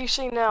 what do you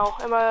see now?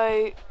 Am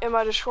I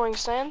destroying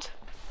sand?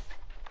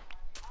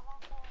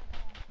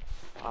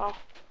 Oh.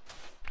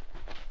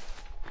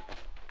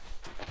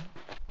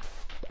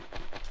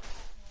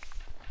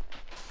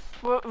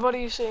 What do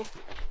you see?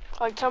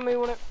 Like, tell me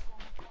what it...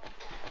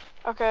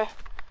 Okay.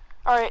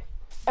 Alright.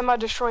 Am I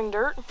destroying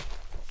dirt?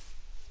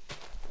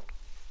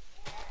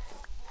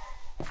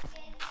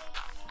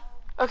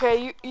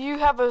 Okay, you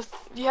have a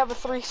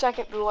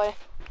 3-second delay.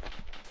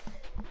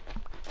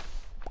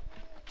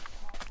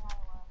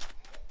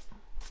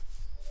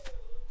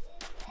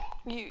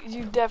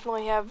 You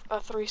definitely have a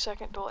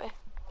 3-second delay.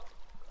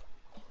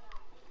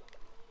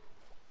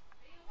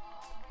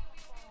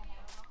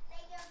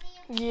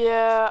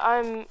 Yeah,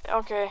 I'm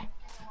okay.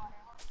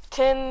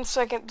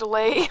 10-second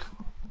delay.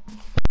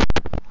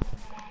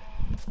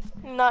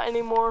 Not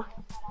anymore.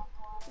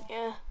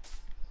 Yeah.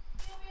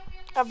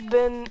 I've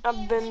been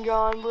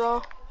gone,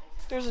 bro.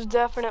 There's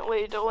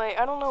definitely a delay.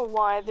 I don't know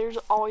why. There's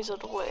always a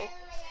delay.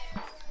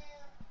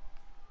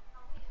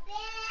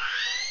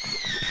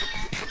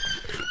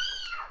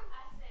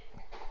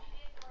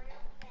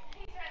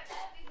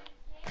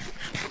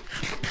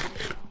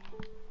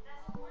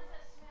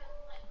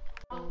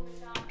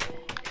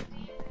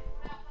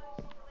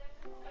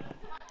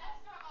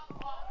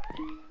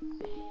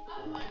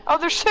 Oh,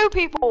 there's 2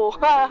 people.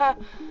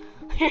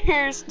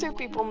 Here's 2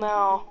 people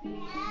now.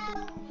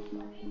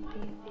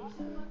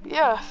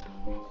 Yeah.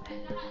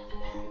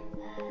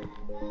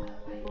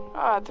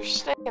 Ah, they're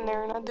staying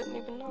there and I didn't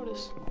even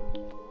notice.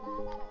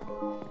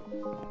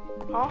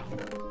 Huh?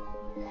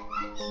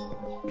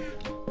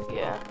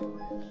 Yeah.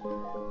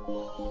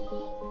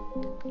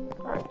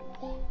 Alright.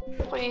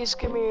 Please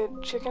give me a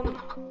chicken.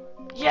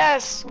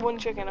 Yes! 1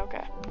 chicken,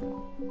 okay.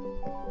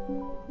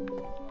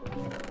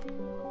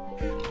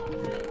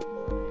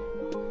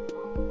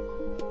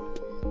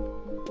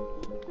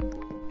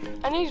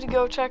 I need to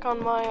go check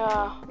on my,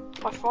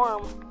 my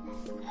farm.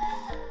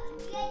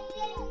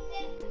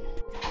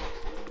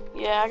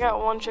 Yeah, I got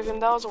 1 chicken.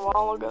 That was a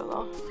while ago,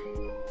 though.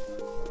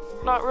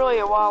 Not really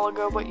a while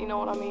ago, but you know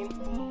what I mean.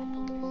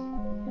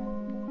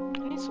 I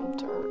need some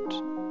dirt.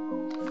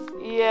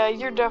 Yeah,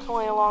 you're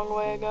definitely a long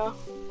way ago.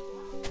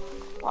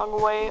 Long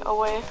way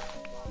away.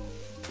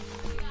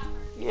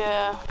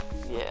 Yeah,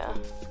 yeah.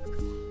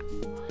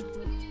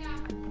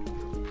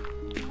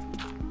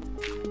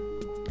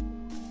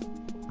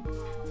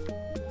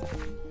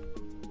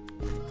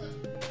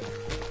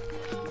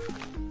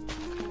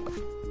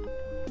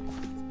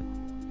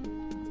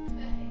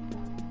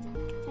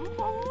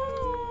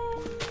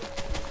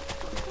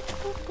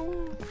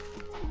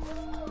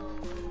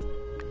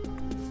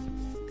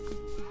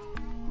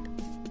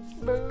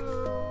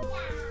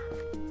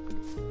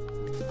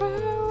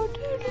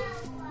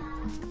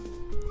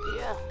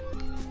 Yeah.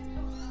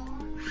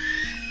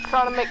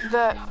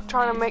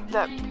 Trying to make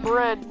that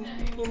bread,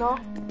 you know?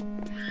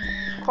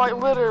 Quite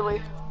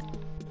literally.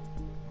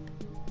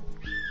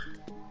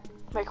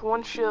 Make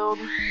 1 shield.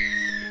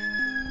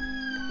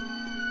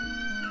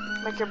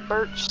 Make a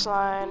birch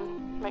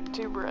sign. Make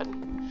 2 bread.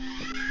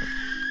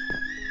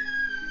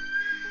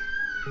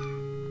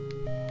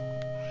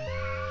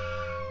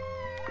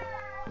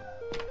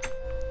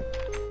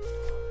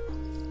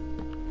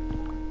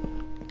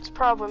 It's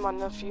probably my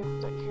nephew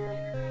that you hear.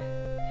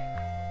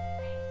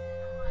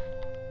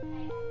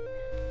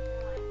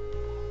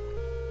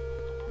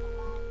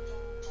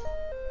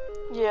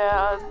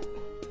 Yeah,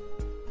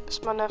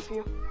 it's my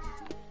nephew.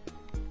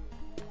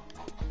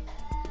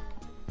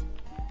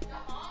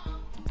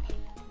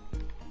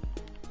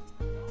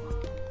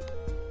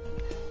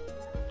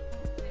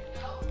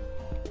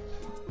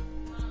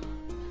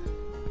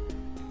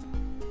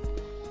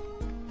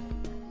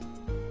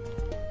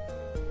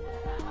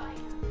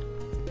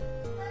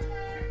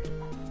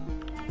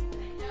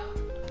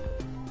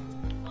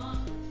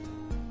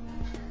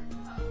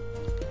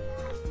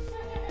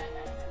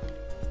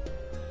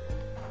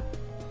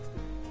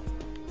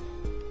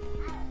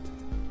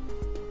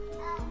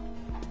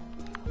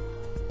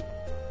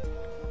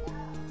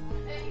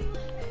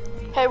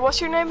 Hey,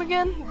 what's your name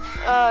again?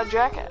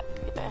 Jack?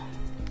 Yeah.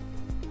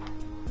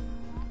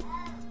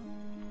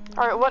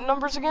 Alright, what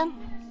numbers again?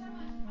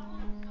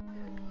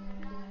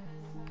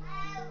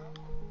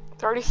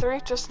 33?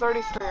 Just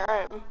 33,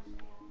 alright.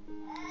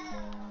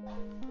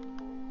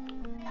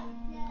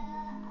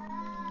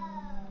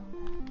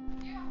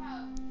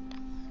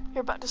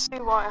 You're about to see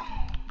why.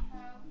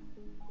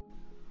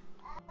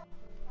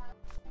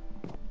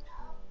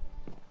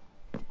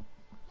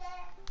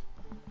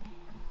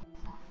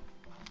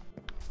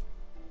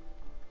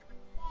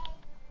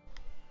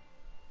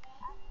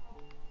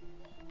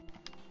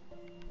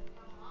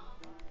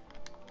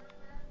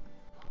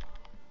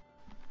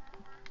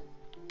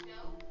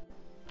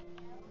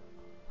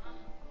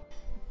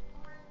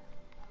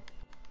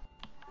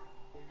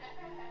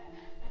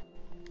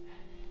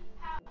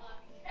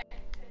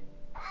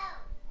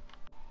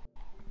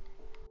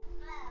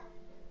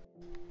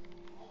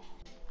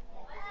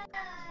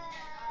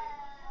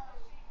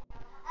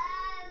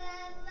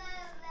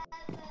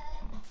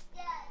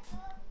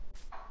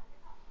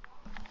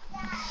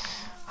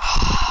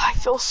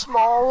 feel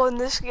small in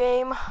this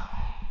game.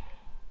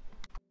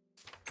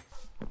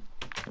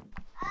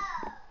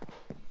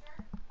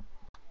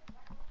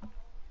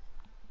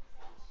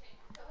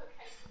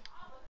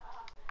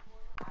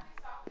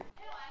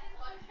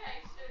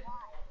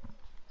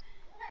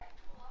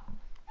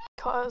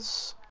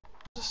 Cause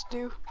just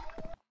do.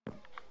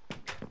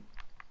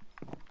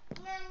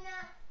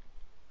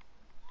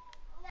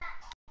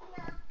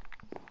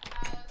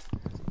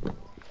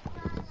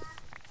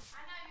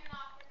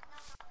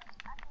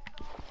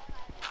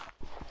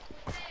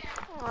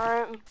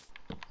 Alright.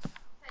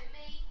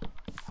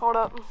 Hold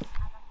up.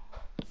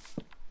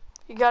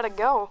 You gotta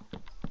go.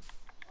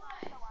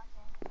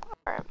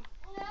 Alright.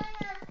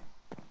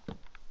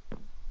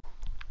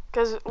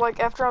 Cause like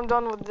after I'm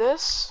done with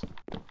this,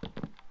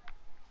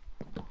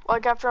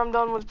 like after I'm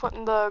done with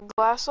putting the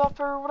glass up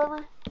or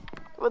whatever,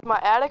 with my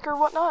attic or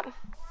whatnot,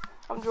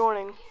 I'm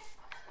joining.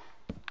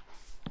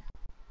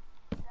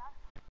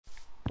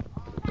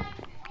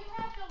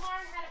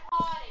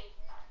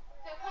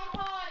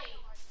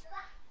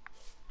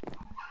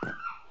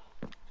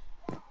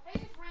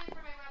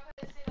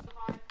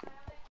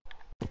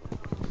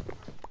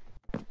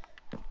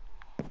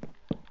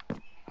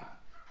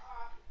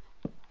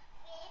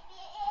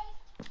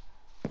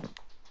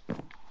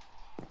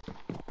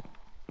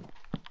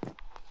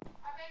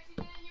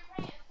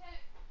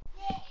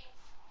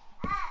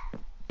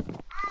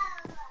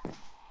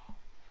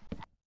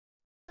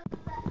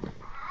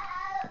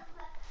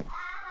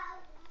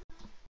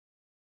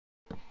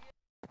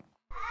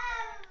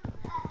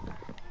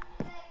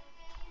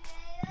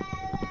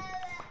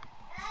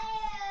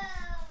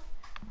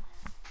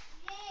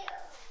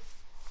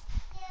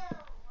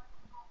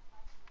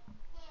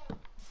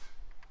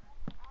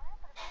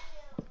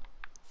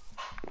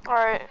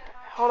 Alright,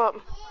 hold up.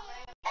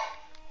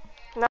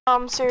 Now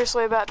I'm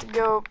seriously about to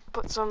go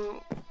put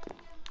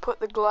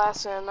the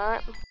glass in,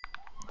 alright?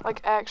 Like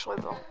actually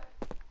though.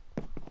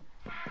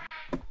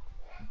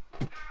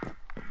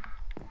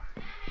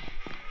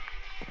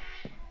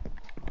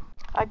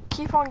 I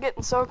keep on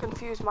getting so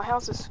confused. My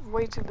house is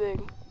way too big.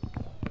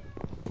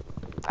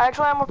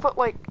 Actually, I'm gonna put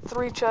like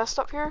 3 chests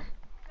up here.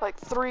 Like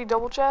 3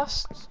 double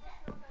chests.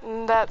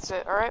 And that's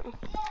it, alright?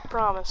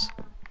 Promise.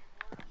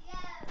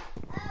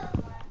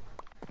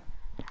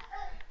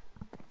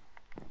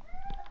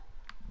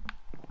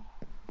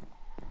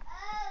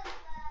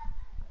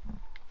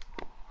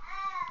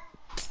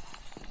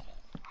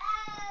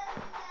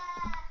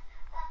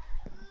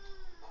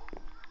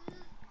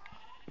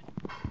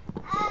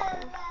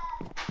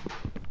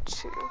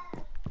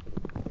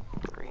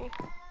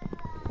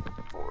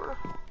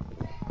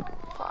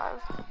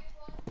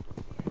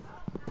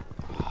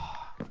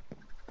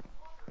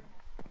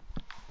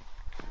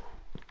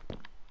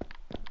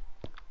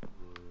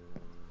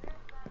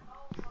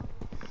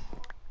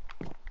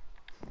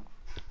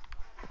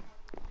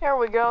 There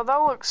we go, that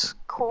looks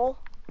cool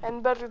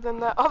and better than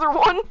that other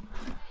one.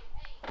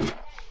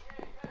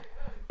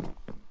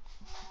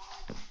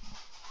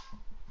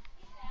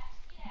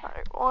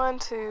 Alright, 1,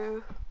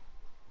 2,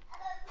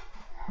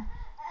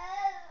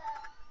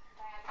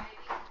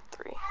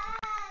 3.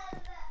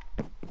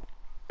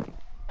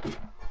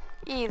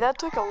 That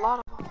took a lot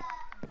of them.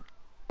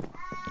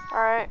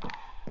 Alright.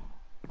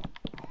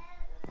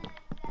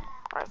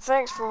 Alright,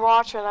 thanks for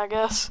watching, I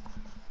guess.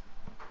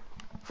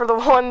 For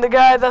the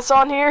guy that's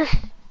on here.